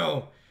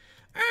 no.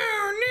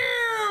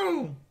 Oh,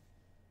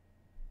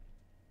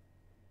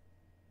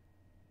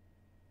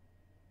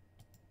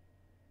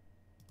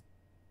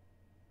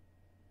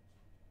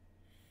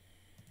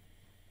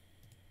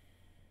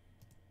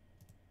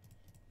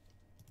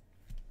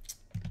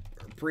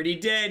 pretty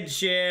dead,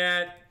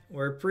 chat.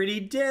 We're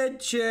pretty dead,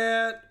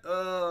 chat.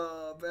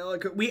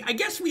 Valakut. I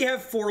guess we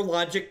have 4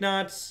 Logic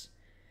Knots.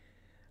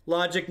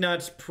 Logic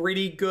Knot's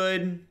pretty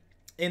good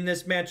in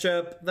this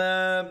matchup.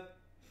 The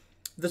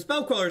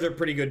Spell Quellers are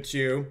pretty good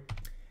too.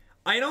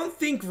 I don't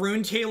think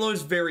Runed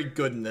Halo's very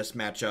good in this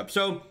matchup.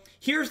 So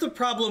here's the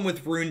problem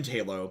with Runed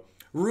Halo.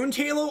 Runed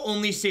Halo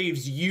only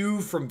saves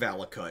you from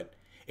Valakut.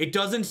 It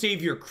doesn't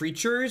save your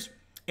creatures.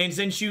 And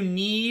since you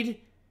need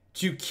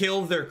to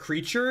kill their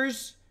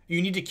creatures,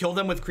 you need to kill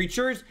them with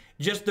creatures,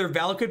 just their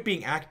Valakut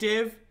being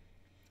active.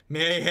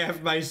 May I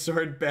have my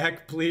sword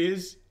back,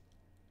 please?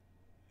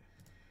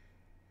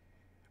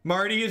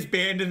 Marty is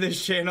banned in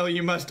this channel.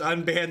 You must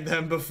unban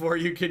them before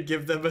you can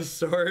give them a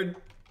sword.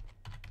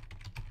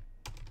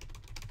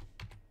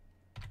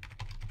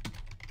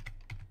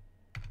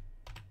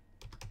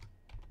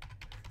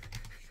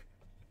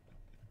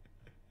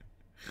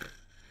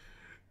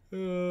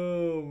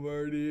 Oh,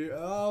 Marty.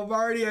 Oh,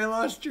 Marty, I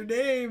lost your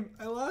name.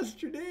 I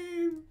lost your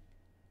name.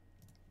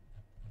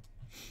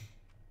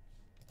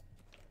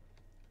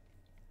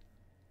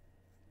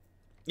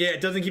 Yeah,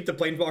 it doesn't keep the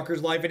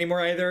Planeswalkers live anymore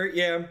either.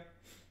 Yeah.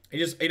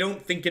 I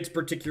don't think it's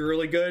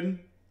particularly good.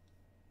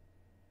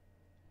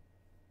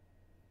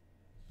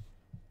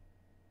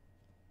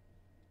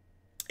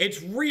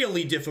 It's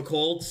really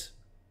difficult.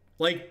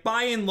 Like,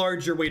 by and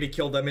large, your way to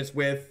kill them is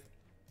with...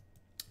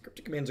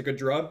 Cryptic Command's a good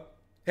draw.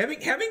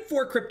 Having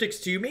 4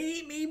 Cryptics too,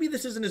 maybe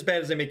this isn't as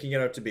bad as I'm making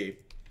it out to be.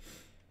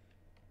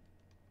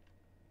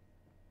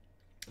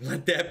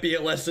 Let that be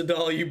a lesson to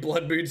all you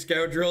Blood Moon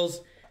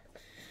scoundrels.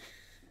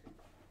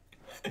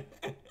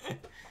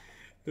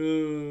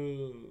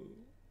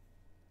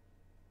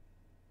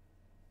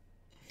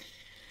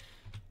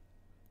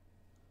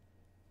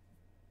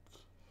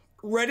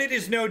 Reddit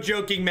is no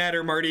joking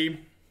matter,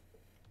 Marty.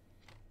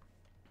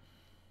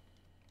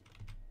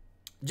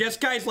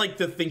 Jeskai's like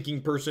the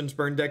thinking person's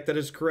burn deck that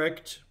is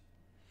correct.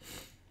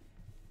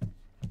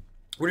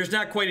 We're just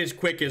not quite as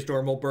quick as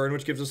normal burn,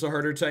 which gives us a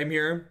harder time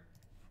here.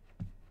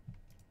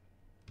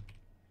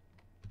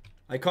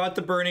 I caught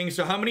the burning.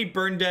 So how many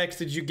burn decks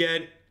did you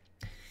get?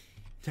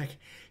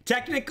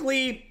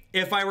 Technically,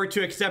 if I were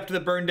to accept the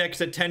burn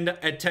decks at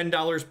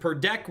 $10 per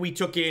deck, we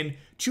took in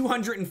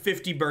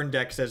 250 burn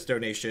decks as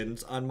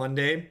donations on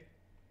Monday.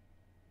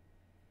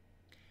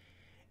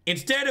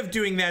 Instead of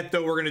doing that,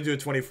 though, we're going to do a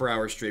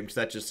 24-hour stream because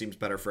that just seems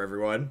better for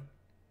everyone.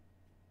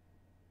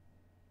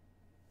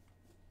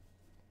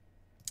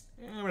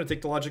 I'm going to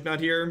take the Logic Knot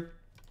here.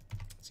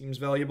 Seems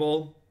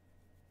valuable.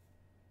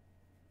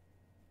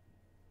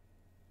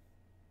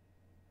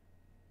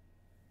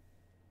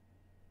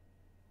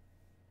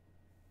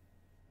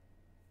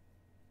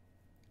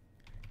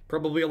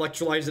 Probably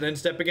Electrolyze at end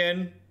step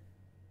again.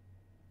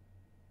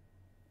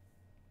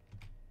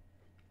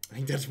 I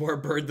think that's more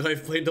bird than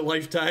I've played in a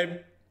lifetime.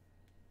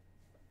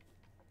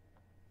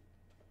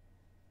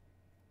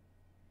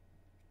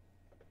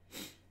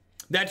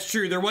 That's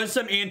true. There was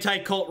some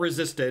anti-cult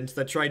resistance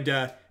that tried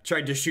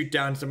to shoot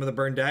down some of the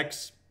burn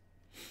decks.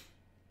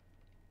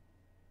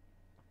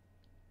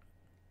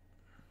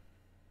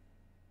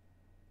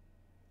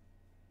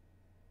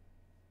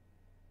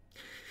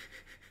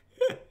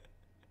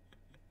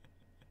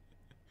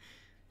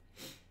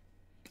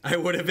 I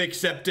would have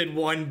accepted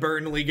 1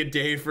 burn league a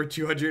day for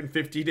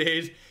 250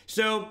 days.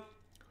 So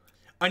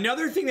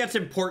another thing that's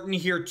important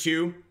here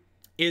too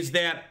is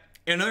that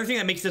another thing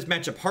that makes this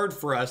matchup hard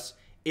for us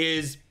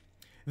is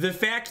the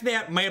fact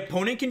that my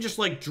opponent can just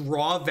like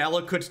draw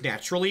Valakuts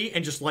naturally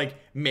and just like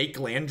make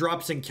land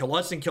drops and kill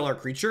us and kill our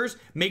creatures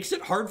makes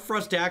it hard for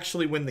us to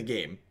actually win the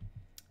game.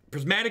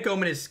 Prismatic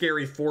Omen is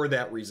scary for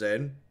that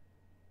reason.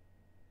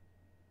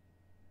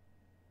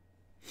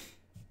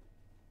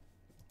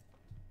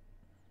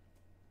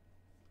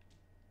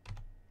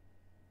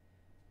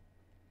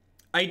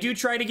 I do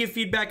try to give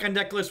feedback on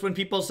deck lists when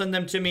people send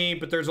them to me,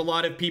 but there's a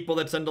lot of people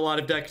that send a lot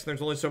of decks and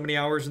there's only so many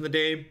hours in the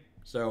day.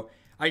 So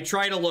I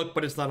try to look,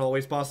 but it's not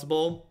always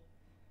possible.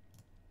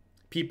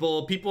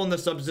 People in the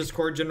subs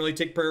Discord generally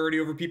take priority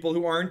over people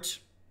who aren't.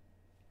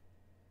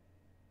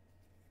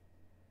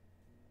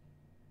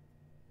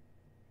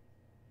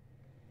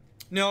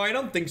 No, I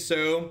don't think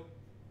so.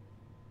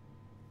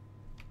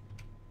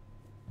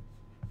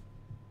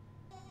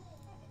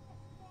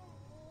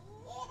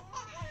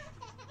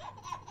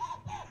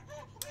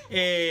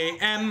 Hey,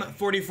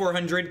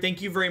 M4400,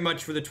 thank you very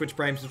much for the Twitch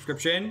Prime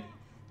subscription.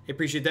 I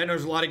appreciate that.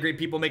 There's a lot of great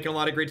people making a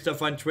lot of great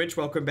stuff on Twitch.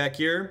 Welcome back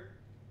here.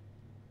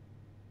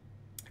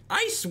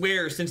 I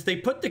swear, since they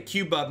put the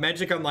cube up,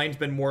 Magic Online's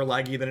been more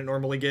laggy than it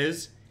normally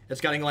is. It's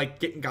gotten like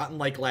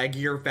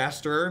laggier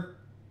faster.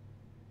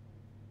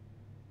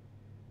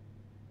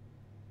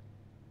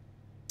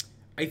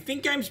 I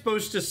think I'm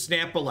supposed to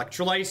snap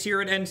Electrolyze here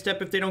at end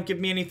step if they don't give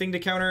me anything to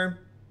counter.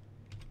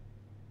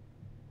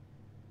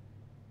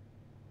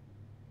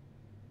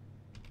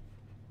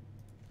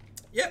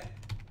 Yep.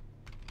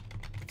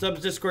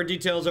 Subs Discord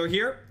details are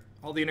here.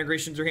 All the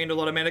integrations are handled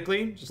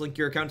automatically. Just link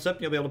your accounts up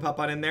and you'll be able to pop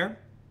on in there.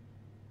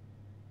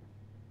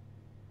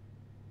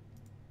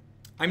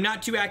 I'm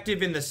not too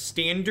active in the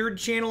standard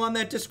channel on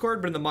that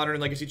Discord, but in the modern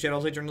and legacy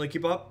channels, I generally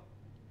keep up.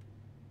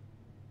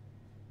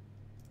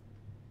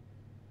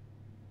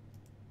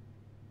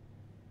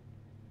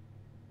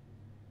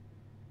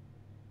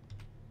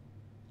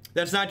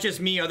 That's not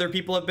just me. Other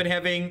people have been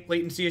having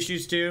latency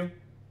issues too.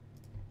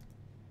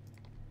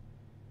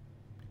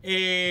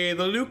 Hey,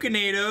 the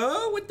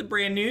Lucanado with the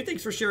brand new.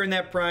 Thanks for sharing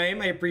that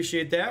Prime. I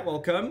appreciate that.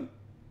 Welcome.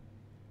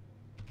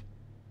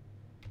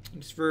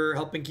 Thanks for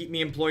helping keep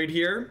me employed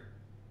here.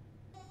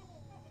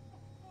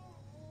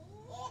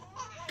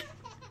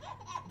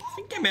 I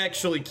think I'm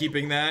actually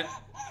keeping that.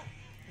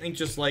 I think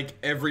just like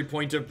every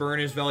point of burn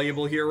is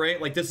valuable here,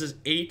 right? Like this is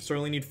 8, so I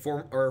only need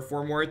 4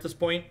 more at this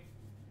point.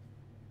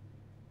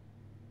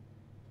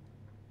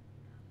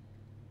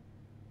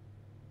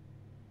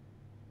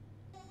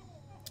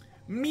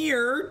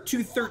 Mirror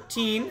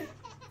 213,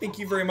 thank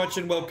you very much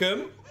and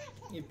welcome.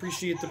 I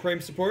appreciate the Prime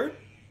support.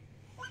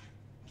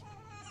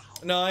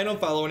 No, I don't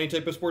follow any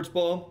type of sports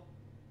ball.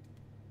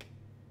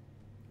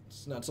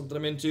 It's not something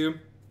I'm into.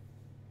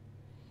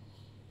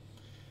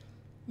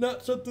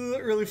 Not something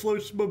that really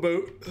floats my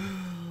boat.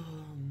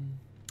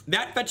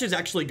 That fetch is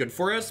actually good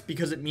for us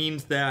because it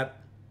means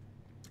that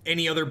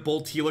any other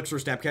Bolt, Helix, or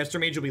Snapcaster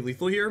Mage will be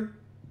lethal here.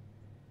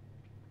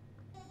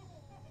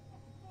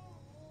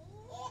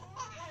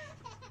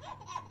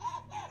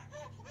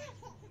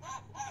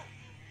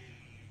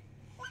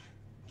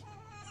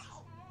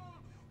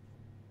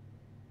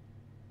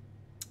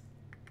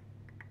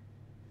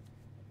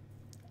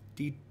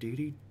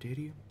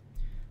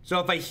 So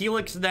if I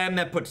Helix them,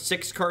 that puts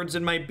 6 cards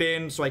in my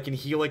bin, so I can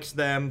Helix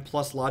them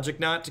plus Logic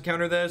Knot to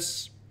counter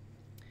this.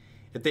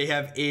 If they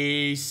have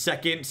a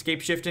second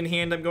Scape Shift in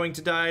hand, I'm going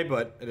to die,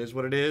 but it is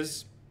what it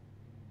is.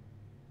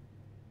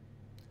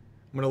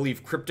 I'm going to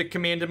leave Cryptic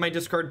Command in my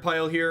discard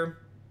pile here.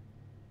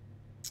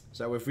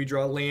 So if we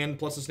draw land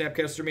plus a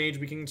Snapcaster Mage,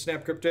 we can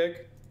snap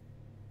Cryptic.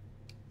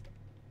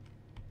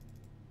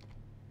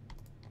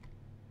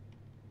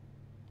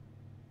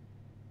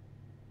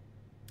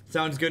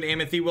 Sounds good,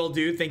 Amethy. Will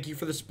do. Thank you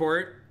for the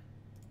support.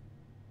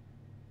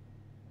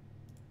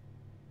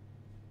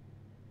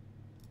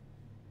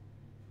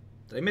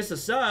 Did I miss a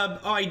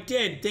sub? Oh, I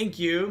did. Thank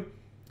you.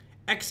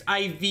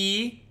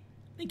 XIV.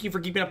 Thank you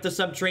for keeping up the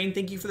sub train.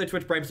 Thank you for the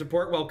Twitch Prime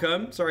support.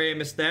 Welcome. Sorry I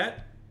missed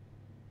that.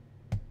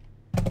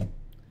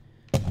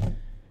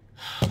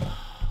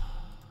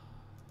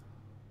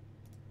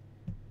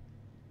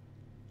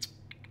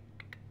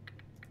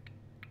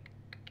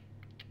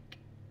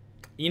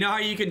 You know how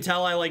you can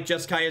tell I like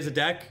Jeskai as a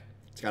deck?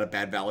 It's got a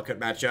bad Valakut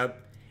matchup.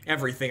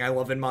 Everything I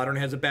love in Modern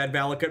has a bad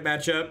Valakut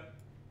matchup.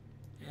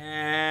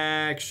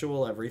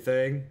 Actual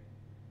everything.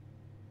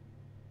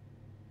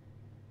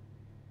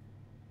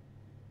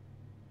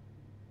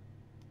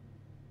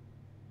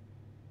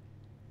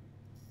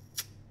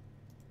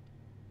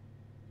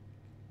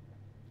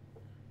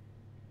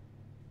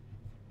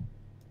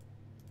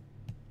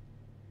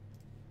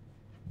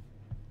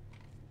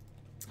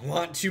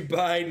 Want to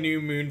buy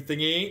New Moon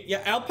thingy.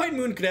 Yeah, Alpine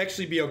Moon could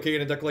actually be okay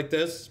in a deck like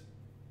this.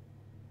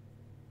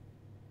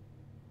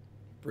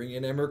 Bring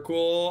in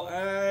Emrakul.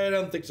 I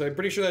don't think so. I'm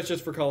pretty sure that's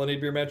just for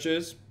Colonnade beer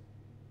matches.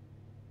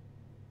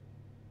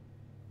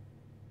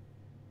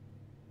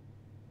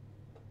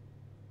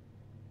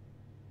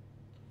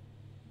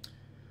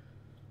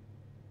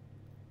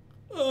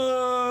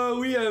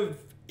 We have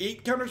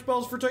 8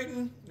 counterspells for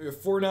Titan. We have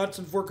 4 knots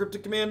and 4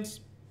 cryptic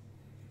commands.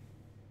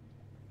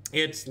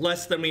 It's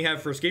less than we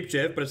have for Scape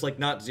Shift, but it's like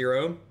not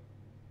 0.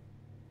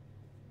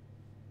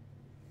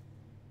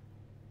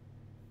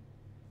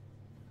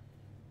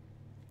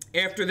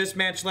 After this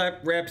match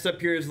wraps up,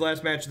 here's the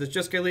last match of this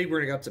Jeskai League. We're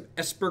gonna got some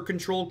Esper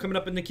control coming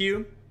up in the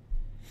queue.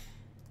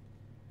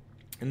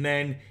 And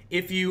then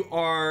if you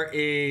are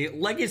a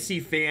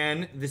Legacy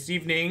fan, this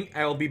evening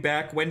I will be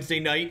back. Wednesday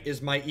night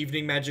is my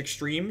evening Magic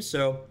stream,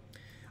 so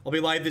I'll be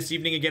live this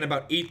evening again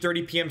about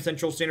 8:30 p.m.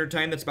 Central Standard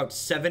Time. That's about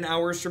 7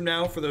 hours from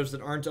now for those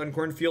that aren't on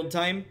Cornfield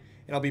time.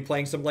 And I'll be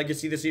playing some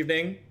Legacy this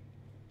evening.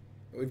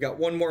 We've got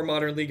one more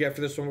Modern League after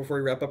this one before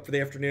we wrap up for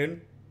the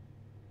afternoon.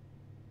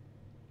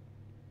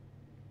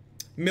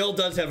 Mill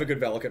does have a good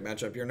Valakut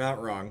matchup. You're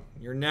not wrong.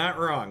 You're not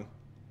wrong.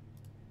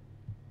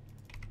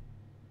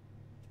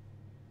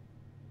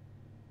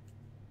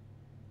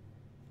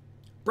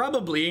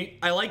 Probably.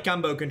 I like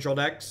combo control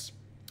decks.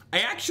 I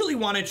actually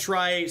want to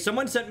try...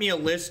 Someone sent me a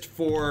list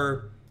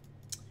for...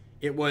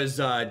 It was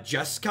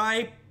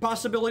Jeskai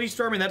Possibility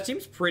Storm, and that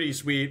seems pretty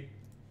sweet.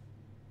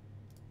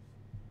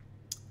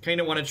 Kind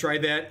of want to try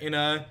that in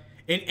a...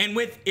 And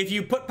with... If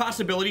you put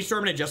Possibility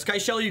Storm in a Jeskai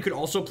shell, you could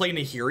also play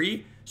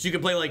Nahiri. So you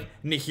could play, like,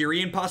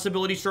 Nahiri and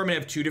Possibility Storm and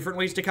have 2 different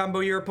ways to combo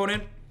your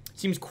opponent.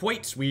 Seems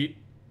quite sweet.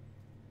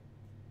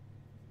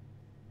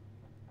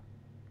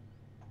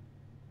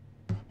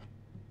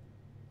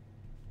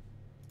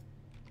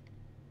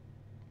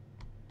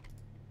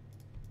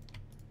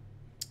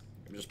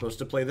 I'm just supposed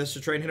to play this to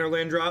try and hit our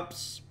land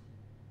drops.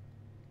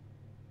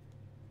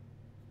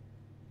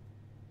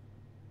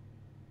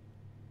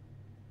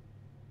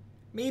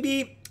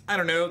 Maybe. I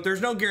don't know.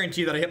 There's no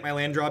guarantee that I hit my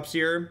land drops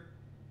here.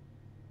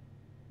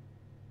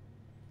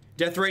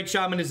 Deathrite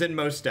Shaman is in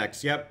most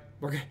decks. Yep.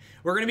 We're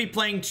going to be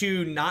playing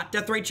 2 not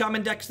Deathrite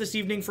Shaman decks this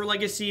evening for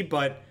Legacy,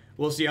 but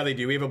we'll see how they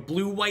do. We have a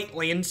blue-white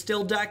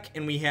Landstill deck,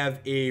 and we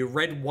have a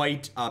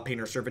red-white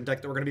Painter Servant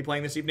deck that we're going to be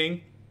playing this evening.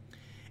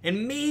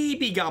 And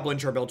maybe Goblin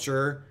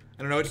Charbelcher.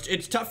 I don't know.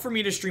 It's tough for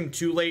me to stream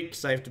too late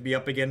because I have to be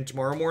up again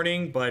tomorrow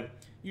morning, but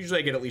usually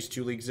I get at least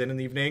 2 leagues in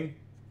the evening.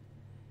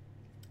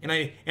 And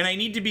I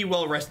need to be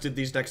well rested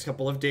these next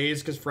couple of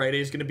days because Friday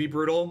is going to be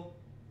brutal.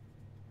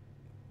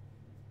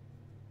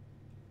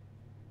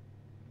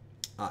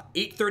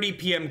 8:30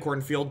 p.m.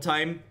 Cornfield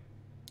time,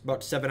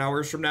 about 7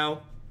 hours from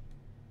now.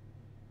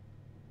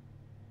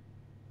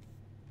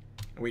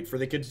 I wait for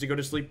the kids to go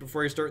to sleep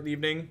before I start the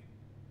evening.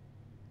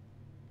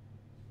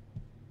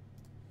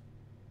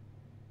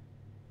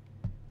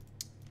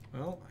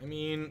 Well, I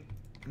mean,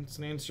 that's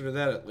an answer to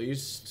that at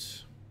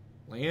least.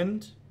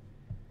 Land.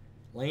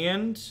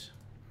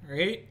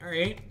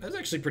 Alright. That's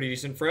actually pretty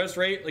decent for us,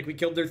 right? Like, we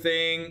killed their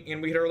thing,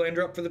 and we hit our land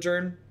drop for the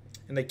turn.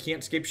 And they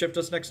can't scape shift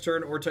us next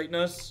turn or tighten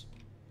us.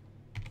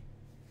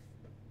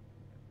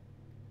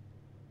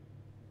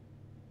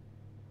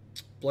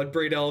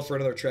 Bloodbraid Elf for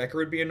another tracker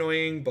would be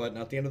annoying, but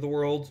not the end of the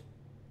world.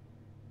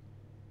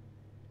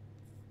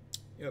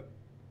 Yep.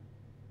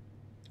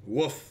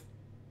 Woof.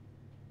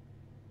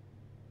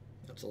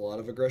 That's a lot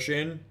of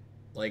aggression.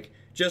 Like,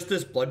 just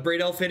this Bloodbraid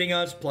Elf hitting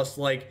us, plus,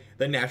 like,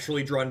 the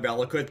naturally drawn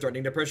Valakut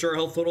threatening to pressure our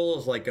health total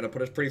is, like, gonna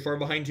put us pretty far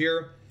behind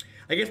here.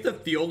 I guess the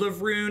Field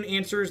of Ruin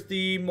answers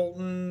the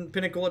Molten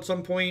Pinnacle at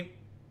some point.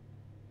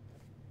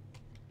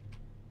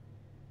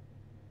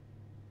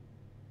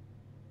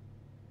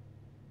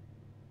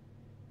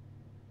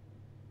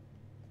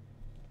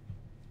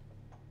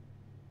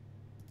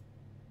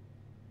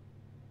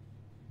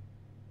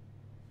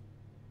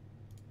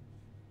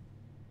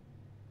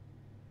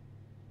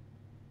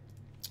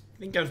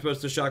 I think I'm supposed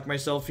to shock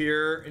myself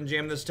here and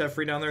jam this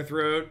Teferi down their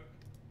throat.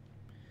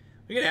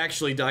 We could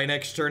actually die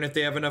next turn if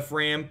they have enough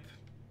ramp,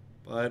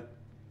 but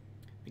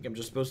I think I'm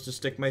just supposed to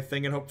stick my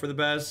thing and hope for the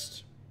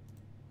best.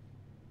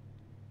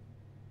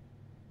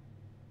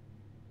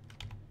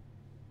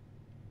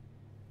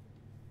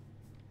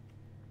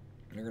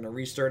 They're gonna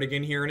restart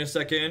again here in a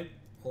second.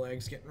 The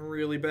lag's getting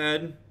really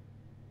bad.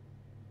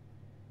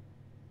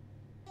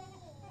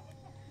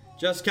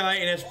 Jeskai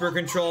and Esper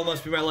Control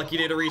must be my lucky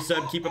day to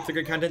resub. Keep up the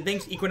good content.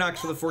 Thanks, Equinox,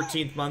 for the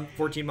 14th month,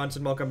 14 months,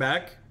 and welcome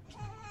back.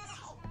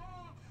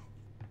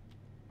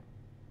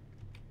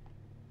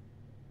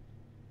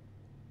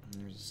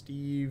 There's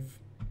Steve.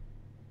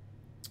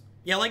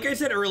 Yeah, like I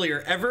said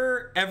earlier,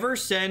 ever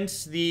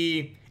since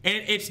the,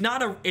 and it's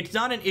not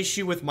an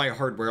issue with my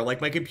hardware. Like,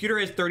 my computer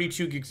has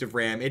 32 gigs of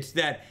RAM. It's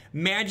that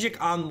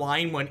Magic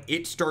Online, when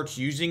it starts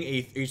using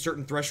a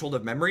certain threshold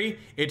of memory,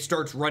 it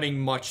starts running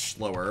much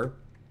slower.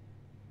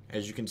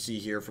 As you can see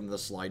here from the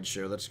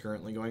slideshow that's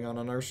currently going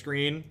on our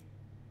screen.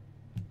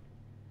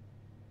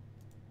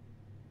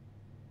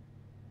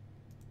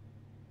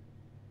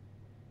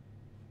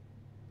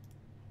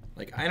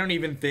 Like, I don't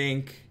even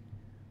think,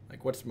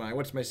 like, what's my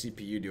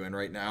CPU doing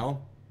right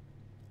now?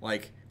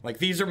 Like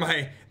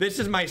this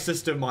is my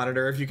system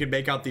monitor. If you can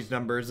make out these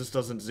numbers, this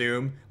doesn't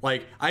zoom.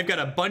 Like, I've got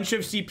a bunch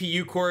of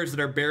CPU cores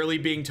that are barely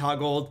being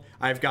toggled.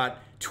 I've got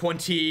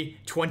 20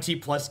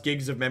 plus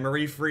gigs of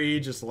memory free,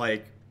 just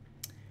like,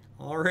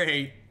 all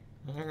right.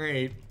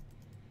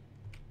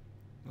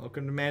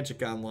 Welcome to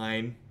Magic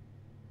Online.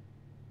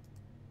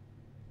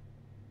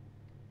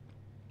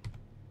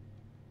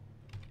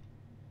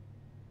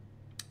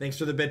 Thanks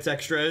for the bits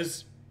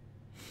extras.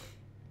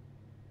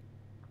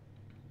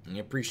 I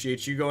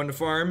appreciate you going to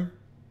farm.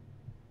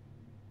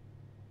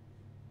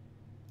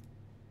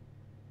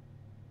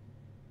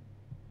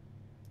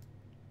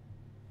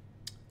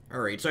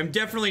 Alright, so I'm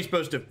definitely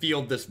supposed to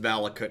field this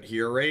Valakut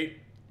here, right?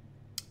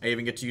 I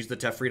even get to use the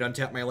Teferi to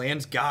untap my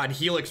lands. God,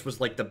 Helix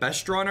was like the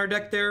best draw in our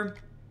deck there.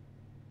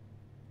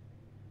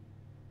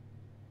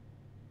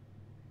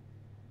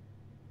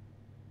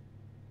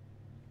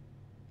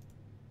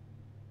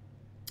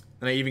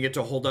 And I even get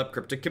to hold up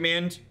Cryptic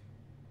Command.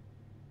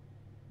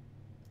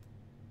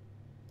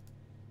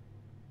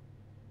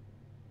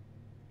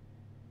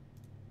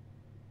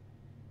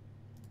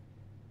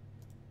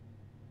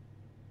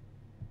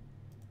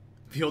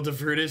 Field of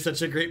Fruit is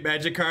such a great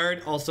Magic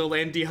card. Also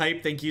land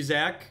de-hype. Thank you,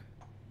 Zach.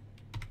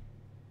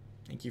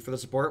 Thank you for the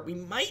support.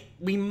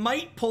 We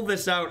might pull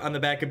this out on the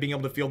back of being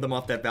able to field them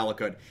off that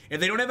Valakut. If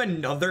they don't have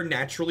another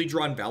naturally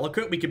drawn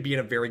Valakut, we could be in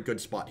a very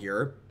good spot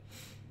here.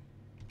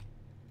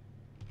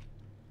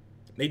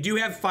 They do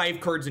have 5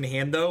 cards in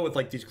hand, though, with,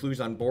 like, these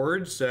clues on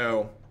board,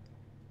 so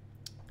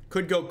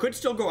could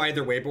still go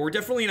either way, but we're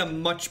definitely in a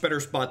much better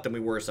spot than we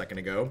were a second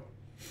ago.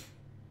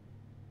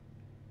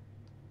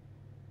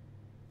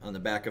 On the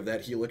back of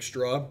that Helix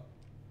draw.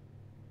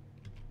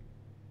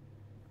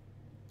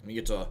 We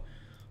get to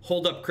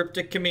hold up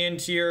Cryptic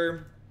Command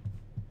here,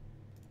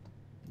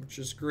 which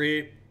is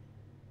great.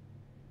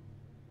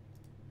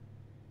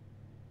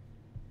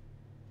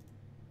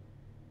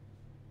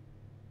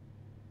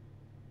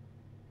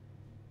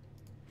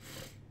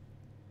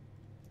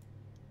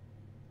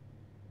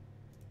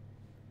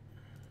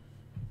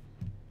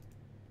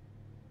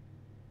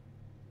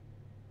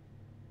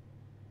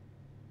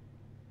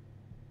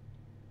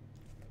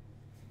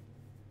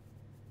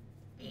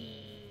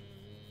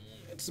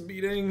 It's a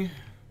beating.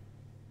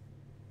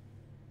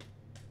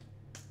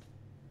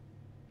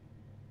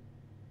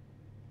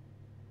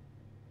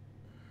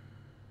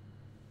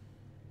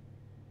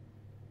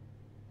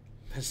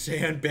 The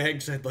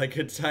sandbags, I'd like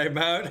a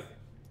timeout.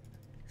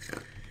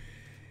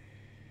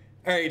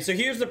 Alright, so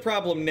here's the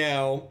problem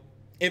now.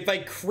 If I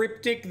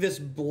cryptic this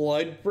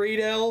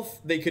Bloodbraid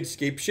Elf, they could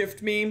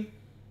scapeshift me.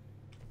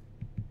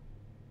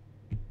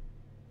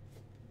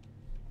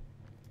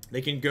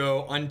 They can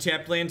go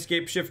untapped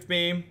landscape shift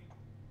me.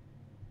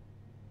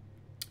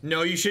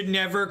 No, you should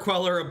never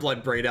Queller a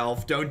Bloodbraid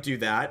Elf. Don't do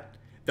that.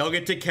 They'll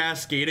get to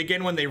Cascade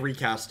again when they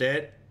recast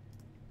it.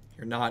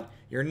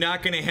 You're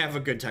not gonna have a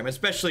good time,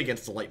 especially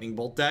against the Lightning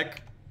Bolt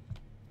deck.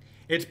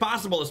 It's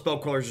possible the Spell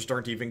Quellers just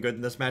aren't even good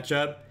in this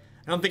matchup.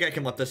 I don't think I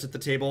can let this at the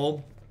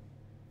table.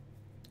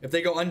 If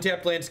they go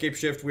untapped landscape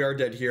shift, we are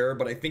dead here,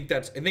 but I think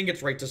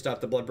it's right to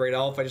stop the Bloodbraid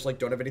Elf. I just like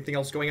don't have anything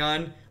else going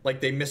on.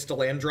 Like they missed a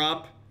land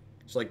drop.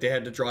 So like they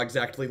had to draw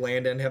exactly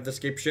land and have the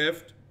scape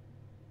shift.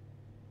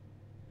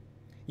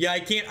 Yeah, I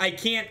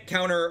can't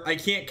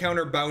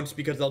counter bounce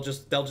because they'll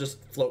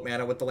just float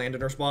mana with the land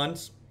in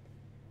response.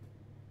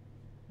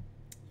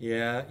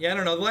 Yeah, I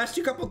don't know. The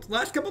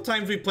last couple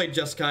times we played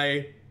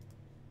Jeskai,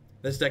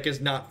 this deck has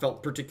not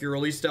felt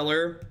particularly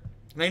stellar.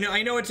 And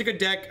I know it's a good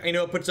deck. I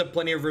know it puts up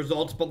plenty of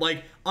results, but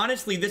like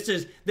honestly, this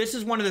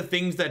is one of the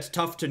things that's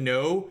tough to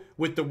know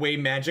with the way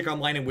Magic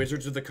Online and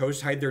Wizards of the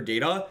Coast hide their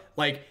data.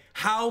 Like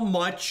how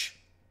much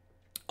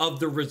of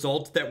the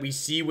results that we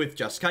see with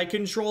Jeskai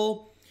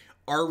control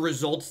are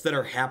results that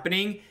are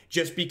happening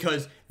just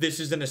because this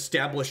is an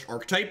established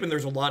archetype and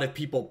there's a lot of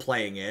people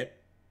playing it.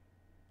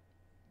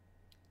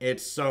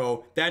 It's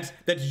so that's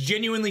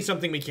genuinely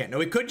something we can't know.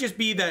 It could just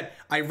be that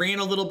I ran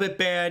a little bit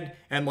bad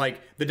and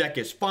like the deck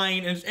is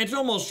fine and it's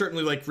almost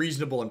certainly like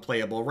reasonable and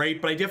playable, right?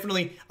 But I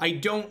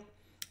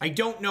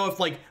don't know if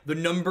like the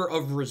number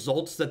of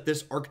results that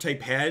this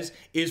archetype has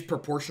is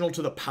proportional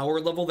to the power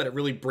level that it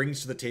really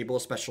brings to the table,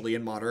 especially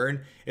in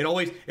Modern. It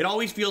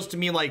always feels to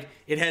me like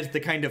it has the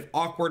kind of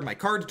awkward my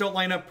cards don't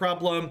line up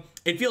problem.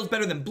 It feels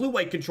better than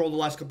blue-white control the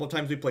last couple of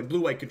times we played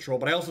blue-white control,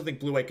 but I also think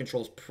blue-white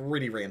control is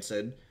pretty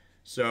rancid.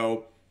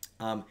 So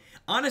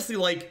honestly,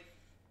 like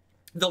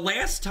the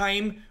last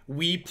time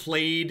we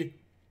played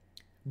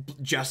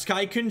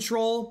Jeskai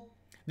control,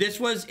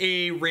 this was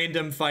a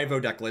random 5-0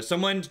 deck list.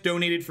 Someone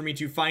donated for me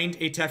to find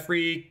a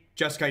Teferi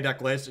Jeskai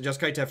deck list, a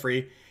Jeskai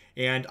Teferi,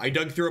 and I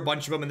dug through a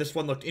bunch of them, and this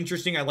one looked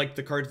interesting. I liked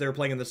the cards they were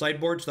playing in the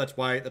sideboard, so that's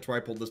why I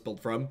pulled this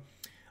build from.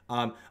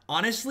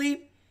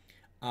 Honestly,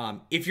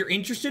 if you're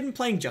interested in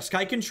playing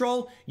Jeskai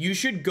control, you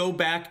should go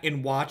back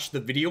and watch the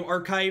video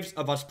archives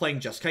of us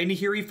playing Jeskai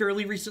Nahiri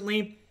fairly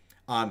recently.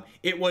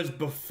 It was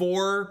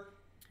before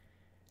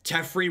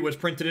Teferi was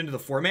printed into the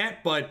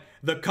format, but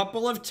the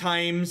couple of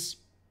times...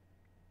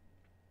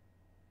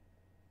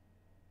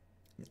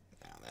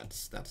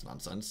 That's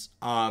nonsense.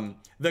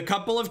 The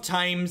couple of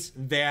times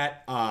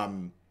that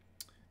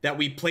that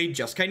we played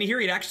Jeskai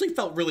Nahiri, it actually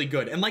felt really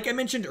good. And like I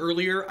mentioned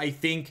earlier, I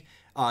think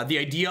the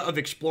idea of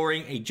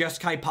exploring a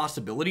Jeskai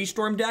Possibility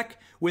Storm deck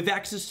with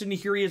access to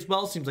Nahiri as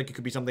well seems like it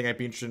could be something I'd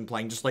be interested in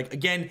playing. Just like,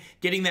 again,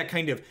 getting that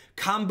kind of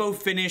combo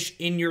finish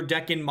in your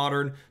deck in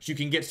Modern so you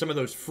can get some of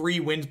those free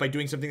wins by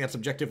doing something that's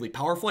objectively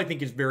powerful, I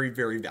think is very,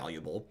 very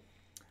valuable.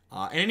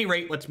 At any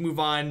rate, let's move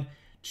on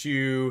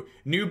to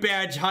new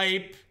badge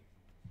hype.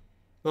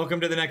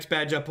 Welcome to the next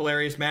badge up,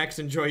 Hilarious Max.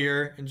 Enjoy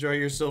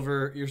your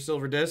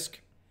silver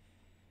disc.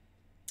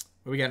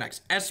 What we got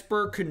next?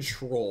 Esper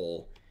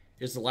Control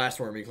is the last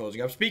one we're gonna be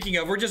closing up. Speaking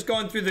of, we're just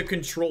going through the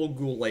Control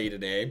Goulet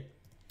today.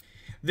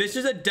 This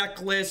is a deck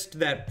list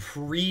that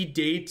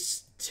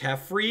predates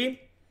Teferi.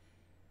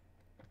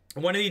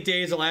 One of these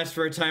days I'll ask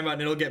for a timeout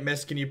and it'll get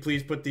missed. Can you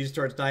please put these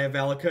towards Naya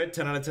Valakut?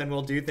 10 out of 10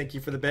 will do. Thank you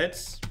for the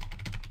bits.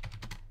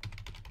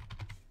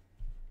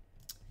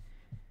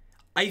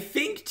 I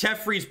think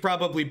Teferi's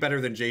probably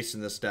better than Jace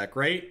in this deck,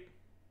 right?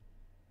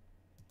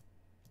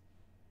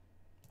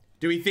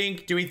 Do we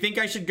think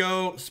I should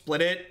go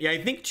split it? Yeah,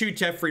 I think 2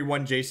 Teferi,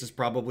 1 Jace is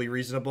probably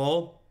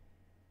reasonable.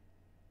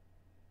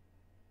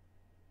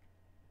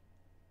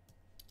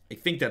 I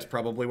think that's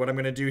probably what I'm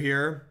gonna do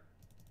here.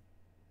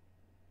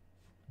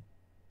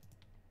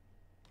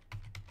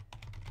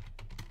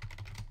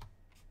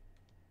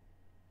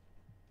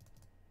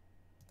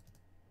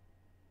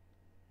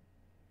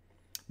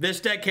 This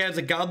deck has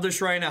a Godless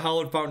Shrine, a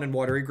Hallowed Fountain, and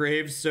Watery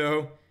Graves,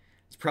 so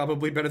it's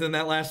probably better than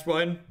that last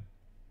one.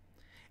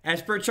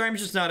 Esper Charm's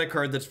just not a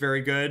card that's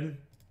very good.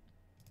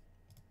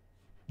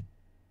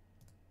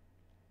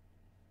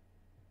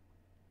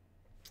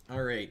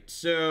 Alright,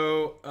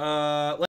 so,